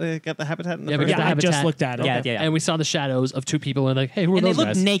the habitat in the Yeah, we first. got the I just habitat. looked at it. Yeah. And we saw the shadows of two people and like, hey, who are And they those look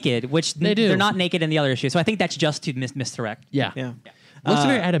guys? naked, which They do. they're not naked in the other issue. So I think that's just to misdirect. Yeah. Yeah. Looks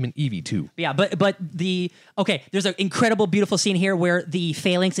very Adam and Evie too. Yeah, but there's an incredible, beautiful scene here where the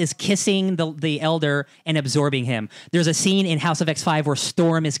Phalanx is kissing the Elder and absorbing him. There's a scene in House of X5 where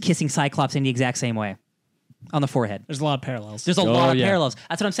Storm is kissing Cyclops in the exact same way, on the forehead. There's a lot of parallels. There's a lot of yeah. parallels.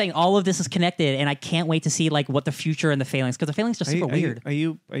 That's what I'm saying. All of this is connected, and I can't wait to see like what the future and the Phalanx, because the Phalanx is just super weird. Are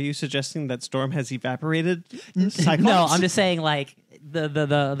you suggesting that Storm has evaporated? Cyclops? No, I'm just saying like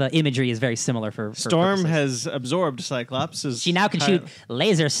the imagery is very similar for Storm purposes. has absorbed Cyclops. She now can shoot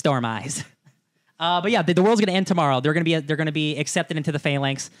laser storm eyes. But yeah, the world's going to end tomorrow. They're going to be accepted into the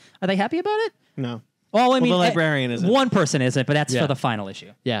Phalanx. Are they happy about it? No. Well, I mean, the librarian isn't. One person isn't, but that's Yeah. for the final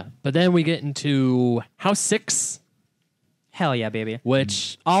issue. Yeah. But then we get into House 6, Hell yeah, baby.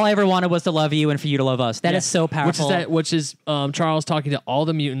 which All I ever wanted was to love you and for you to love us. That is so powerful. Which is Charles talking to all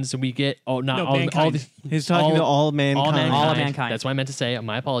the mutants, and we get all mankind. the, He's talking to all mankind. All of mankind. That's what I meant to say.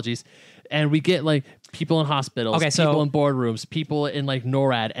 My apologies. And we get like people in hospitals, Okay, so- people in boardrooms, people in like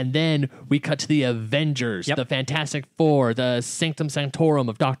NORAD, and then we cut to the Avengers, Yep. the Fantastic Four, the Sanctum Sanctorum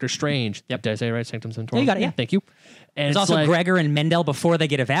of Doctor Strange. Yep. Did I say it right? Sanctum Sanctorum. you got it, yeah. Thank you. And There's it's also like, Gregor and Mendel before they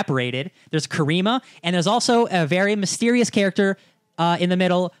get evaporated. There's Karima, and there's also a very mysterious character in the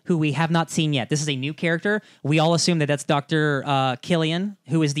middle who we have not seen yet. This is a new character. We all assume that that's Dr. Killian,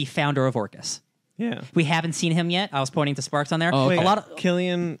 who is the founder of Orcus. Yeah. We haven't seen him yet. I was pointing to Sparks on there. Oh, okay. Wait, A lot of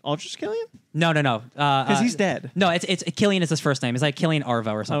Killian, Ultra's Killian? no. Because he's dead. No, it's Killian is his first name. It's like Killian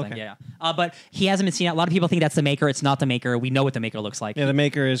Arvo or something. Okay. Yeah. But he hasn't been seen yet. A lot of people think that's the Maker. It's not the Maker. We know what the Maker looks like. Yeah, the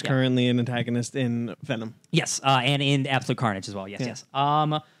Maker is currently an antagonist in Venom. Yes, and in Absolute Carnage as well. Yes, Yeah. yes.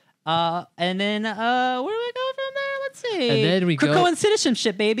 And then where do we go from there? Let's Hey, And then we go- Krakoan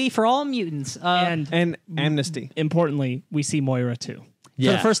citizenship, baby, for all mutants. And amnesty. Importantly, we see Moira too.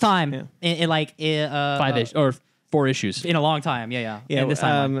 For the first time Yeah. in like 5 issues or 4 issues. in a long time. Yeah. Yeah. In this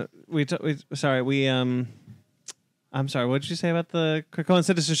timeline. I'm sorry. What did you say about the Krakoan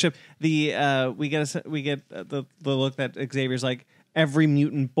citizenship? We get the look that Xavier's like every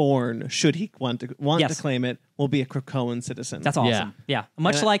mutant born, should he want to claim it, will be a Krakoan citizen. That's awesome. Yeah.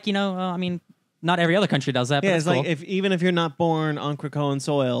 Much And like, I mean, not every other country does that. yeah. But It's cool. like even if you're not born on Krakoan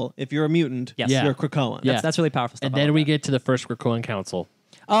soil, if you're a mutant, Yes. Yeah. you're Krakoan. Yeah. That's really powerful stuff. And I then like we that. get to the first Krakoan council.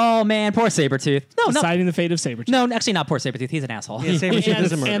 Oh man, poor Sabretooth. No, Deciding the fate of Sabretooth. no, actually not poor Sabretooth. He's an asshole. Yeah, Sabretooth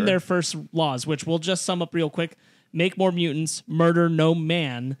is a murderer. And their first laws, which we'll just sum up real quick: make more mutants, murder no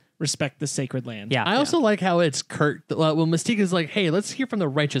man, respect the sacred land. Yeah. I also like how it's Kurt. Well, Mystique is like, "Hey, let's hear from the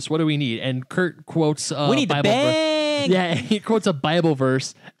righteous. What do we need?" And Kurt quotes We need to Bible verse. bang. Yeah, he quotes a Bible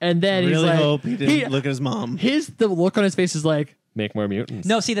verse, and then I he's really like, hope he didn't look at his mom. The look on his face is like, "Make more mutants."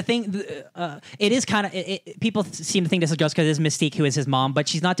 No, see the thing, it is kind of people seem to think this is just because it's Mystique who is his mom, but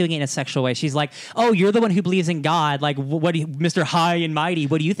she's not doing it in a sexual way. She's like, "Oh, you're the one who believes in God. Like, what, do you, Mr. High and Mighty?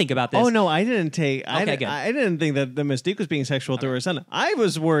 What do you think about this?" Oh no, I didn't take. Okay, good. I didn't think that the Mystique was being sexual to her son. I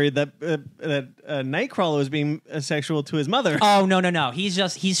was worried that Nightcrawler was being sexual to his mother. Oh no.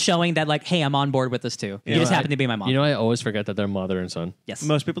 He's showing that like, hey, I'm on board with this too. You just happen to be my mom. You know, I always forget that they're mother and son. Yes.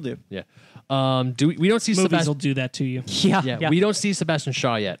 Most people do. Yeah. We don't see Movies will Sebastian. do that to you. Yeah. Yeah, we don't see Sebastian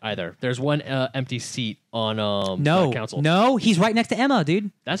Shaw yet either. There's one empty seat on No, the council. no, he's right next to Emma,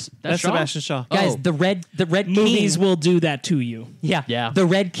 dude. That's That's Shaw? Sebastian Shaw. Guys, Oh. the red Movies king. will do that to you. Yeah, Yeah. The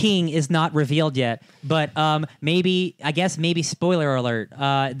Red King is not revealed yet, but maybe spoiler alert.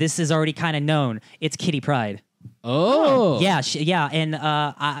 This is already kind of known. It's Kitty Pryde. Oh, Yeah, and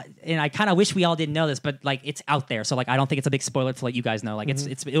I kind of wish we all didn't know this, but like it's out there, so like I don't think it's a big spoiler to let you guys know. Like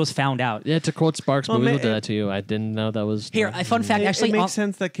it was found out. Yeah, to quote Sparks, Well, movies ma- will do that to you. I didn't know that was Here, a fun fact. Actually, it makes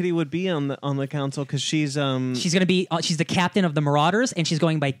sense that Kitty would be on the council because she's she's gonna be she's the captain of the Marauders, and she's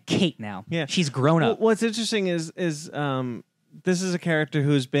going by Kate now. yeah, she's grown up. What's interesting is this is a character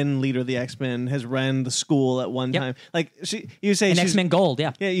who's been leader of the X-Men, has ran the school at one Yep. time. Like you say And she's X-Men Gold,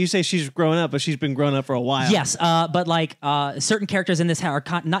 yeah. Yeah, you say she's grown up, but she's been grown up for a while. Yes, but like certain characters in this are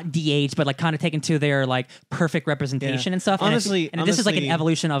not de-aged, but like kind of taken to their like perfect representation Yeah. and stuff. Honestly- and this is like an honestly-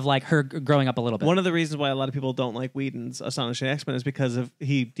 evolution of like her growing up a little bit. One of the reasons why a lot of people don't like Whedon's Astonishing X-Men is because of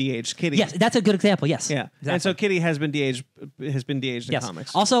he de-aged Kitty. Yes, that's a good example. Yes. Yeah. Exactly. And so Kitty has been de-aged in yes.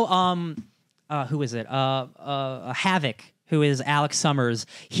 comics. Also, who is it? Havoc, who is Alex Summers.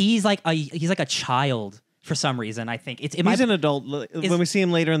 He's like a child for some reason. I think it might He's an adult. When we see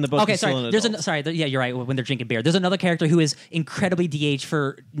him later in the book, Okay, he's still sorry. an There's adult. yeah, you're right. When they're drinking beer, there's another character who is incredibly de-aged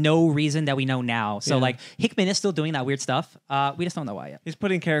for no reason that we know now. So Yeah. like Hickman is still doing that weird stuff. We just don't know why yet. He's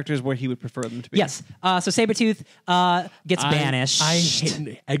putting characters where he would prefer them to be. Yes. So Sabretooth gets banished.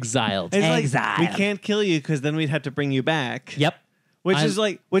 exiled. It's like, Exile. we can't kill you because then we'd have to bring you back. Yep. Which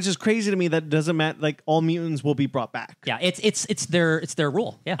is crazy to me. That doesn't matter. Like all mutants will be brought back. Yeah. It's their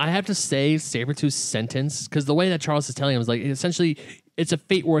rule. Yeah. I have to say Sabretooth's sentence, because the way that Charles is telling him is like essentially it's a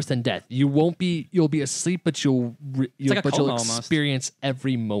fate worse than death. You'll be asleep, but you'll like a coma almost. experience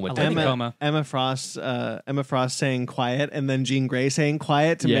every moment. I love of it. it. Coma. Emma Frost saying quiet, and then Jean Grey saying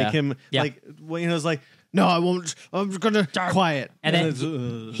quiet to Yeah. make him Yeah. like it's like no, I won't. I'm gonna quiet. And then it's,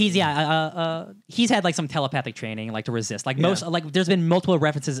 he's had like some telepathic training, like to resist. Like most, like there's been multiple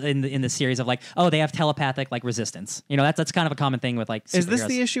references in the series of like, oh, they have telepathic like resistance. You know, that's kind of a common thing with like. is this superheroes.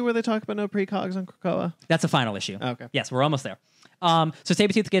 the issue where they talk about no precogs on Krakoa? That's the final issue. Okay. Yes, we're almost there. So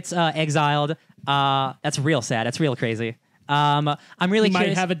Sabretooth gets exiled. That's real sad. That's real crazy. I'm really He might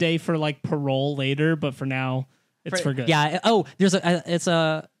curious. have a day for like parole later, but for now, it's for good. Yeah. Oh, it's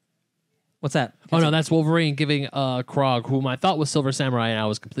a. What's that? Oh no, that's Wolverine giving Krog, whom I thought was Silver Samurai, and I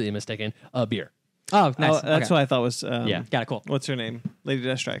was completely mistaken, a beer. Oh, nice. Oh, that's Okay. what I thought was. Yeah. Got it. Cool. What's her name? Lady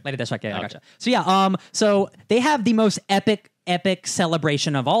Deathstrike. Lady Deathstrike. Yeah, I gotcha. So yeah. So they have the most epic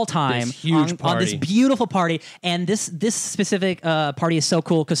celebration of all time. This huge on this party. beautiful party, and this specific party is so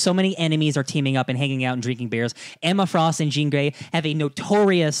cool because so many enemies are teaming up and hanging out and drinking beers. Emma Frost and Jean Grey have a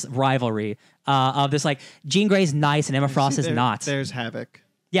notorious rivalry of this. Like Jean Grey's nice and Emma Frost is not. There's Havoc.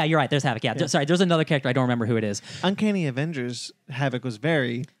 Yeah, you're right. There's Havoc. Yeah. Sorry. There's another character. I don't remember who it is. Uncanny Avengers Havoc was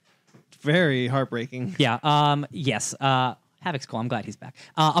very, very heartbreaking. Yeah. Yes. Havoc's cool. I'm glad he's back.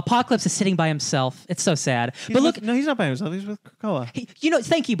 Apocalypse is sitting by himself. It's so sad. But look, No, he's not by himself. He's with Krakoa.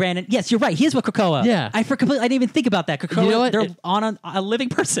 thank you, Brandon. Yes, you're right. He is with Krakoa. Yeah. I didn't even think about that. Krakoa, You know what? they're on a living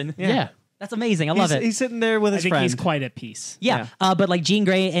person. Yeah. That's amazing. I love it. He's sitting there with I his think friend. he's quite at peace. Yeah, but like Jean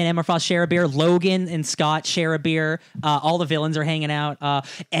Grey and Emma Frost share a beer. Logan and Scott share a beer. All the villains are hanging out.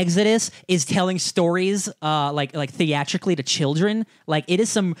 Exodus is telling stories like theatrically to children. Like it is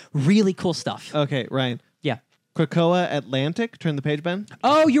some really cool stuff. Okay, Ryan. Yeah. Krakoa Atlantic. Turn the page, Ben.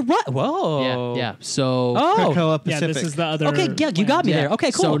 Oh, you're right. Whoa. Yeah. So. Krakoa Yeah, Pacific. this is the other. Okay, yeah, you got me Yeah. there.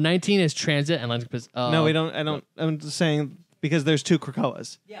 Okay, cool. So 19 is transit Atlantic Pacific. No, we don't. I don't. I'm just saying because there's 2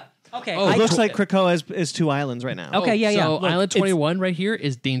 Krakoas. yeah. Okay. Oh, It I- looks like Krakoa is 2 islands right now. Okay, yeah, yeah. So Look, Island 21 right here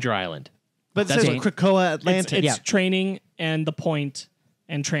is Danger Island. But it That's says it. Krakoa It's, Atlantic. it's training and the point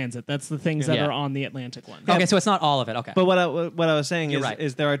and transit. That's the things that Yeah. are on the Atlantic one. Okay, so it's not all of it. Okay. But what I was saying You're is, right.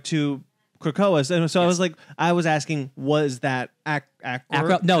 is there are 2 Krakoas, and so I was asking, was that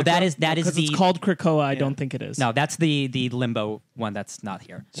No, that is Because the it's called Krakoa. I don't think it is. no. That's the limbo one. That's not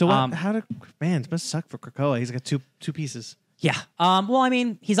here. So what, how did man? It must suck for Krakoa. He's got two pieces. Yeah. Well, I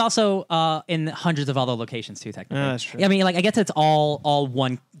mean, he's also in hundreds of other locations too. Technically, that's true. I mean, like I guess it's all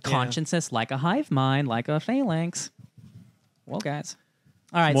one consciousness, like a hive mind, like a phalanx. Well, guys.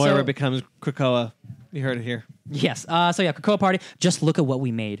 All right. Moira so becomes Krakoa. You heard it here. yes. So yeah, Krakoa party. Just look at what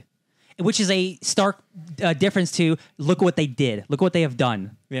we made, which is a stark difference to look at what they did. Look what they have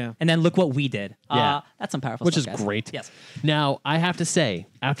done. Yeah. And then look what we did. Yeah. That's some powerful Which stuff, is guys. great. Yes. Now, I have to say,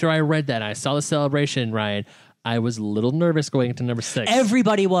 after I read that, I saw the celebration, Ryan, I was a little nervous going into number 6.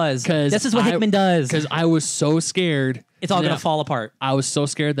 Everybody was. This is what Hickman does. Because I was so scared. It's all going Yeah. to fall apart. I was so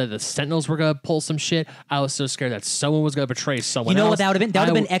scared that the Sentinels were going to pull some shit. I was so scared that someone was going to betray someone You know else. what that would have been? That would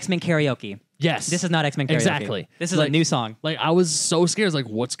have I been X-Men karaoke. Yes. This is not X-Men karaoke. Exactly. This is Like- a new song. Like, I was so scared. I was like,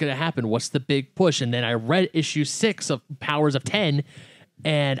 what's going to happen? What's the big push? And then I read issue 6 of Powers of 10,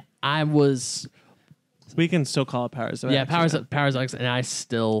 and I was... We can still call it Powers. Yeah, Powers of X, and I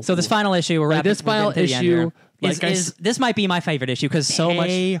still... So this final issue, we're wrapping. this final we're getting to the end issue, here, like I is this might be my favorite issue because so much.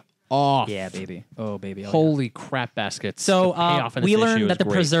 Pay off. Yeah, baby. Oh, baby. Oh, yeah. Holy crap baskets. So The payoff in we this issue learned is that the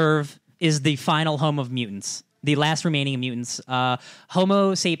great. Preserve is the final home of mutants, the last remaining mutants.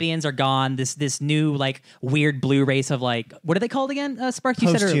 Homo sapiens are gone. This new like weird blue race of like what are they called again? Spark, you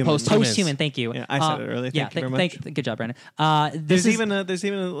said Posthuman. Post-human. Thank you. Yeah, I said it earlier. Thank you very much. Good job, Brandon. There's even a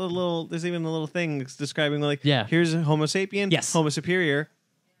little thing describing like here's a Homo sapien, Yes. Homo superior,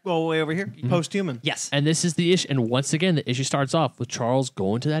 go way over here, post-human. yes. And this is the issue. And once again, the issue starts off with Charles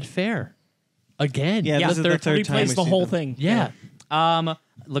going to that fair. Again. Yeah, this is the third time we Replace the see whole them. thing. Yeah.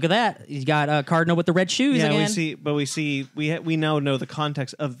 Look at that. You got Cardinal with the red shoes Yeah, again. we now know the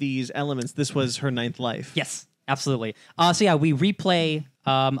context of these elements. This was her 9th life. Yes, absolutely. So yeah, we replay.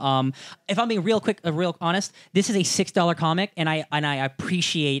 If I'm being real honest, this is a $6 comic, and I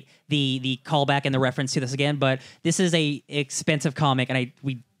appreciate the callback and the reference to this again. But this is a expensive comic, and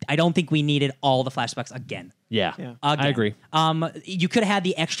I don't think we needed all the flashbacks again. Yeah. Again. I agree. You could have had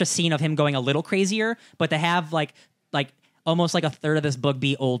the extra scene of him going a little crazier, but to have like almost like a third of this book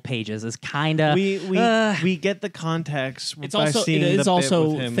be old pages is kind of We get the context. It's by also seeing it the is bit also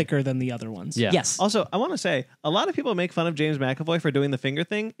with him. thicker than the other ones. Yeah. yes. Also, I want to say a lot of people make fun of James McAvoy for doing the finger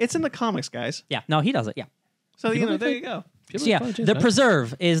thing. It's in the comics, guys. Yeah. No, he does it. Yeah. So People there make you go. So yeah, the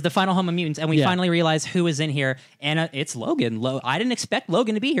Preserve is the final home of mutants, and we finally realize who is in here, and it's Logan. I didn't expect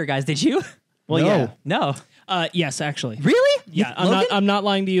Logan to be here, guys. Did you? Well, No. yeah. No. Yes, actually. Really? Yeah, Logan? I'm not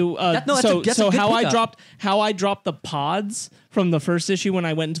lying to you. No, that's a good how I pickup. dropped the pods from the first issue when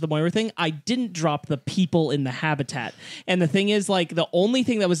I went into the Moira thing, I didn't drop the people in the habitat. And the thing is, like, the only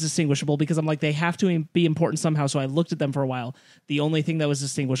thing that was distinguishable, because I'm like, they have to be important somehow, so I looked at them for a while. The only thing that was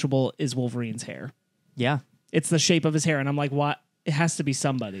distinguishable is Wolverine's hair. Yeah. It's the shape of his hair, and I'm like, what? It has to be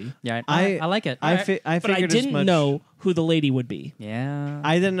somebody. Yeah. I like it. I All right. figured But I as didn't much. know who the lady would be. Yeah.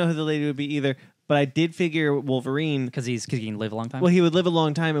 I didn't know who the lady would be either, but I did figure Wolverine. Because he can live a long time. Well, he would live a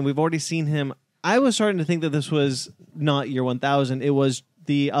long time, and we've already seen him. I was starting to think that this was not year 1000. It was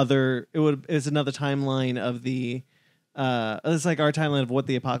the other. It's another timeline of the. It's like our timeline of what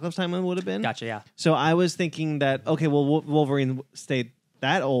the Apocalypse timeline would have been. Gotcha. Yeah. So I was thinking that okay, well, Wolverine stayed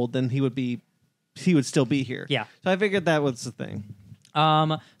that old, then he would still be here. Yeah. So I figured that was the thing.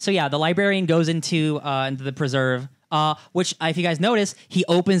 So yeah, the librarian goes into the Preserve, which if you guys notice, he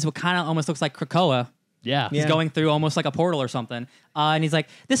opens what kind of almost looks like Krakoa. Yeah. He's going through almost like a portal or something. And he's like,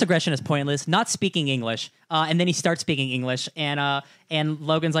 this aggression is pointless, not speaking English. And then he starts speaking English, and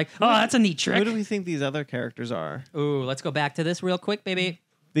Logan's like, oh, that's a neat Who trick. do we think these other characters are? Ooh, let's go back to this real quick, baby.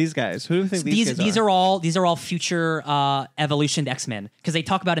 These guys. Who do we think these guys are all future evolutioned X-Men, because they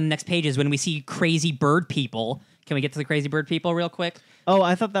talk about in the next pages when we see crazy bird people. Can we get to the crazy bird people real quick? Oh,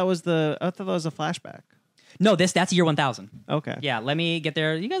 I thought that was a flashback. No, that's year 1000. Okay. Yeah, let me get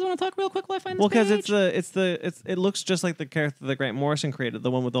there. You guys want to talk real quick while I find this Well, because page? it looks just like the character that Grant Morrison created,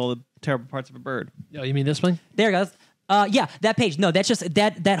 the one with all the terrible parts of a bird. Oh, you mean this one? There it goes. Yeah, that page. No, that's just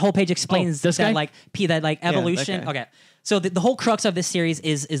that whole page explains this guy? that evolution. guy. Okay, so the whole crux of this series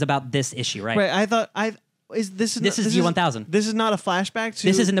is about this issue, right? Right. I thought this is year 1000. This is not a flashback to.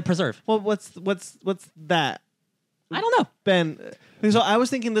 This is in the preserve. Well, what's that? I don't know. Ben. So I was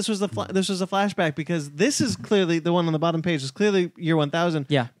thinking this was a flashback because this is clearly the one on the bottom page is clearly year 1000.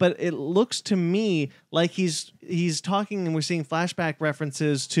 Yeah. But it looks to me like he's talking and we're seeing flashback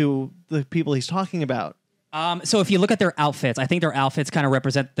references to the people he's talking about. So if you look at their outfits, I think their outfits kind of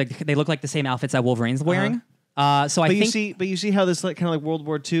represent. They look like the same outfits that Wolverine's wearing. So I think. But you see how this kind of like World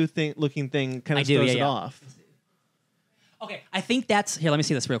War II looking thing kind of throws it off. Okay, I think that's here. Let me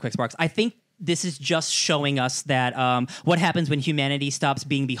see this real quick, Sparks. I think this is just showing us that what happens when humanity stops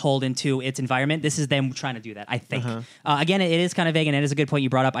being beholden to its environment. This is them trying to do that, I think. Again, it is kind of vague, and it is a good point you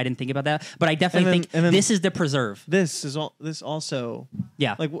brought up. I didn't think about that, but I definitely think this is the preserve. This also.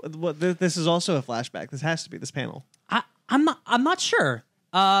 Yeah. Like this is also a flashback. This has to be this panel. I'm not sure.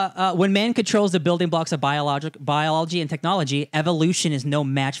 When man controls the building blocks of biology and technology, evolution is no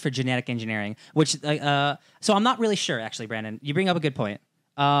match for genetic engineering. Which, so I'm not really sure, actually, Brandon. You bring up a good point.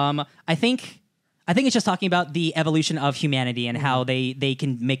 I think it's just talking about the evolution of humanity and how they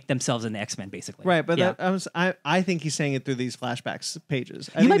can make themselves into X-Men, basically. Right, but I think he's saying it through these flashbacks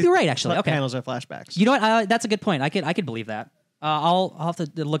pages. You might be right, actually. Okay, panels are flashbacks. You know what? That's a good point. I could believe that. I'll have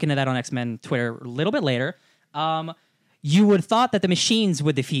to look into that on X-Men Twitter a little bit later. You would have thought that the machines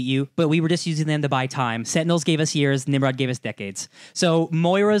would defeat you, but we were just using them to buy time. Sentinels gave us years, Nimrod gave us decades. So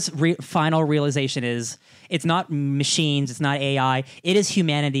Moira's final realization is it's not machines, it's not AI, it is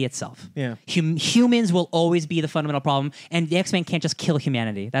humanity itself. Yeah. Humans will always be the fundamental problem, and the X-Men can't just kill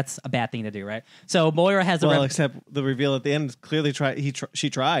humanity. That's a bad thing to do, right? So Moira has except the reveal at the end clearly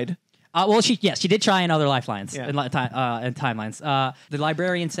she tried. She did try in other lifelines and timelines. The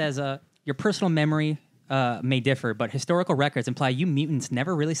librarian says your personal memory may differ, but historical records imply you mutants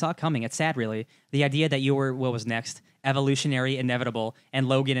never really saw it coming. It's sad, really. The idea that you were what was next, evolutionary, inevitable, and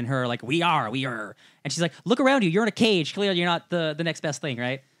Logan and her are like, we are. And she's like, look around you. You're in a cage. Clearly, you're not the next best thing,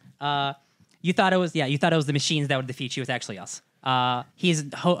 right? You thought it was the machines that would defeat you. It's actually us. He's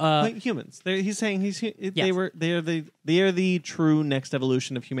like humans. He's saying they are the true next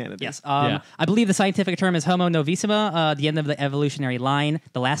evolution of humanity. Yes. I believe the scientific term is Homo novissima, the end of the evolutionary line,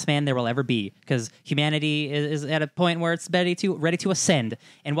 the last man there will ever be, because humanity is at a point where it's ready to ascend.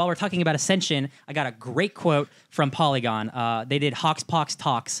 And while we're talking about ascension, I got a great quote from Polygon. They did HoXPoX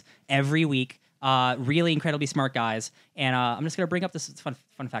talks every week. Really incredibly smart guys. And I'm just going to bring up this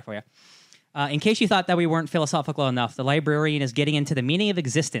fun fact for you. In case you thought that we weren't philosophical enough, the librarian is getting into the meaning of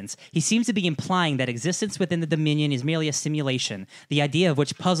existence. He seems to be implying that existence within the Dominion is merely a simulation, the idea of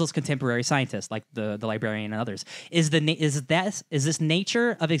which puzzles contemporary scientists, like the librarian and others. Is this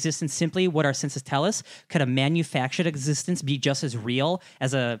nature of existence simply what our senses tell us? Could a manufactured existence be just as real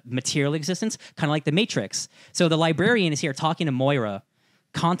as a material existence? Kind of like the Matrix. So the librarian is here talking to Moira,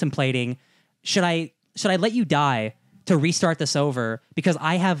 contemplating, should I let you die to restart this over because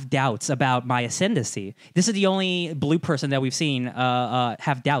I have doubts about my ascendancy. This is the only blue person that we've seen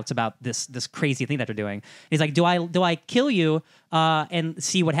have doubts about this crazy thing that they're doing. He's like, do I kill you and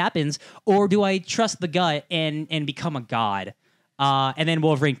see what happens, or do I trust the gut and become a god? And then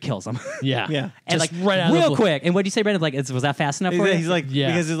Wolverine kills him. Yeah. And just like right out real quick. And what do you say, Brandon? Like, was that fast enough for you? He's like,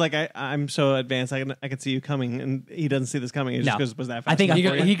 because he's like, I'm so advanced, I can see you coming, and he doesn't see this coming. He just goes, was that fast? I think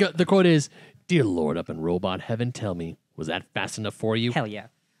the quote is, "Dear Lord up in robot heaven, tell me, was that fast enough for you?" Hell yeah.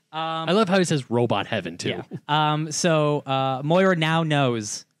 I love how he says robot heaven too. Yeah. So Moira now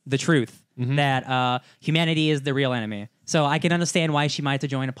knows the truth that humanity is the real enemy. So I can understand why she might have to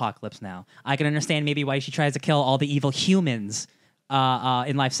join Apocalypse now. I can understand maybe why she tries to kill all the evil humans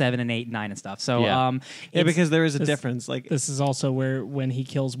in Life 7 and 8 and 9 and stuff. So because there is a difference. Like this is also where when he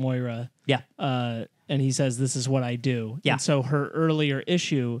kills Moira, and he says, "This is what I do." Yeah. And so her earlier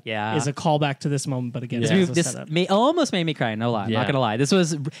issue is a callback to this moment, but again, this almost made me cry. No lie, not gonna lie. This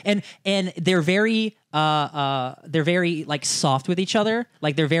was and they're very like soft with each other.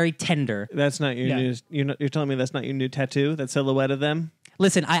 Like they're very tender. That's not your new. You're telling me that's not your new tattoo? That silhouette of them.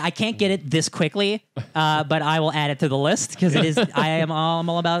 Listen, I can't get it this quickly, but I will add it to the list because it is. I'm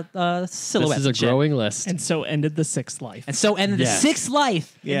all about silhouettes. This is a growing list. And so ended the sixth life. And so ended the sixth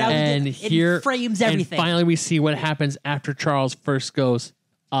life. Yeah, and here it frames everything. And finally, we see what happens after Charles first goes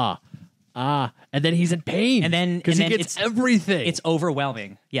and then he's in pain. And then because he gets everything. It's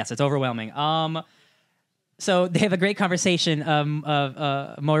overwhelming. Yes, it's overwhelming. So they have a great conversation.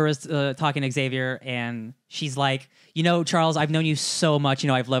 Moira's talking to Xavier, and she's like, Charles, I've known you so much.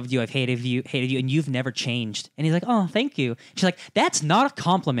 I've loved you, I've hated you, and you've never changed. And he's like, oh, thank you. She's like, that's not a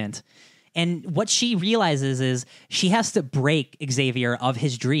compliment. And what she realizes is she has to break Xavier of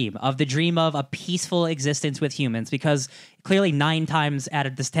his dream, of the dream of a peaceful existence with humans, because clearly 9 times out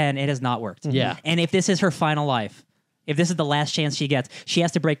of this 10, it has not worked. Yeah. And if this is her final life, if this is the last chance she gets, she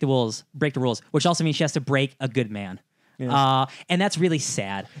has to break the rules, which also means she has to break a good man. Yeah. And that's really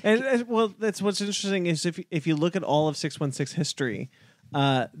sad. And well, that's what's interesting is if you look at all of 616 history,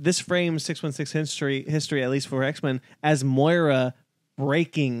 this frames 616 history, at least for X-Men, as Moira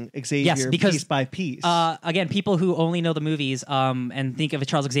breaking Xavier piece by piece. Again, people who only know the movies and think of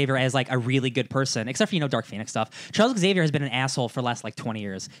Charles Xavier as like a really good person, except for Dark Phoenix stuff. Charles Xavier has been an asshole for the last 20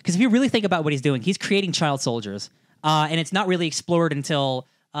 years. Because if you really think about what he's doing, he's creating child soldiers. And it's not really explored until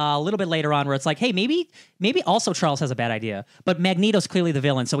a little bit later on, where it's like, hey, maybe also Charles has a bad idea, but Magneto's clearly the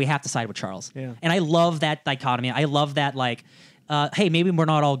villain, so we have to side with Charles. Yeah. And I love that dichotomy. I love that hey, maybe we're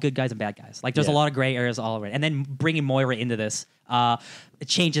not all good guys and bad guys. There's a lot of gray areas all around. And then bringing Moira into this, it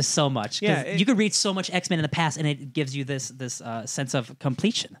changes so much. Yeah, you could read so much X-Men in the past, and it gives you this sense of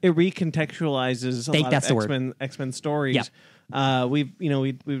completion. It recontextualizes a lot of X-Men stories. Yeah. We've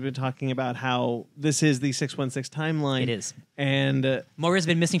been talking about how this is the 616 timeline. It is, and Moira's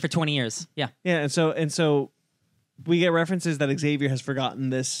been missing for 20 years. Yeah, yeah, and so we get references that Xavier has forgotten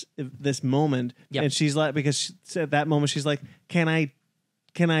this moment, and she's like, because at that moment she's like, can I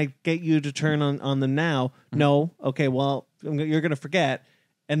get you to turn on them now? Mm-hmm. No, okay, well you're gonna forget,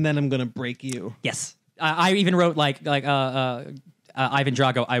 and then I'm gonna break you. Yes, I even wrote Ivan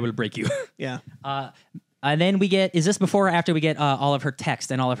Drago, I will break you. Yeah. And then we get, is this before or after we get all of her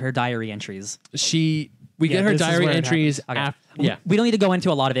text and all of her diary entries? We get her diary entries after. Yeah. We don't need to go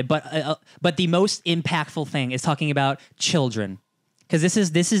into a lot of it, but the most impactful thing is talking about children. Because this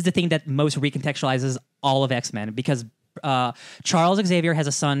is the thing that most recontextualizes all of X-Men, because Charles Xavier has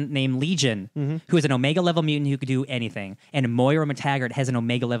a son named Legion, who is an Omega level mutant who could do anything. And Moira McTaggart has an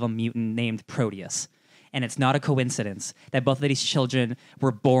Omega level mutant named Proteus. And it's not a coincidence that both of these children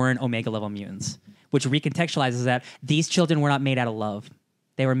were born Omega level mutants, which recontextualizes that these children were not made out of love.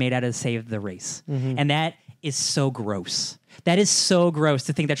 They were made out of save the race. Mm-hmm. And that is so gross. That is so gross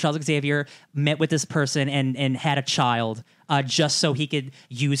to think that Charles Xavier met with this person and had a child just so he could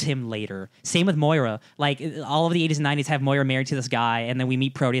use him later. Same with Moira. All of the 80s and 90s have Moira married to this guy, and then we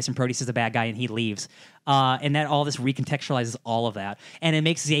meet Proteus, and Proteus is a bad guy, and he leaves. And that all this recontextualizes all of that. And it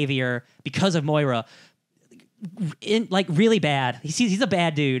makes Xavier, because of Moira, really bad. He's a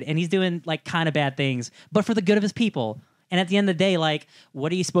bad dude, and he's doing kind of bad things, but for the good of his people. And at the end of the day,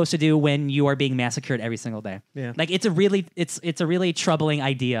 what are you supposed to do when you are being massacred every single day? Yeah. It's a really troubling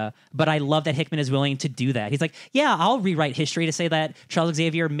idea, but I love that Hickman is willing to do that. He's like, yeah, I'll rewrite history to say that Charles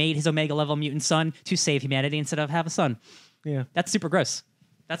Xavier made his Omega level mutant son to save humanity instead of have a son. Yeah. That's super gross.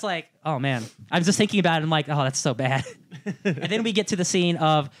 That's oh man. I was just thinking about it, and I'm like, oh, that's so bad. And then we get to the scene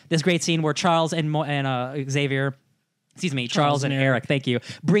of this great scene where Charles and Xavier, Charles and Eric, thank you,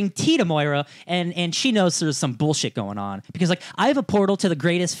 bring tea to Moira, and she knows there's some bullshit going on. Because I have a portal to the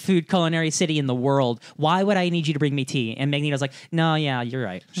greatest food culinary city in the world. Why would I need you to bring me tea? And Magneto's like, no, yeah, you're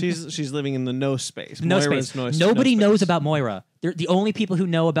right. She's living in the no space. Nobody knows about Moira. The only people who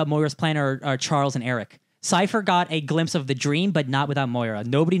know about Moira's plan are Charles and Eric. Cypher got a glimpse of the dream, but not without Moira.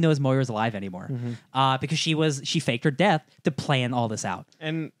 Nobody knows Moira's alive anymore because she faked her death to plan all this out.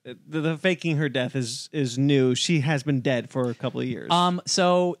 And the faking her death is new. She has been dead for a couple of years.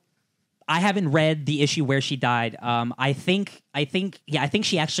 So I haven't read the issue where she died. I think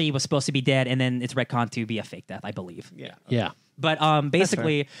she actually was supposed to be dead, and then it's retconned to be a fake death, I believe. Yeah. Yeah. But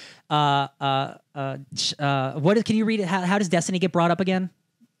basically, what can you read it? How does Destiny get brought up again?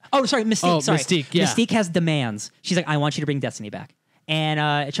 Oh, sorry, Mystique. Mystique, yeah. Mystique has demands. She's like, I want you to bring Destiny back.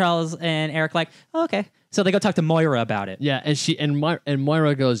 And Charles and Eric oh, okay. So they go talk to Moira about it. Yeah, and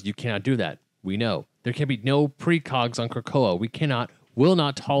Moira goes, you cannot do that. We know. There can be no precogs on Krakoa. Will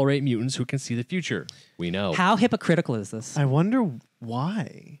not tolerate mutants who can see the future. We know. How hypocritical is this? I wonder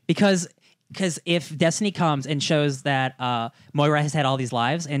why. Because if Destiny comes and shows that Moira has had all these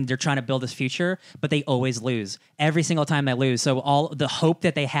lives and they're trying to build this future, but they always lose. Every single time they lose. So all the hope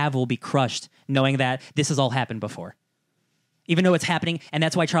that they have will be crushed, knowing that this has all happened before. Even though it's happening, and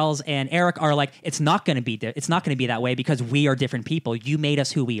that's why Charles and Eric are like, it's not going to be that way because we are different people. You made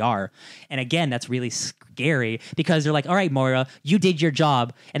us who we are. And again, that's really scary because they're like, all right, Moira, you did your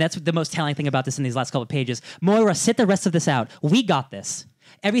job. And that's the most telling thing about this in these last couple of pages. Moira, sit the rest of this out. We got this.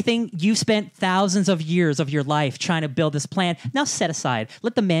 everything you spent thousands of years of your life trying to build this plan. Now set aside.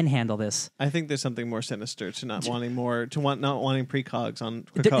 Let the men handle this. I think there's something more sinister to not wanting precogs on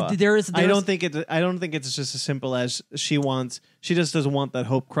Krakoa. There I don't think it's just as simple as she just doesn't want that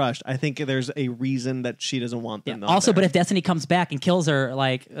hope crushed. I think there's a reason that she doesn't want them. Also, but if Destiny comes back and kills her,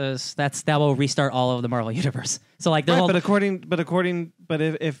 like that will restart all of the Marvel universe. So like, right, but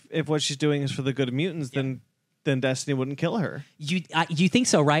if what she's doing is for the good of mutants, then Destiny wouldn't kill her. You think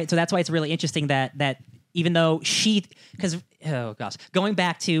so, right? So that's why it's really interesting that even though going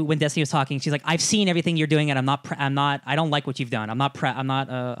back to when Destiny was talking, she's like, I've seen everything you're doing, and I don't like what you've done. I'm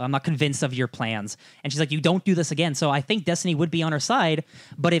not convinced of your plans. And she's like, you don't do this again. So I think Destiny would be on her side,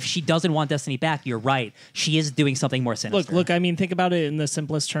 but if she doesn't want Destiny back, you're right. She is doing something more sinister. Look, I mean, think about it in the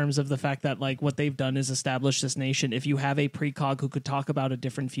simplest terms of the fact that like what they've done is establish this nation. If you have a precog who could talk about a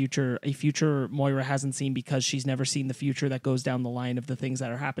different future, a future Moira hasn't seen because she's never seen the future that goes down the line of the things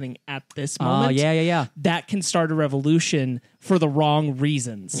that are happening at this moment. Yeah. That can start a revolution for the wrong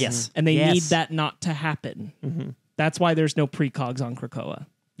reasons. Yes. And they need that not to happen. Mm-hmm. That's why there's no precogs on Krakoa.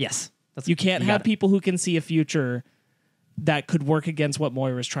 Yes. You can't have people who can see a future that could work against what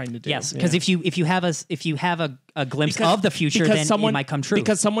Moira is trying to do. Yes, because if you have a glimpse of the future, then it might come true.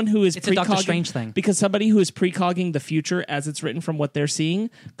 Because someone who is it's a Doctor Strange thing. Because somebody who is precogging the future as it's written from what they're seeing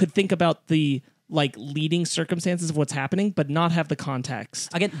could think about the like leading circumstances of what's happening, but not have the context.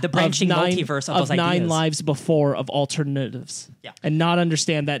 Again, the branching multiverse of those ideas. 9 lives before of alternatives. Yeah. And not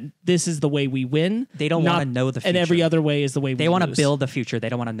understand that this is the way we win. They don't want to know the future. And every other way is the way we lose. They want to build the future. They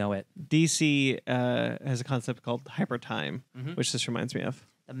don't want to know it. DC has a concept called hypertime, which this reminds me of.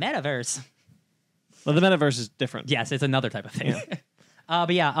 The metaverse. Well, the metaverse is different. Yes, it's another type of thing.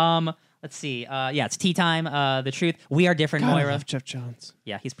 Yeah. Let's see. It's tea time. The truth. We are different, God, Moira. I love Jeff Johns.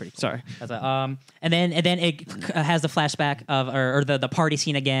 Yeah, he's pretty cool. Sorry. And then it has the flashback of or the party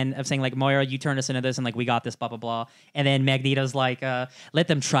scene again of saying like, Moira, you turned us into this, and like we got this, blah blah blah. And then Magneto's like, let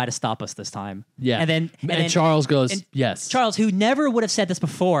them try to stop us this time. Yeah. And then Charles goes, yes. Charles, who never would have said this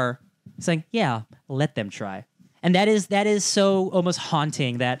before, saying, yeah, let them try. And that is so almost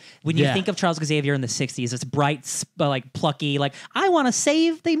haunting that when you think of Charles Xavier in the 60s, it's bright, like plucky, like I want to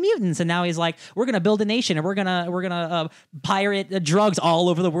save the mutants, and now he's like, we're gonna build a nation and we're gonna pirate drugs all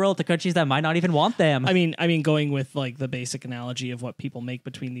over the world to countries that might not even want them. I mean, going with like the basic analogy of what people make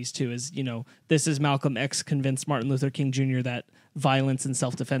between these two is, this is Malcolm X convinced Martin Luther King Jr. that violence and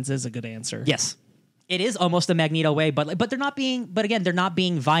self-defense is a good answer. Yes. It is almost a Magneto way, but they're not being. But again, they're not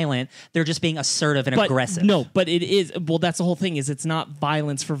being violent. They're just being assertive and aggressive. No, but it is. Well, that's the whole thing. Is it's not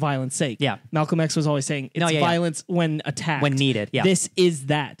violence for violence sake. Yeah. Malcolm X was always saying it's violence when attacked, when needed. Yeah. This is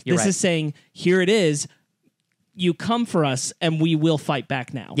that. You're this right. is saying here it is. You come for us, and we will fight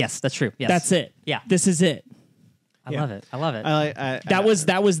back now. Yes, that's true. Yes. That's it. Yeah. This is it. I love it. I love it.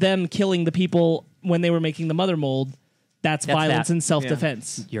 That was them killing the people when they were making the mother mold. That's violence and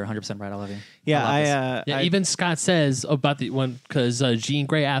self-defense. You're 100% right. I love you. Yeah, even Scott says about the one because Jean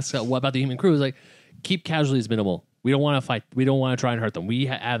Grey asks what about the human crew. Is like keep casualties minimal. We don't want to fight. We don't want to try and hurt them. We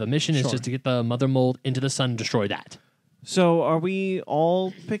have a mission. It's just to get the mother mold into the sun and destroy that. So are we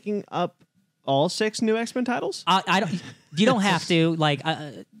all picking up all 6 new X-Men titles? I don't. You don't have to like.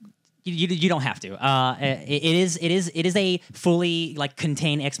 You don't have to. It is a fully like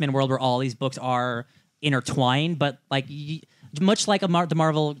contained X-Men world where all these books are intertwined, but like much like the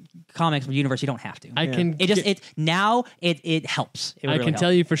Marvel comics universe, you don't have to. It helps. I can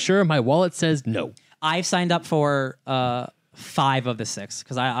tell you for sure, my wallet says no. I've signed up for 5 of the 6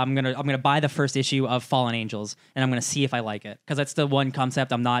 because I'm gonna buy the first issue of Fallen Angels and I'm gonna see if I like it because that's the one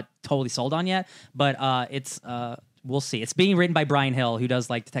concept I'm not totally sold on yet. But we'll see. It's being written by Brian Hill, who does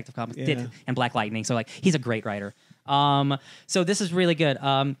like Detective Comics and Black Lightning, so like he's a great writer. So this is really good.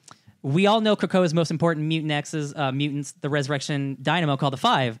 We all know Krakoa's most important mutants, the Resurrection Dynamo called the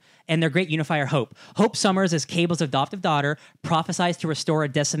Five, and their great unifier, Hope. Hope Summers is Cable's adoptive daughter, prophesies to restore a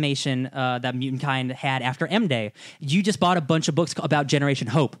decimation that mutant kind had after M-Day. You just bought a bunch of books about Generation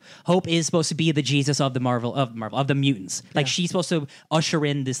Hope. Hope is supposed to be the Jesus of the mutants. Like she's supposed to usher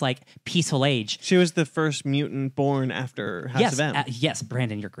in this like peaceful age. She was the first mutant born after House of M. Yes,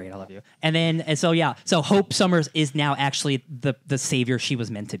 Brandon, you're great. I love you. So Hope Summers is now actually the savior she was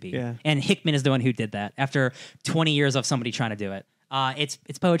meant to be. Yeah. And Hickman is the one who did that after 20 years of somebody trying to do it.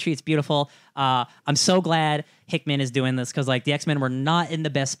 It's poetry. It's beautiful. I'm so glad Hickman is doing this because like the X-Men were not in the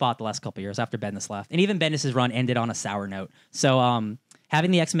best spot the last couple years after Bendis left, and even Bendis' run ended on a sour note. So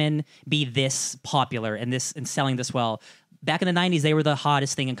having the X-Men be this popular and selling this well, back in the 90s, they were the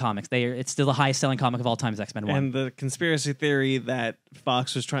hottest thing in comics. It's still the highest selling comic of all time is X-Men 1. And the conspiracy theory that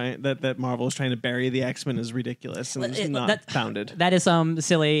Fox was trying, that Marvel was trying to bury the X-Men is ridiculous and it's not founded. That is some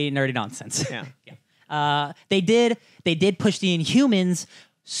silly, nerdy nonsense. Yeah. They did push the Inhumans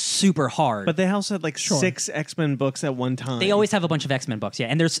super hard. But they also had like 6 X-Men books at one time. They always have a bunch of X-Men books, yeah.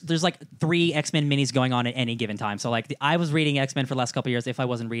 And there's like 3 X-Men minis going on at any given time. So like I was reading X-Men for the last couple of years if I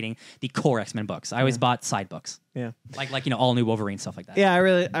wasn't reading the core X-Men books. I always bought side books. Yeah. Like all new Wolverine stuff like that. Yeah, I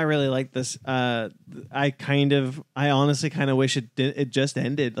really like this. I honestly kind of wish it just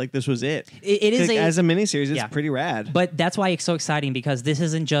ended. Like this was it. It is as a miniseries. It's pretty rad. But that's why it's so exciting because this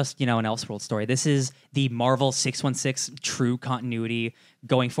isn't just an Elseworld story. This is the Marvel 616 true continuity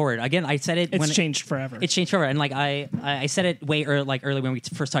going forward. Again, I said it. It's changed forever. It's changed forever, and like I said it way early when we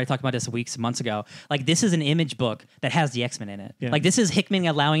first started talking about this months ago. Like this is an Image book that has the X-Men in it. Yeah. Like this is Hickman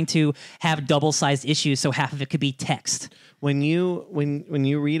allowing to have double-sized issues, so half of it could be text. When you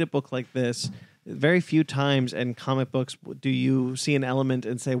read a book like this, very few times in comic books do you see an element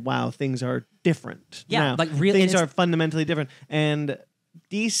and say, "Wow, things are different." Yeah, now, like really, things are fundamentally different. And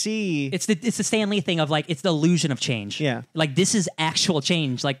DC, it's the Stan Lee thing of like it's the illusion of change. Yeah, like this is actual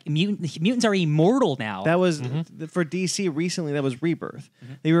change. Like mutants are immortal now. That was for DC recently. That was Rebirth.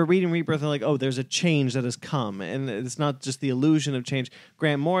 They were reading Rebirth and like, oh, there's a change that has come, and it's not just the illusion of change.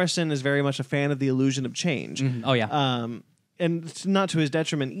 Grant Morrison is very much a fan of the illusion of change. Oh yeah, and it's not to his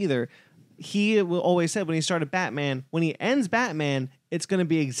detriment either. He always said when he started Batman, when he ends Batman, it's going to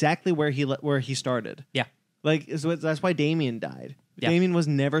be exactly where he started. Yeah, like that's why Damian died. Yeah. Damian was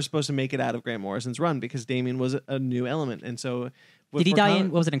never supposed to make it out of Grant Morrison's run because Damian was a new element, and so did he die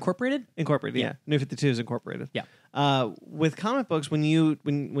in? What was it? Incorporated? Incorporated, yeah. New 52 is Incorporated. Yeah. With comic books, when you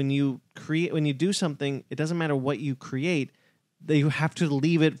do something, it doesn't matter what you create; you have to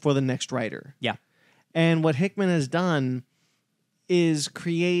leave it for the next writer. Yeah. And what Hickman has done is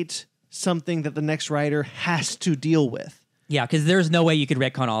create something that the next writer has to deal with. Yeah, because there's no way you could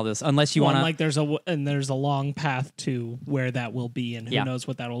retcon all this unless you want to. Like there's a long path to where that will be, and who knows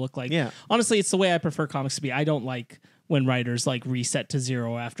what that will look like. Yeah. Honestly, it's the way I prefer comics to be. I don't like when writers like reset to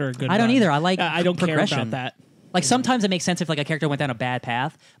zero after a good. I don't run. either. I like I don't care progression. about that. Like sometimes it makes sense if like a character went down a bad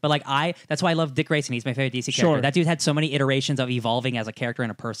path, but like that's why I love Dick Grayson. He's my favorite DC character. That dude had so many iterations of evolving as a character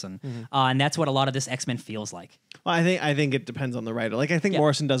and a person, and that's what a lot of this X-Men feels like. Well, I think it depends on the writer. Like I think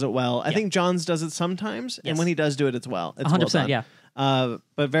Morrison does it well. I think Johns does it sometimes, and when he does do it, it's well. It's 100%. Well done. Yeah.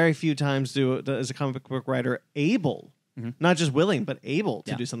 But very few times is a comic book writer able. Not just willing, but able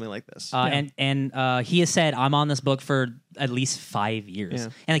to do something like this. And he has said, I'm on this book for at least 5 years. Yeah.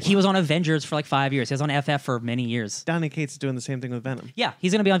 And like he was on Avengers for like 5 years. He was on FF for many years. Donny Cates is doing the same thing with Venom. Yeah,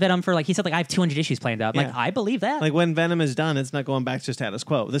 he's going to be on Venom for like, he said like, I have 200 issues planned up. Yeah. Like, I believe that. Like when Venom is done, it's not going back to status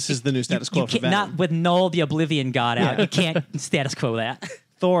quo. This is the new status quo for Venom. Not with Null the Oblivion God out. You can't status quo that.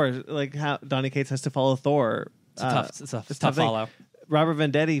 Thor, like how Donny Cates has to follow Thor. It's a tough follow. Robert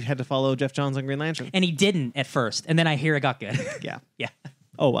Venditti had to follow Jeff Johns on Green Lantern. And he didn't at first. And then I hear it got good. Yeah. Yeah.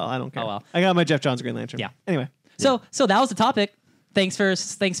 Oh, well, I don't care. Oh, well. I got my Jeff Johns Green Lantern. Yeah. Anyway. So that was the topic. Thanks for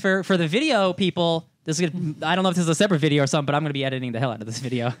the video, people. This is gonna, I don't know if this is a separate video or something, but I'm going to be editing the hell out of this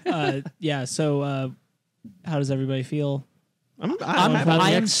video. Yeah. So how does everybody feel?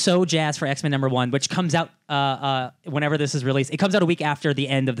 I am so jazzed for X-Men #1, which comes out whenever this is released. It comes out a week after the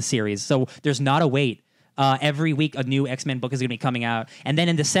end of the series, so there's not a wait. Every week, a new X-Men book is going to be coming out. And then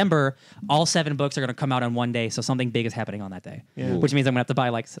in December, all 7 books are going to come out on one day. So something big is happening on that day. Yeah. Which means I'm going to have to buy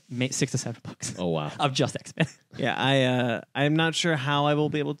like 6 to 7 books. Oh, wow. Of just X-Men. Yeah, I'm not sure how I will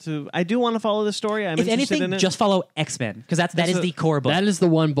be able to. I do want to follow the story. I'm if interested anything, in it. just follow X-Men. Because that is the core book. That is the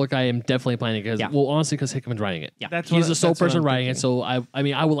one book I am definitely planning. Honestly, because Hickman's writing it. Yeah. He's the sole person writing it. So, I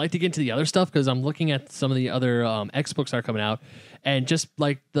mean, I would like to get into the other stuff because I'm looking at some of the other X books that are coming out. And just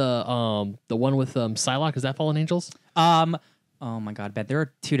like the one with Psylocke, is that Fallen Angels? Oh my God, Ben! There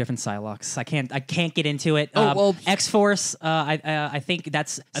are 2 different Psylocks. I can't get into it. X-Force. I think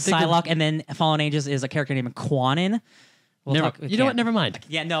that's Psylocke, and then Fallen Angels is a character named Quanin. You know what? Never mind.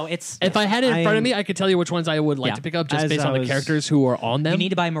 Yeah, no, it's. If I had it in front of me, I could tell you which ones I would like to pick up just based on the characters who are on them. You need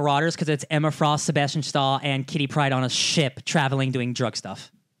to buy Marauders because it's Emma Frost, Sebastian Stahl, and Kitty Pryde on a ship traveling doing drug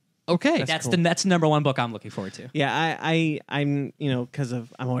stuff. Okay, that's cool. That's the #1 book I'm looking forward to. Yeah, I'm because I'm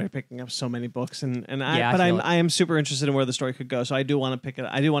already picking up so many books I am super interested in where the story could go. So I do want to pick it.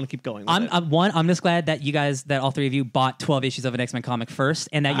 I do want to keep going. I'm just glad that all 3 of you bought 12 issues of an X-Men comic first,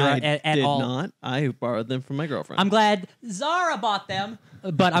 and that you're at all. Not. I borrowed them from my girlfriend. I'm glad Zara bought them,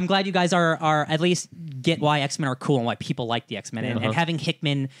 but I'm glad you guys are at least get why X-Men are cool and why people like the X-Men, and having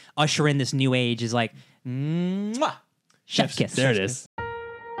Hickman usher in this new age is like, mwah, chef's kiss. There it is.